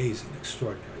amazing,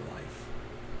 extraordinary life.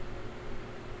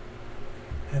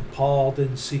 And Paul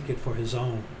didn't seek it for his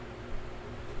own,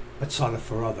 but sought it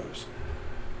for others.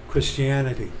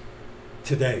 Christianity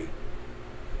today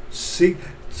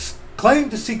claim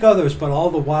to seek others, but all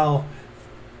the while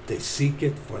they seek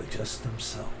it for just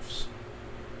themselves.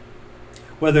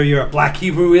 Whether you're a black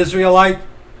Hebrew Israelite,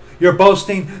 you're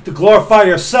boasting to glorify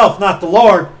yourself, not the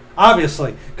Lord,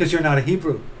 obviously, because you're not a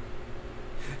Hebrew.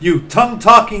 You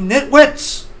tongue-talking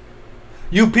nitwits,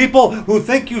 you people who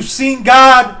think you've seen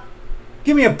God,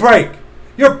 give me a break.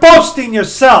 You're boasting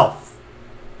yourself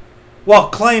while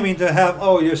claiming to have,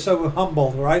 you're so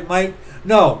humble, right, Mike?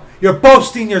 No, you're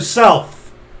boasting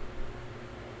yourself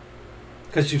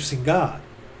because you've seen God.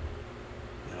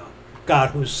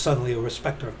 God who's suddenly a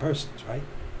respecter of persons, right?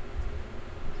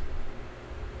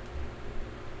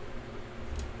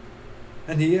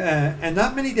 And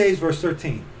not many days, verse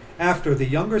 13, after the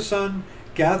younger son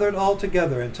gathered all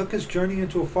together and took his journey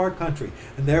into a far country,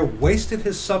 and there wasted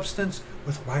his substance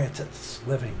with riotous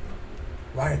living.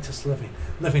 Riotous living.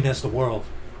 Living as the world.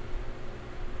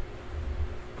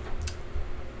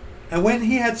 And when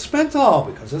he had spent all,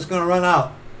 because it's going to run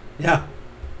out,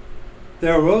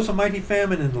 there arose a mighty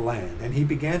famine in the land, and he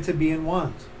began to be in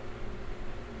want.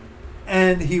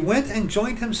 And he went and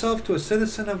joined himself to a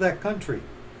citizen of that country,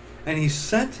 and he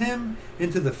sent him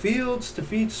into the fields to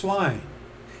feed swine.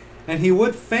 And he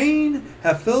would fain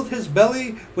have filled his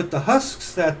belly with the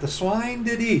husks that the swine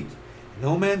did eat.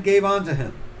 No man gave unto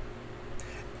him.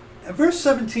 And verse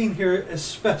 17 here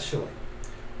especially.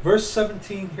 Verse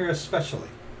 17 here especially.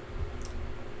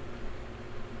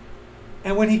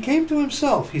 And when he came to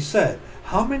himself, he said,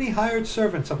 how many hired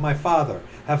servants of my father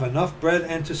have enough bread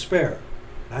and to spare,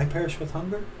 and I perish with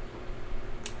hunger?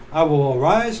 I will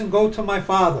arise and go to my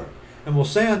father, and will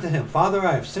say unto him, Father,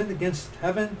 I have sinned against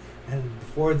heaven and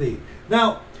before thee.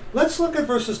 Now, let's look at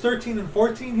verses 13 and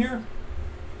 14 here.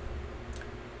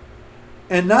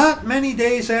 And not many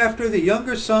days after, the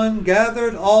younger son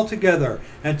gathered all together,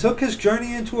 and took his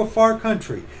journey into a far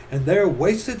country, and there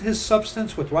wasted his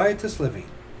substance with riotous living.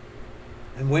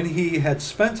 And when he had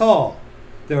spent all,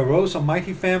 there arose a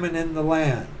mighty famine in the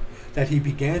land, that he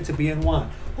began to be in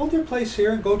want. Hold your place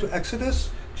here and go to Exodus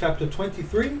chapter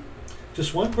 23.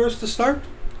 Just one verse to start.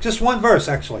 Just one verse,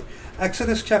 actually.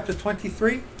 Exodus chapter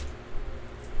 23.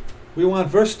 We want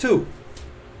verse 2.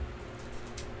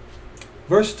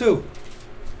 Verse 2.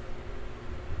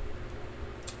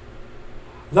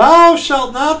 Thou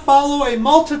shalt not follow a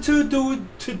multitude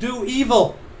to do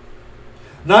evil,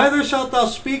 neither shalt thou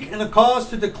speak in a cause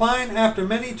to decline after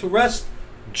many to wrest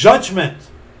judgment.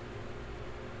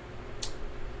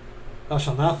 Thou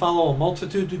shalt not follow a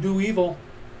multitude to do evil.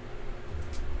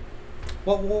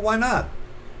 Well, why not?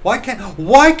 Why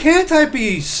can't I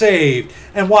be saved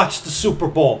and watch the Super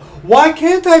Bowl? Why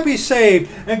can't I be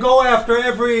saved and go after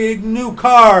every new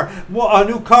car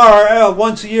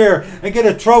once a year and get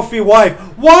a trophy wife?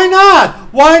 Why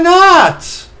not? Why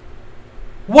not?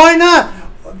 Why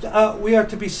not? We are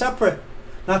to be separate,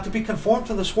 not to be conformed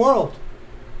to this world.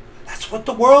 That's what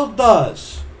the world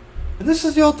does. And this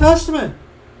is the Old Testament.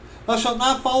 Thou shalt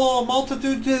not follow a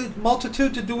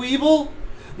multitude to do evil,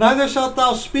 neither shalt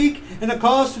thou speak in a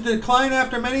cause to decline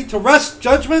after many to wrest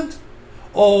judgment.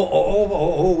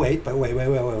 Wait. Go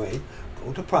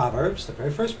to Proverbs, the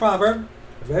very first proverb.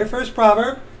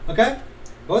 Okay?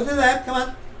 Go to that.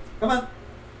 Come on.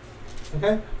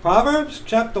 Okay? Proverbs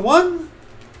chapter 1,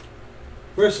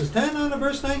 verses 10 on to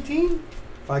verse 19.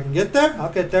 If I can get there,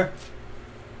 I'll get there.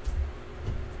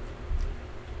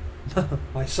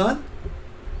 My son,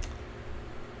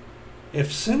 if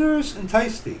sinners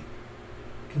entice thee,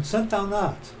 consent thou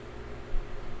not.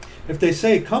 If they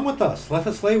say, Come with us, let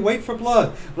us lay wait for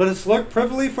blood, let us lurk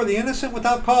privily for the innocent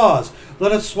without cause,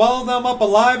 let us swallow them up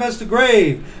alive as the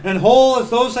grave, and whole as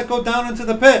those that go down into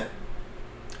the pit.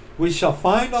 We shall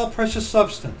find all precious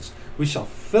substance, we shall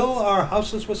fill our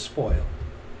houses with spoil.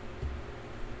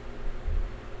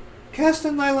 Cast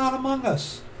in thy lot among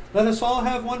us, let us all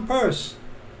have one purse.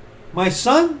 My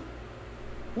son,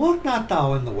 walk not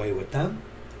thou in the way with them,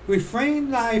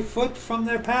 refrain thy foot from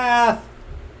their path.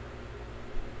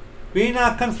 Be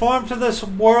not conformed to this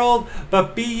world,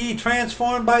 but be ye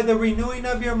transformed by the renewing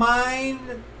of your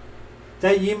mind,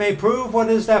 that ye may prove what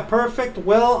is that perfect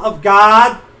will of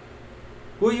God.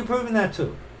 Who are you proving that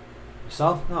to?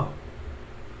 Yourself? No.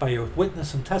 By your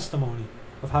witness and testimony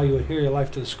of how you adhere your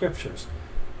life to the Scriptures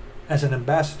as an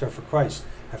ambassador for Christ,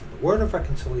 having the word of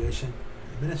reconciliation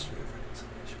and the ministry of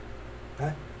reconciliation.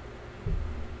 Okay?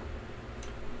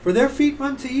 For their feet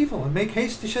run to evil and make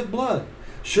haste to shed blood.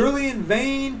 Surely in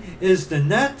vain the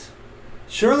net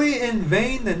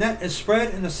is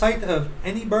spread in the sight of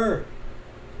any bird,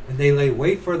 and they lay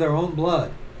wait for their own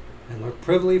blood, and look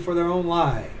privily for their own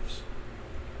lives.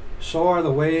 So are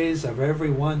the ways of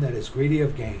every one that is greedy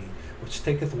of gain, which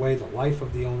taketh away the life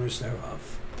of the owners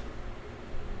thereof.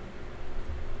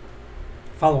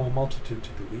 Follow a multitude to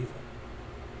do evil.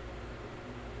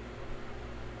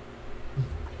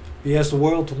 Be as the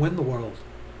world to win the world.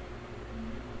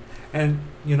 And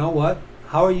you know what?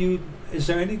 Is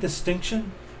there any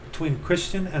distinction between a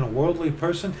Christian and a worldly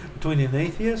person, between an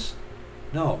atheist?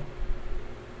 No.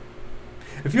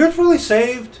 If you're truly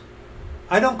saved,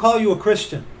 I don't call you a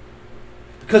Christian,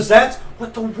 because that's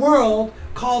what the world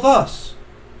called us.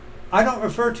 I don't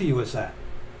refer to you as that.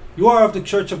 You are of the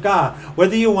Church of God,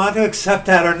 whether you want to accept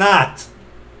that or not.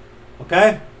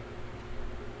 Okay?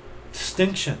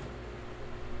 Distinction.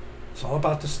 It's all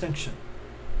about distinction.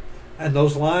 And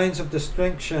those lines of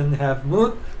distinction have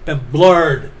been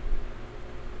blurred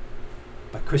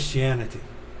by Christianity.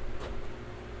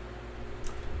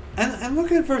 And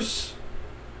look at verse,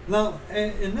 now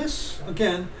in this,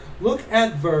 again, look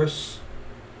at verse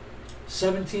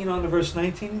 17 on to verse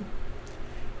 19.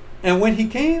 And when he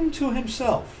came to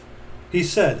himself, he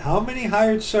said, how many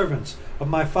hired servants of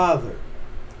my fathers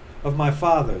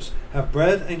have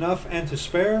bread enough and to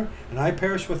spare, and I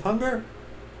perish with hunger?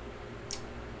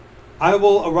 I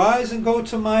will arise and go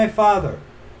to my father,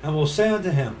 and will say unto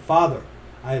him, Father,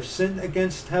 I have sinned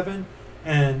against heaven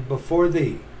and before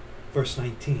thee. Verse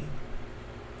 19.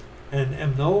 And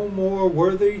am no more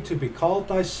worthy to be called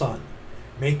thy son.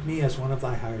 Make me as one of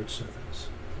thy hired servants.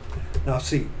 Now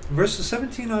see, verses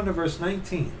 17 on to verse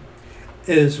 19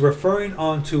 is referring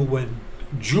on to when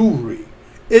Jewry,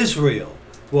 Israel,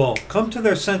 will come to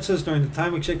their senses during the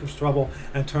time of Jacob's trouble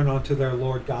and turn on to their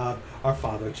Lord God, our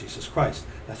Father, Jesus Christ.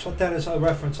 That's what that is a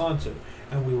reference onto.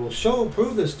 And we will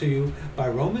prove this to you by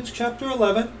Romans chapter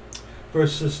 11,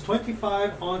 verses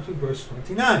 25 on to verse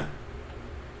 29.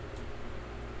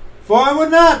 For I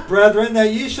would not, brethren,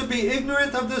 that ye should be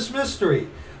ignorant of this mystery,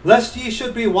 lest ye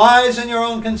should be wise in your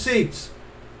own conceits,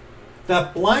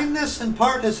 that blindness in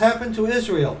part has happened to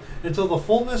Israel, until the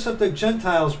fullness of the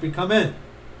Gentiles be come in.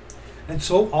 And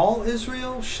so all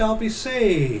Israel shall be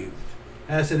saved,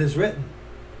 as it is written,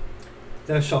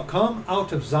 there shall come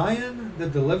out of Zion the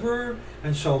deliverer,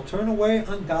 and shall turn away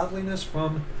ungodliness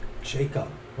from Jacob.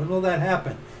 When will that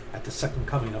happen? At the second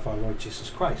coming of our Lord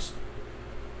Jesus Christ.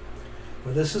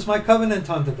 For this is my covenant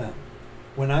unto them,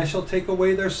 when I shall take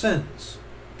away their sins.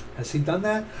 Has he done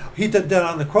that? He did that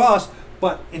on the cross,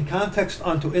 but in context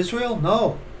unto Israel?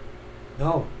 No.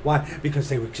 No. Why? Because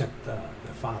they reject their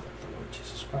Father, the Lord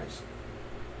Jesus Christ.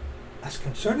 As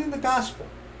concerning the gospel,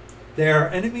 they are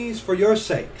enemies for your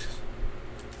sakes.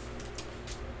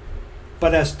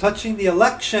 But as touching the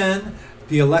election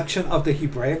of the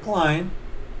Hebraic line,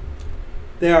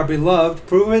 they are beloved.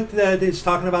 Prove it that it's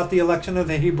talking about the election of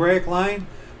the Hebraic line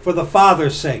for the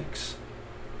fathers' sakes.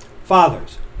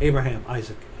 Fathers, Abraham,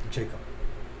 Isaac, and Jacob.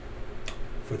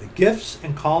 For the gifts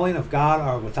and calling of God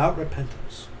are without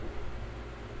repentance.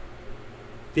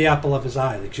 The apple of his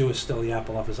eye. The Jew is still the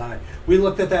apple of his eye. We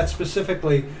looked at that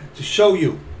specifically to show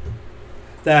you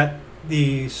that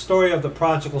the story of the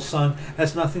prodigal son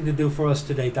has nothing to do for us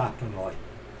today doctrinally.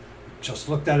 Just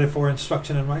looked at it for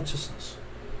instruction in righteousness.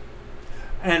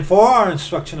 And for our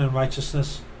instruction in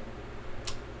righteousness,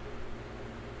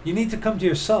 you need to come to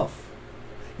yourself.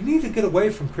 You need to get away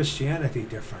from Christianity,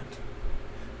 dear friend.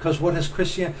 Because what is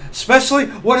Christianity, especially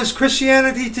what is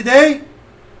Christianity today,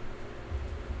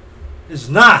 is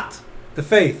not the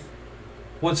faith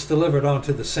once delivered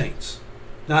onto the saints.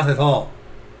 Not at all.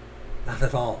 Not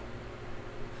at all.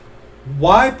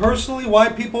 Why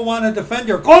people want to defend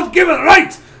your God-given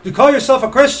right to call yourself a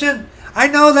Christian? I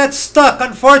know that's stuck,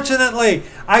 unfortunately.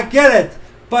 I get it.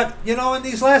 But, in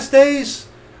these last days,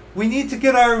 we need to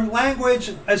get our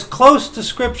language as close to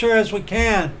Scripture as we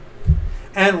can.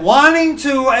 And wanting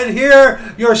to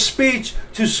adhere your speech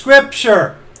to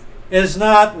Scripture is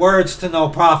not words to no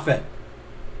profit.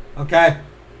 Okay?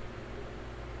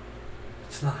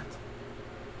 It's not.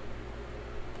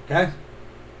 Okay?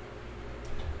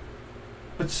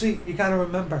 But see, you got to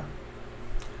remember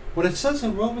what it says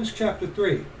in Romans chapter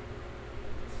 3,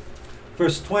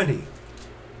 verse 20.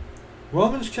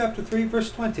 Romans chapter 3,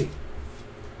 verse 20.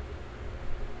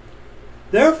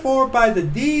 Therefore, by the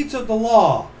deeds of the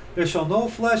law, there shall no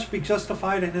flesh be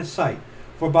justified in his sight,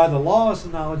 for by the law is the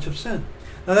knowledge of sin.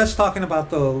 Now that's talking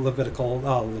about the Levitical,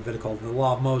 the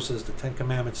law of Moses, the Ten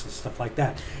Commandments and stuff like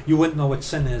that. You wouldn't know what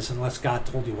sin is unless God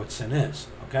told you what sin is,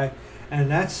 okay? And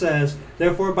that says,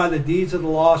 therefore by the deeds of the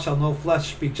law shall no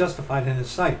flesh be justified in his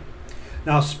sight.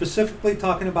 Now specifically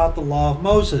talking about the law of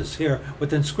Moses here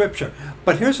within Scripture.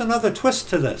 But here's another twist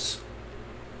to this.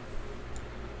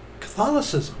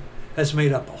 Catholicism has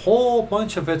made up a whole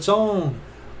bunch of its own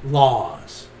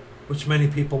laws, which many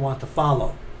people want to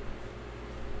follow.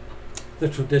 The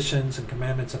traditions and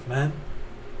commandments of men.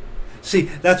 See,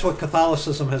 that's what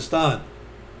Catholicism has done.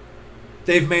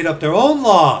 They've made up their own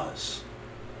laws.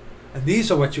 And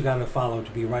these are what you got to follow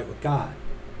to be right with God.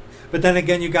 But then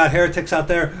again, you got heretics out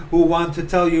there who want to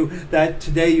tell you that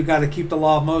today you got to keep the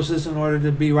law of Moses in order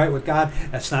to be right with God.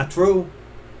 That's not true.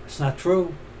 It's not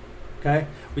true. Okay?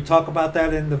 We talk about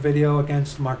that in the video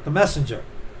against Mark the Messenger.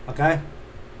 Okay?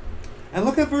 And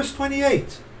look at verse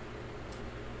 28.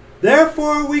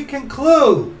 Therefore we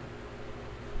conclude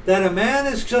that a man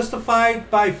is justified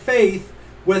by faith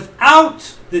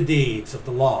without the deeds of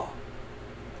the law.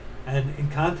 And in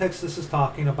context, this is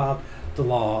talking about the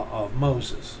law of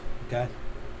Moses. Okay?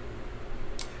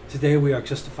 Today we are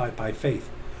justified by faith,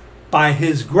 by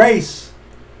his grace,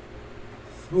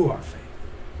 through our faith.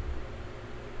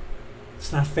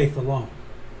 It's not faith alone.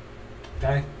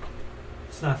 Okay?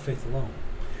 It's not faith alone.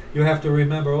 You have to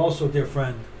remember also, dear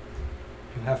friend,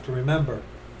 you have to remember,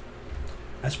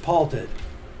 as Paul did,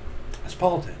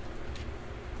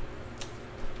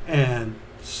 and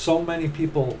so many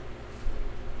people,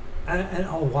 and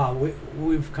oh wow,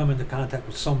 we've come into contact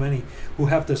with so many who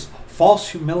have this false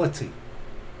humility.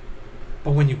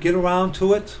 But when you get around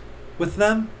to it with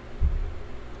them,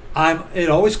 it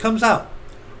always comes out.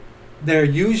 They're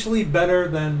usually better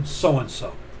than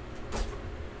so-and-so.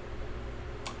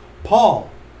 Paul,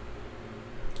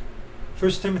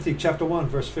 1 Timothy chapter 1,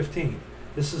 verse 15.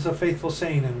 This is a faithful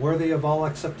saying and worthy of all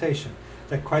acceptation,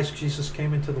 that Christ Jesus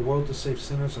came into the world to save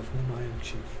sinners, of whom I am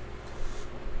chief.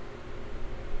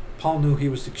 Paul knew he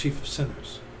was the chief of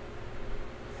sinners.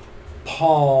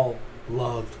 Paul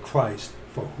loved Christ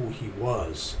for who he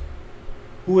was.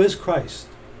 Who is Christ?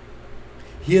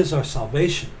 He is our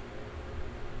salvation.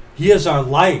 He is our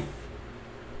life.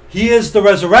 He is the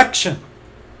resurrection.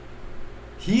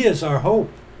 He is our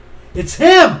hope. It's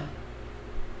him.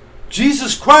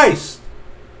 Jesus Christ.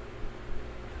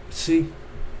 See,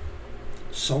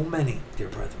 so many, dear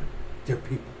brethren, dear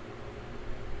people,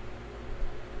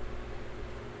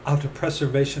 out of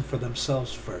preservation for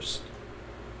themselves first,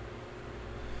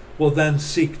 will then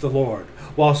seek the Lord,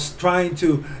 whilst trying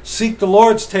to seek the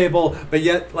Lord's table, but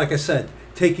yet, like I said,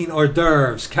 taking hors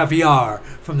d'oeuvres, caviar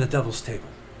from the devil's table.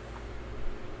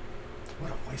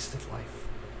 What a wasted life.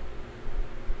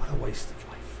 What a wasted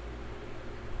life.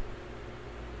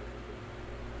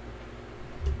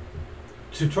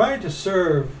 To try to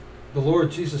serve the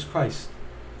Lord Jesus Christ,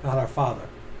 God our Father,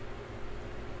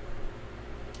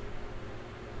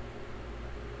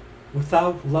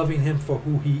 without loving him for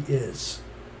who he is,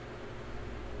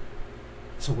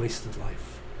 it's a wasted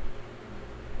life.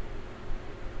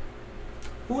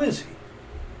 Who is he?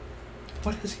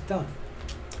 What has he done?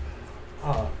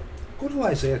 Go to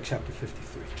Isaiah chapter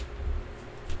 53.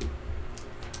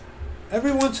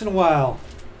 Every once in a while,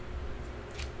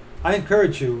 I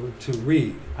encourage you to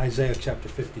read Isaiah chapter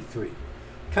 53.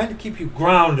 Kind of keep you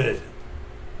grounded.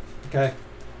 Okay?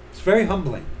 It's very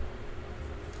humbling.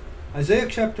 Isaiah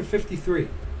chapter 53.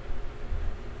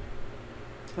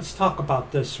 Let's talk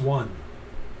about this one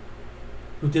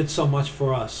who did so much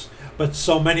for us. But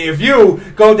so many of you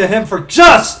go to him for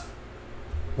just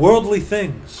worldly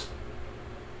things.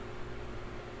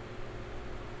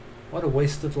 What a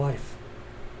wasted life.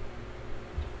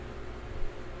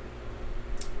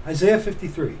 Isaiah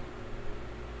 53.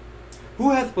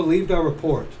 Who hath believed our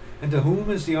report? And to whom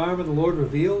is the arm of the Lord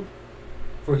revealed?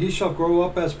 For he shall grow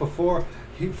up before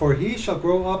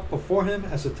him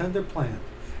as a tender plant,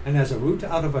 and as a root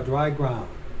out of a dry ground.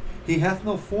 He hath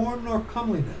no form nor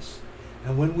comeliness,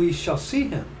 and when we shall see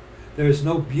him, there is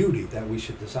no beauty that we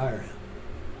should desire him.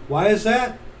 Why is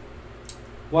that?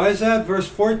 Why is that? Verse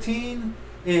 14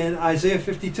 in Isaiah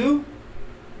 52.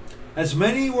 As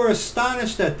many were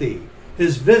astonished at thee,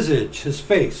 his visage, his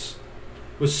face,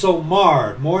 was so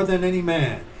marred more than any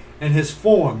man, and his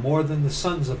form more than the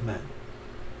sons of men.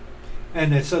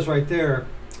 And it says right there,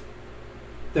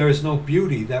 there is no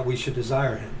beauty that we should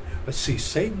desire him. But see,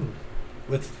 Satan,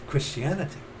 with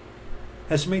Christianity,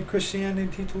 has made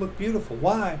Christianity to look beautiful.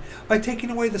 Why? By taking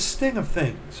away the sting of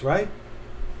things, right?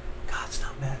 God's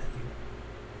not mad at you.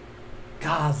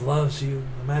 God loves you,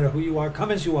 no matter who you are.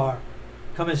 Come as you are.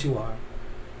 Come as you are.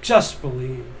 Just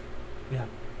believe. Yeah.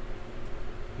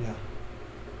 Yeah.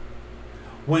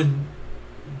 When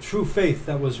true faith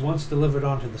that was once delivered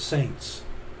unto the saints,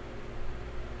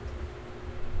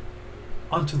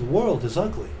 unto the world is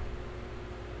ugly.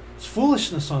 It's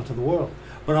foolishness unto the world.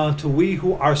 But unto we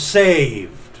who are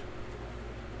saved.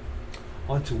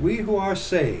 Unto we who are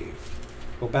saved.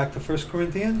 Go back to 1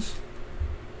 Corinthians.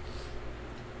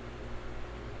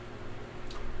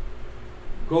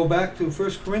 Go back to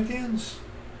 1 Corinthians.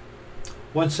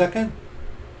 1 second.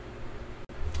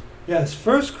 Yes,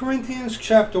 1 Corinthians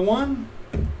chapter 1,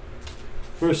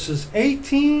 verses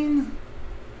 18.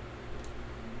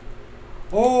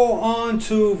 On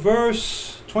to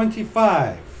verse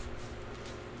 25.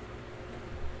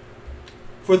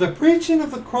 For the preaching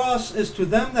of the cross is to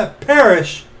them that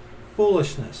perish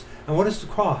foolishness. And what is the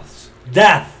cross?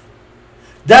 Death.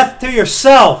 Death to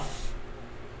yourself.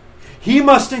 He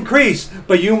must increase,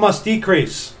 but you must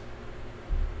decrease.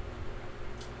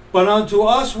 But unto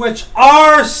us which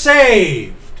are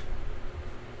saved,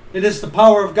 It is the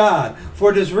power of God.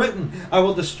 For it is written, I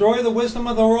will destroy the wisdom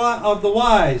of the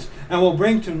wise, and will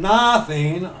bring to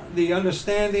nothing the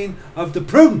understanding of the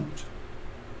prudent.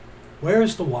 Where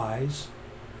is the wise?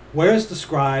 Where is the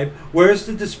scribe? Where is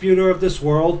the disputer of this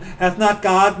world? Hath not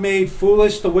God made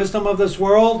foolish the wisdom of this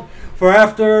world? For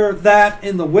after that,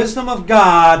 in the wisdom of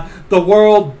God, the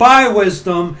world by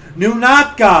wisdom knew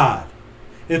not God.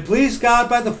 It pleased God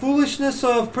by the foolishness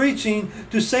of preaching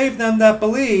to save them that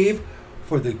believe.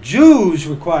 For the Jews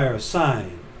require a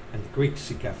sign, and the Greeks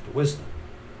seek after wisdom.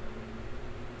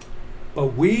 But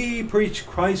we preach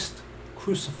Christ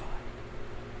crucified.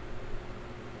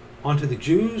 Unto the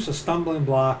Jews a stumbling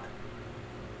block,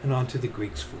 and unto the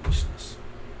Greeks foolishness.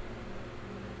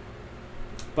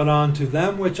 But unto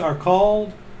them which are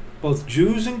called, both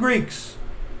Jews and Greeks,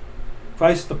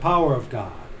 Christ the power of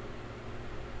God,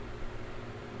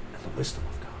 and the wisdom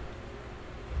of God.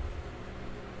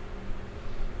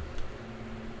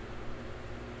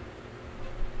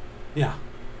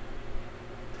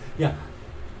 Yeah.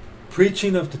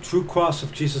 Preaching of the true cross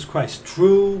of Jesus Christ.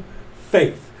 True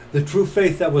faith. The true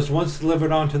faith that was once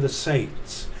delivered unto the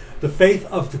saints. The faith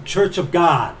of the church of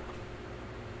God.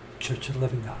 Church of the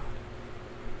living God.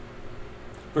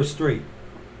 Verse 3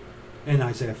 in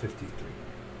Isaiah 53.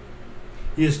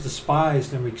 He is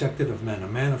despised and rejected of men, a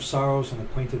man of sorrows and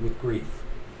acquainted with grief.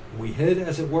 And we hid,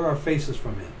 as it were, our faces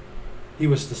from him. He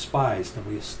was despised, and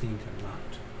we esteemed him not.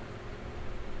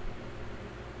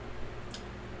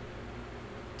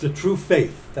 The true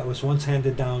faith that was once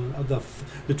handed down,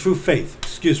 the true faith,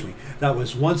 that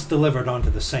was once delivered unto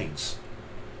the saints,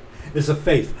 is a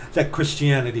faith that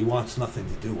Christianity wants nothing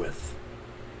to do with.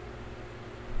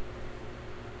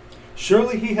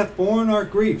 Surely he hath borne our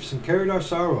griefs and carried our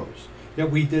sorrows,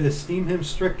 yet we did esteem him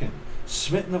stricken,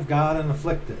 smitten of God, and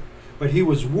afflicted. But he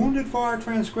was wounded for our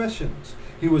transgressions,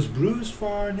 he was bruised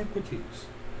for our iniquities.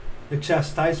 The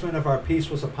chastisement of our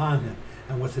peace was upon him,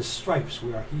 and with his stripes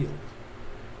we are healed.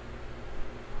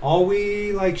 All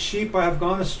we like sheep have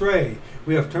gone astray.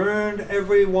 We have turned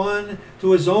every one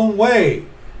to his own way,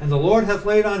 and the Lord hath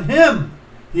laid on him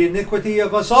the iniquity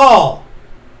of us all.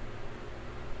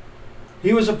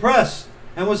 He was oppressed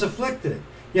and was afflicted,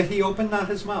 yet he opened not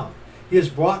his mouth. He is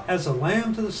brought as a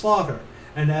lamb to the slaughter,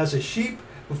 and as a sheep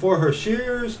before her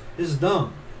shearers is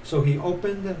dumb, so he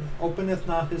openeth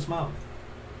not his mouth.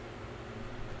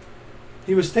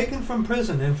 He was taken from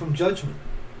prison and from judgment.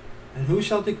 And who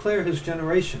shall declare his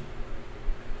generation?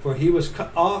 For he was cut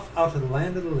off out of the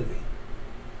land of the living.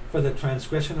 For the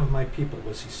transgression of my people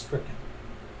was he stricken.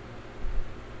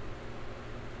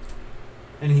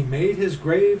 And he made his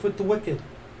grave with the wicked,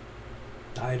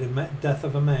 died a death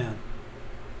of a man,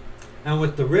 and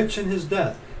with the rich in his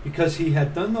death, because he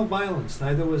had done no violence,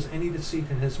 neither was any deceit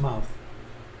in his mouth.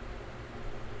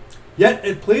 Yet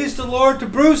it pleased the Lord to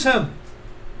bruise him.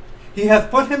 He hath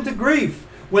put him to grief.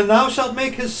 When thou shalt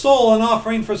make his soul an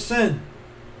offering for sin,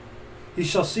 he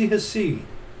shall see his seed.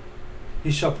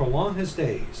 He shall prolong his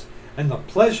days, and the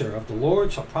pleasure of the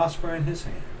Lord shall prosper in his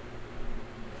hand.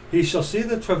 He shall see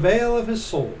the travail of his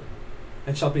soul,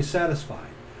 and shall be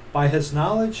satisfied. By his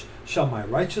knowledge shall my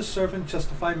righteous servant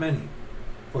justify many,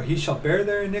 for he shall bear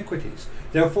their iniquities.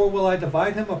 Therefore will I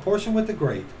divide him a portion with the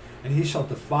great, and he shall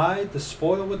divide the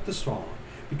spoil with the strong,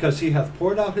 because he hath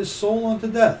poured out his soul unto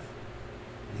death.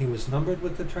 And he was numbered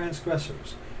with the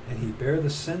transgressors, and he bare the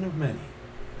sin of many,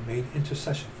 and made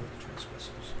intercession for the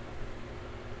transgressors.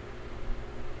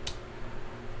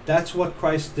 That's what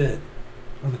Christ did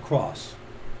on the cross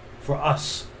for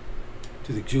us,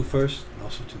 to the Jew first, and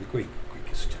also to the Greek. Greek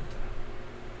is Gentile.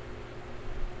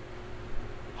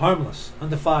 Harmless,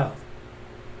 undefiled.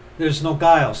 There's no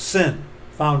guile, sin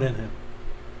found in him.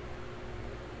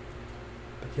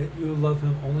 But yet you love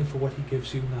him only for what he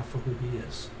gives you, not for who he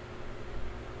is.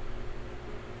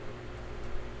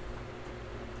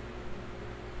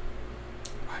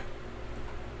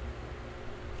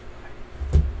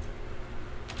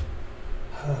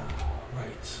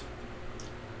 Right.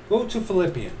 Go to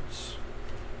Philippians.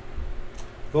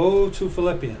 Go to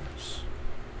Philippians.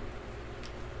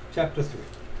 Chapter 3.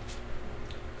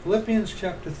 Philippians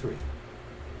chapter 3.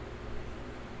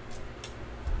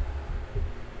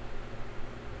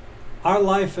 Our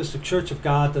life as the church of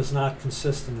God does not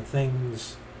consist in the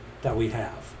things that we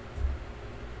have,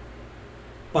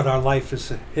 but our life is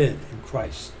hid in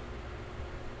Christ.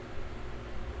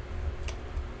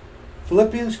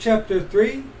 Philippians chapter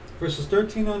 3, verses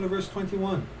 13 on to verse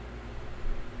 21.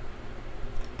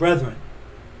 Brethren,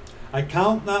 I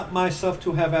count not myself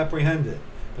to have apprehended,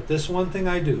 but this one thing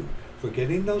I do,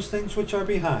 forgetting those things which are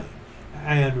behind,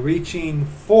 and reaching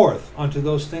forth unto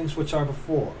those things which are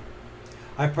before.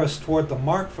 I press toward the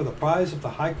mark for the prize of the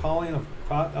high calling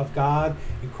of God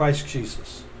in Christ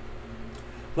Jesus.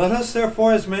 Let us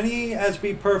therefore, as many as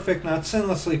be perfect, not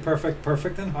sinlessly perfect,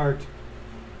 perfect in heart,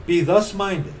 be thus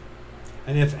minded.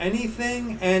 And if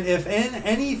in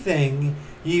anything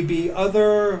ye be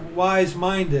otherwise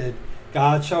minded,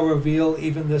 God shall reveal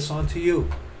even this unto you.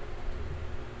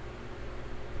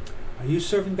 Are you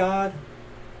serving God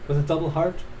with a double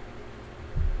heart?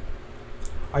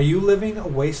 Are you living a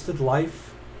wasted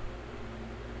life?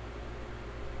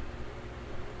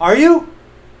 Are you?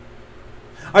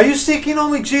 Are you seeking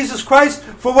only Jesus Christ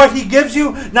for what He gives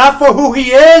you, not for who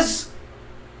He is?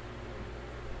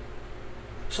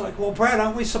 It's like, well, Brad,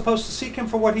 aren't we supposed to seek Him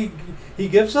for what He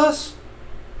gives us?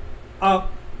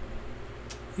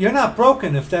 You're not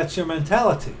broken if that's your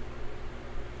mentality.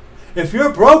 If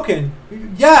you're broken,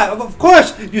 yeah, of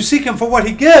course, you seek Him for what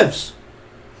He gives.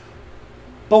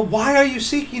 But why are you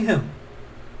seeking Him?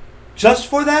 Just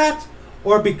for that?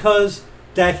 Or because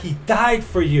that He died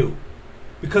for you?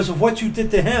 Because of what you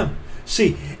did to Him?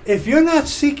 See, if you're not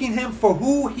seeking Him for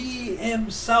who He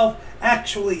Himself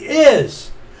actually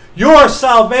is, your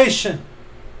salvation.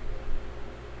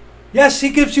 Yes, He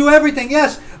gives you everything,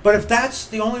 yes. But if that's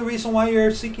the only reason why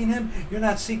you're seeking Him, you're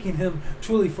not seeking Him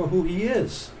truly for who He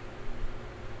is.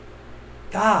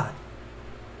 God.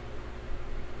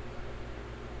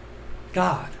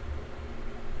 God.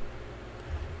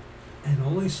 And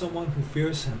only someone who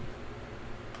fears Him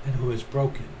and who is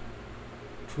broken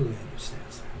truly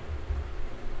understands that.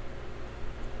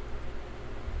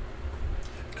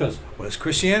 Because what does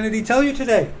Christianity tell you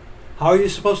today? How are you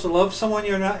supposed to love someone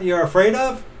you're afraid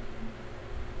of?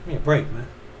 Give me a break, man.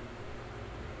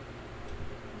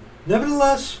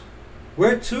 Nevertheless,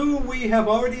 whereto we have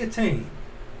already attained,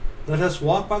 let us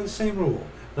walk by the same rule.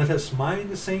 Let us mind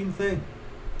the same thing.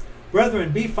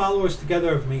 Brethren, be followers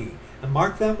together of me, and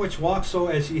mark them which walk so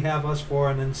as ye have us for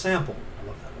an ensample. I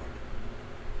love that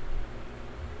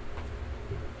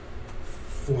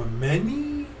word. For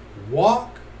many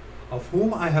walk, of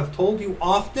whom I have told you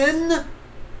often,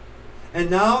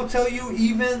 and now tell you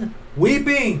even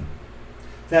weeping,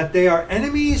 that they are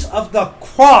enemies of the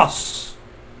cross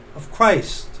of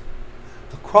Christ.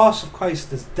 The cross of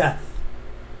Christ is death.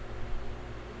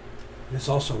 It is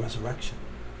also resurrection.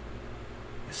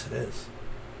 Yes, it is.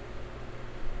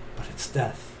 But it's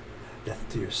death. Death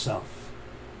to yourself.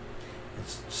 And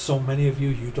so many of you,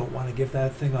 you don't want to give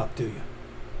that thing up, do you?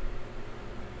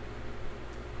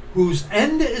 Whose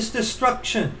end is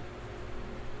destruction.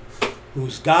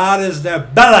 Whose God is their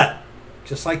belly.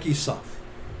 Just like Esau.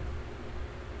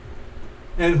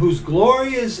 And whose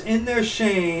glory is in their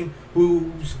shame.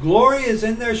 Whose glory is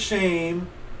in their shame.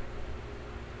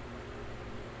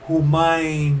 Who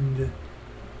mind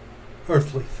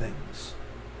earthly things.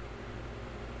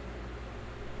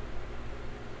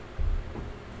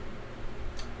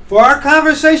 For our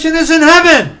conversation is in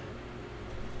heaven,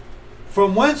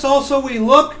 from whence also we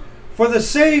look for the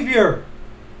Savior,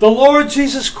 the Lord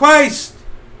Jesus Christ,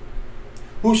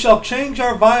 who shall change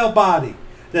our vile body,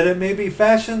 that it may be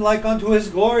fashioned like unto His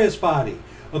glorious body,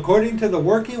 according to the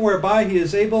working whereby He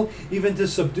is able even to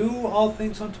subdue all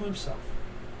things unto Himself.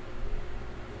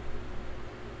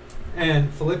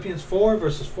 And Philippians 4,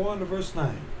 verses 4 to verse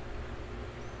 9.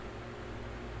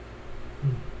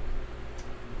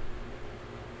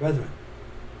 Brethren,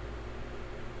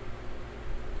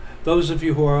 those of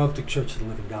you who are of the Church of the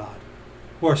Living God,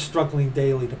 who are struggling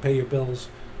daily to pay your bills,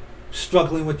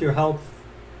 struggling with your health,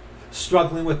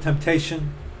 struggling with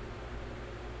temptation,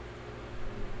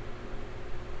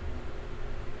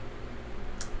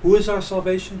 who is our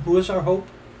salvation? Who is our hope?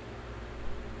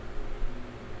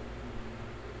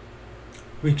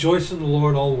 Rejoice in the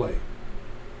Lord always.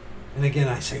 And again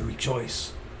I say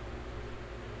rejoice.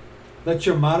 Let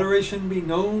your moderation be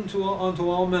known unto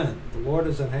all men. The Lord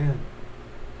is at hand.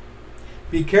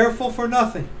 Be careful for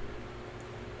nothing,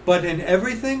 but in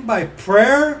everything by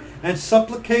prayer and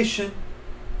supplication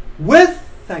with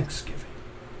thanksgiving.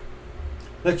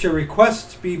 Let your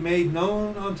requests be made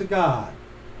known unto God,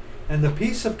 and the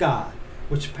peace of God,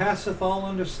 which passeth all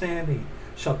understanding,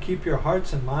 shall keep your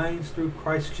hearts and minds through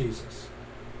Christ Jesus.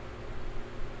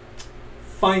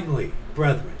 Finally,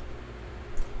 brethren,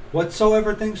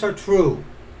 whatsoever things are true,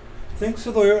 things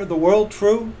of the world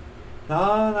true?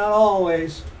 No, not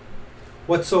always.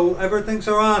 Whatsoever things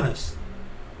are honest,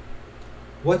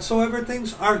 whatsoever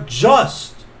things are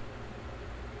just,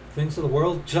 things of the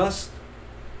world just,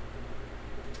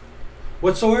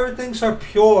 whatsoever things are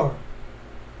pure,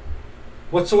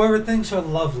 whatsoever things are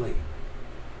lovely,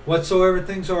 whatsoever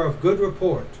things are of good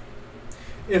report,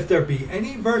 if there be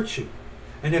any virtue,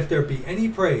 and if there be any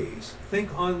praise,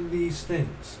 think on these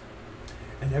things.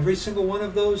 And every single one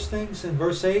of those things in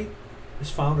verse 8 is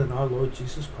found in our Lord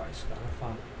Jesus Christ, God our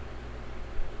Father.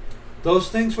 Those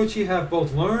things which ye have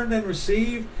both learned and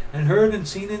received and heard and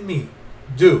seen in me,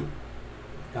 do.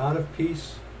 The God of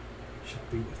peace shall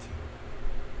be with you.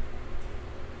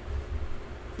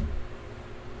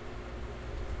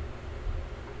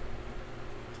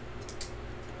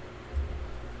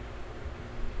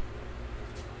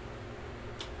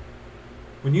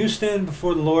 When you stand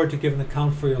before the Lord to give an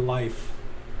account for your life,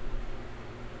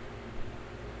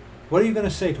 what are you going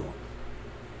to say to Him?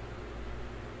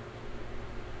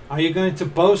 Are you going to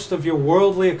boast of your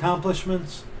worldly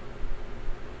accomplishments?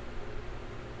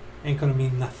 Ain't going to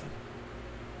mean nothing.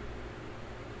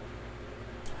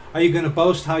 Are you going to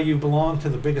boast how you belong to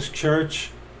the biggest church?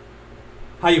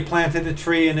 How you planted a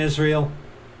tree in Israel?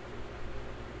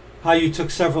 How you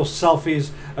took several selfies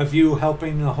of you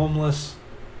helping the homeless?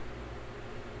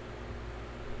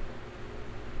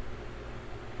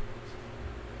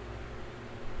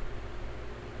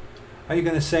 Are you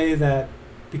going to say that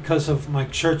because of my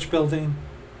church building,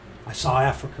 I saw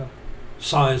Africa,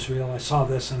 saw Israel, I saw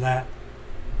this and that,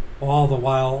 all the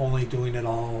while only doing it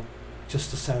all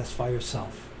just to satisfy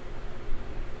yourself?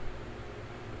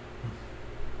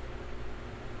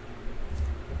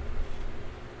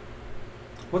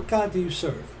 What God do you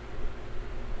serve?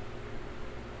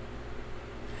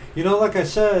 You know, like I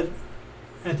said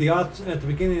at the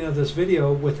beginning of this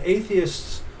video, with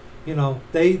atheists, you know,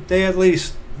 they at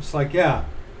least, it's like, yeah,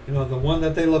 you know, the one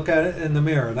that they look at in the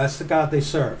mirror, that's the God they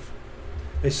serve.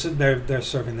 They're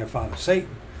serving their father,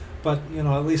 Satan. But, you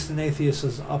know, at least an atheist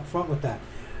is upfront with that.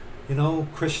 You know,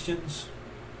 Christians,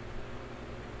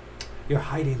 you're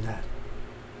hiding that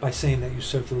by saying that you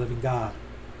serve the living God.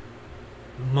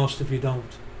 Most of you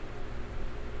don't.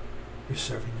 You're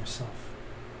serving yourself.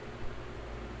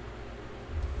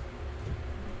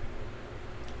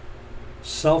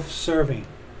 Self-serving,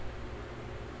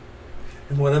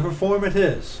 in whatever form it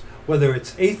is, whether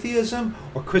it's atheism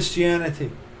or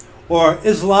Christianity or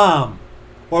Islam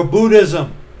or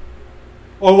Buddhism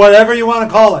or whatever you want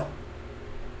to call it.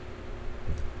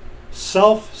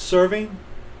 Self-serving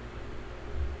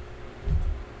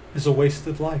is a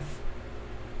wasted life.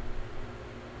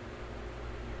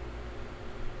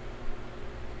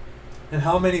 And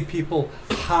how many people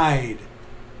hide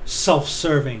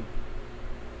self-serving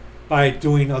by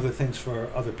doing other things for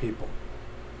other people,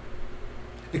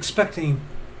 expecting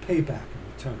payback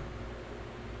in return?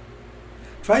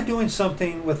 Try doing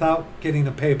something without getting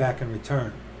a payback in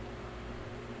return.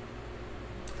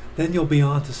 Then you'll be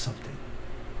on to something.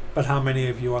 But how many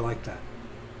of you are like that?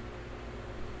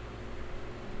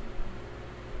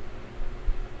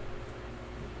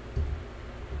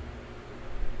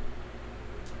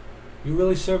 You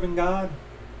really serving God?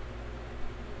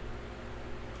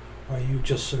 Or are you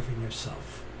just serving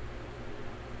yourself?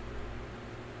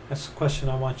 That's the question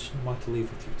I want to leave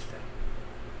with you today.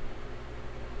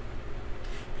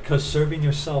 Because serving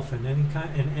yourself in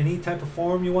any type of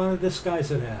form you want to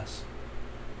disguise it as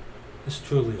is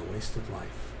truly a wasted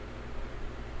life.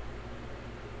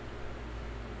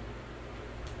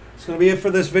 That's going to be it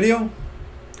for this video.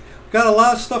 We've got a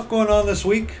lot of stuff going on this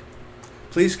week.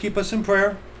 Please keep us in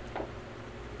prayer.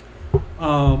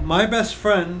 My best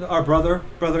friend, our brother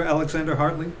Alexander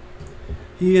Hartley,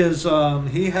 he has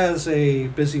a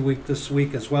busy week this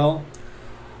week as well.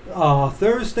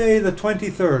 Thursday the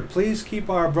 23rd, please keep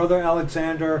our brother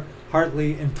Alexander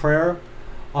Hartley in prayer,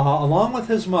 along with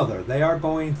his mother. They are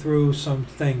going through some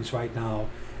things right now,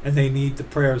 and they need the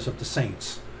prayers of the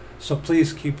saints. So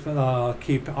please keep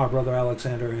our brother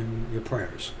Alexander in your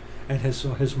prayers, and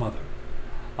his mother.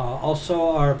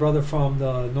 Also, our brother from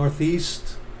the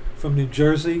Northeast, from New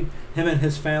Jersey, him and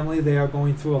his family, they are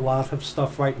going through a lot of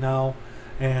stuff right now,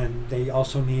 and they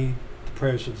also need the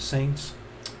prayers of the saints.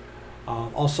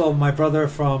 Also, my brother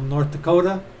from North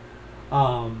Dakota,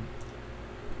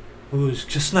 who's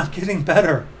just not getting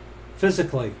better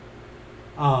physically.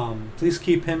 Please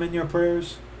keep him in your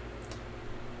prayers.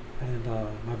 And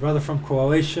my brother from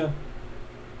Croatia,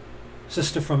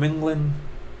 sister from England,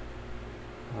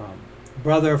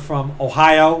 brother from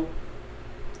Ohio,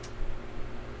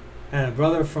 and a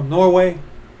brother from Norway.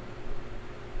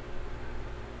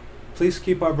 Please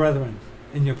keep our brethren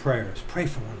in your prayers. Pray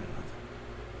for one another.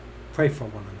 Pray for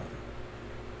one another.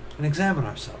 And examine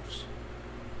ourselves.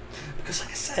 Because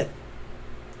like I said,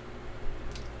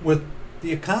 with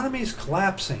the economies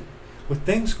collapsing, with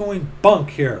things going bunk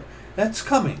here, that's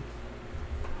coming.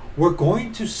 We're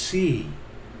going to see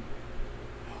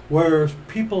where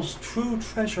people's true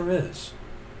treasure is.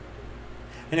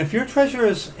 And if your treasure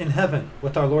is in heaven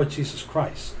with our Lord Jesus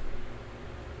Christ,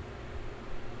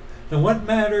 then what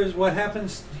matters, what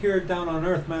happens here down on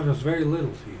earth matters very little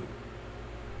to you.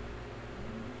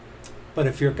 But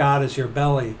if your God is your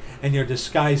belly and you're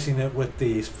disguising it with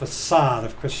the facade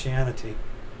of Christianity,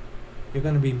 you're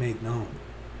going to be made known.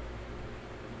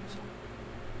 So,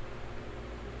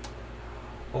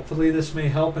 hopefully this may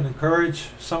help and encourage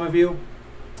some of you.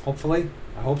 Hopefully.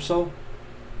 I hope so.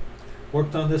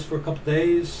 Worked on this for a couple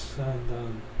days,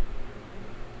 and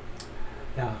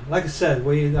yeah, like I said,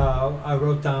 I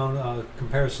wrote down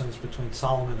comparisons between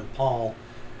Solomon and Paul.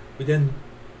 We didn't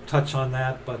touch on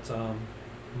that, but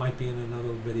might be in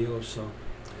another video. So,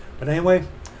 but anyway,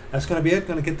 that's going to be it.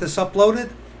 Going to get this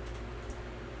uploaded.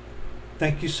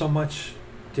 Thank you so much,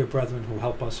 dear brethren who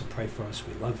help us and pray for us.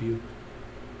 We love you.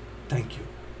 Thank you.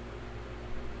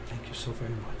 Thank you so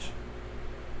very much.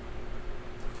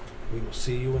 We will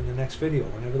see you in the next video,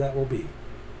 whenever that will be.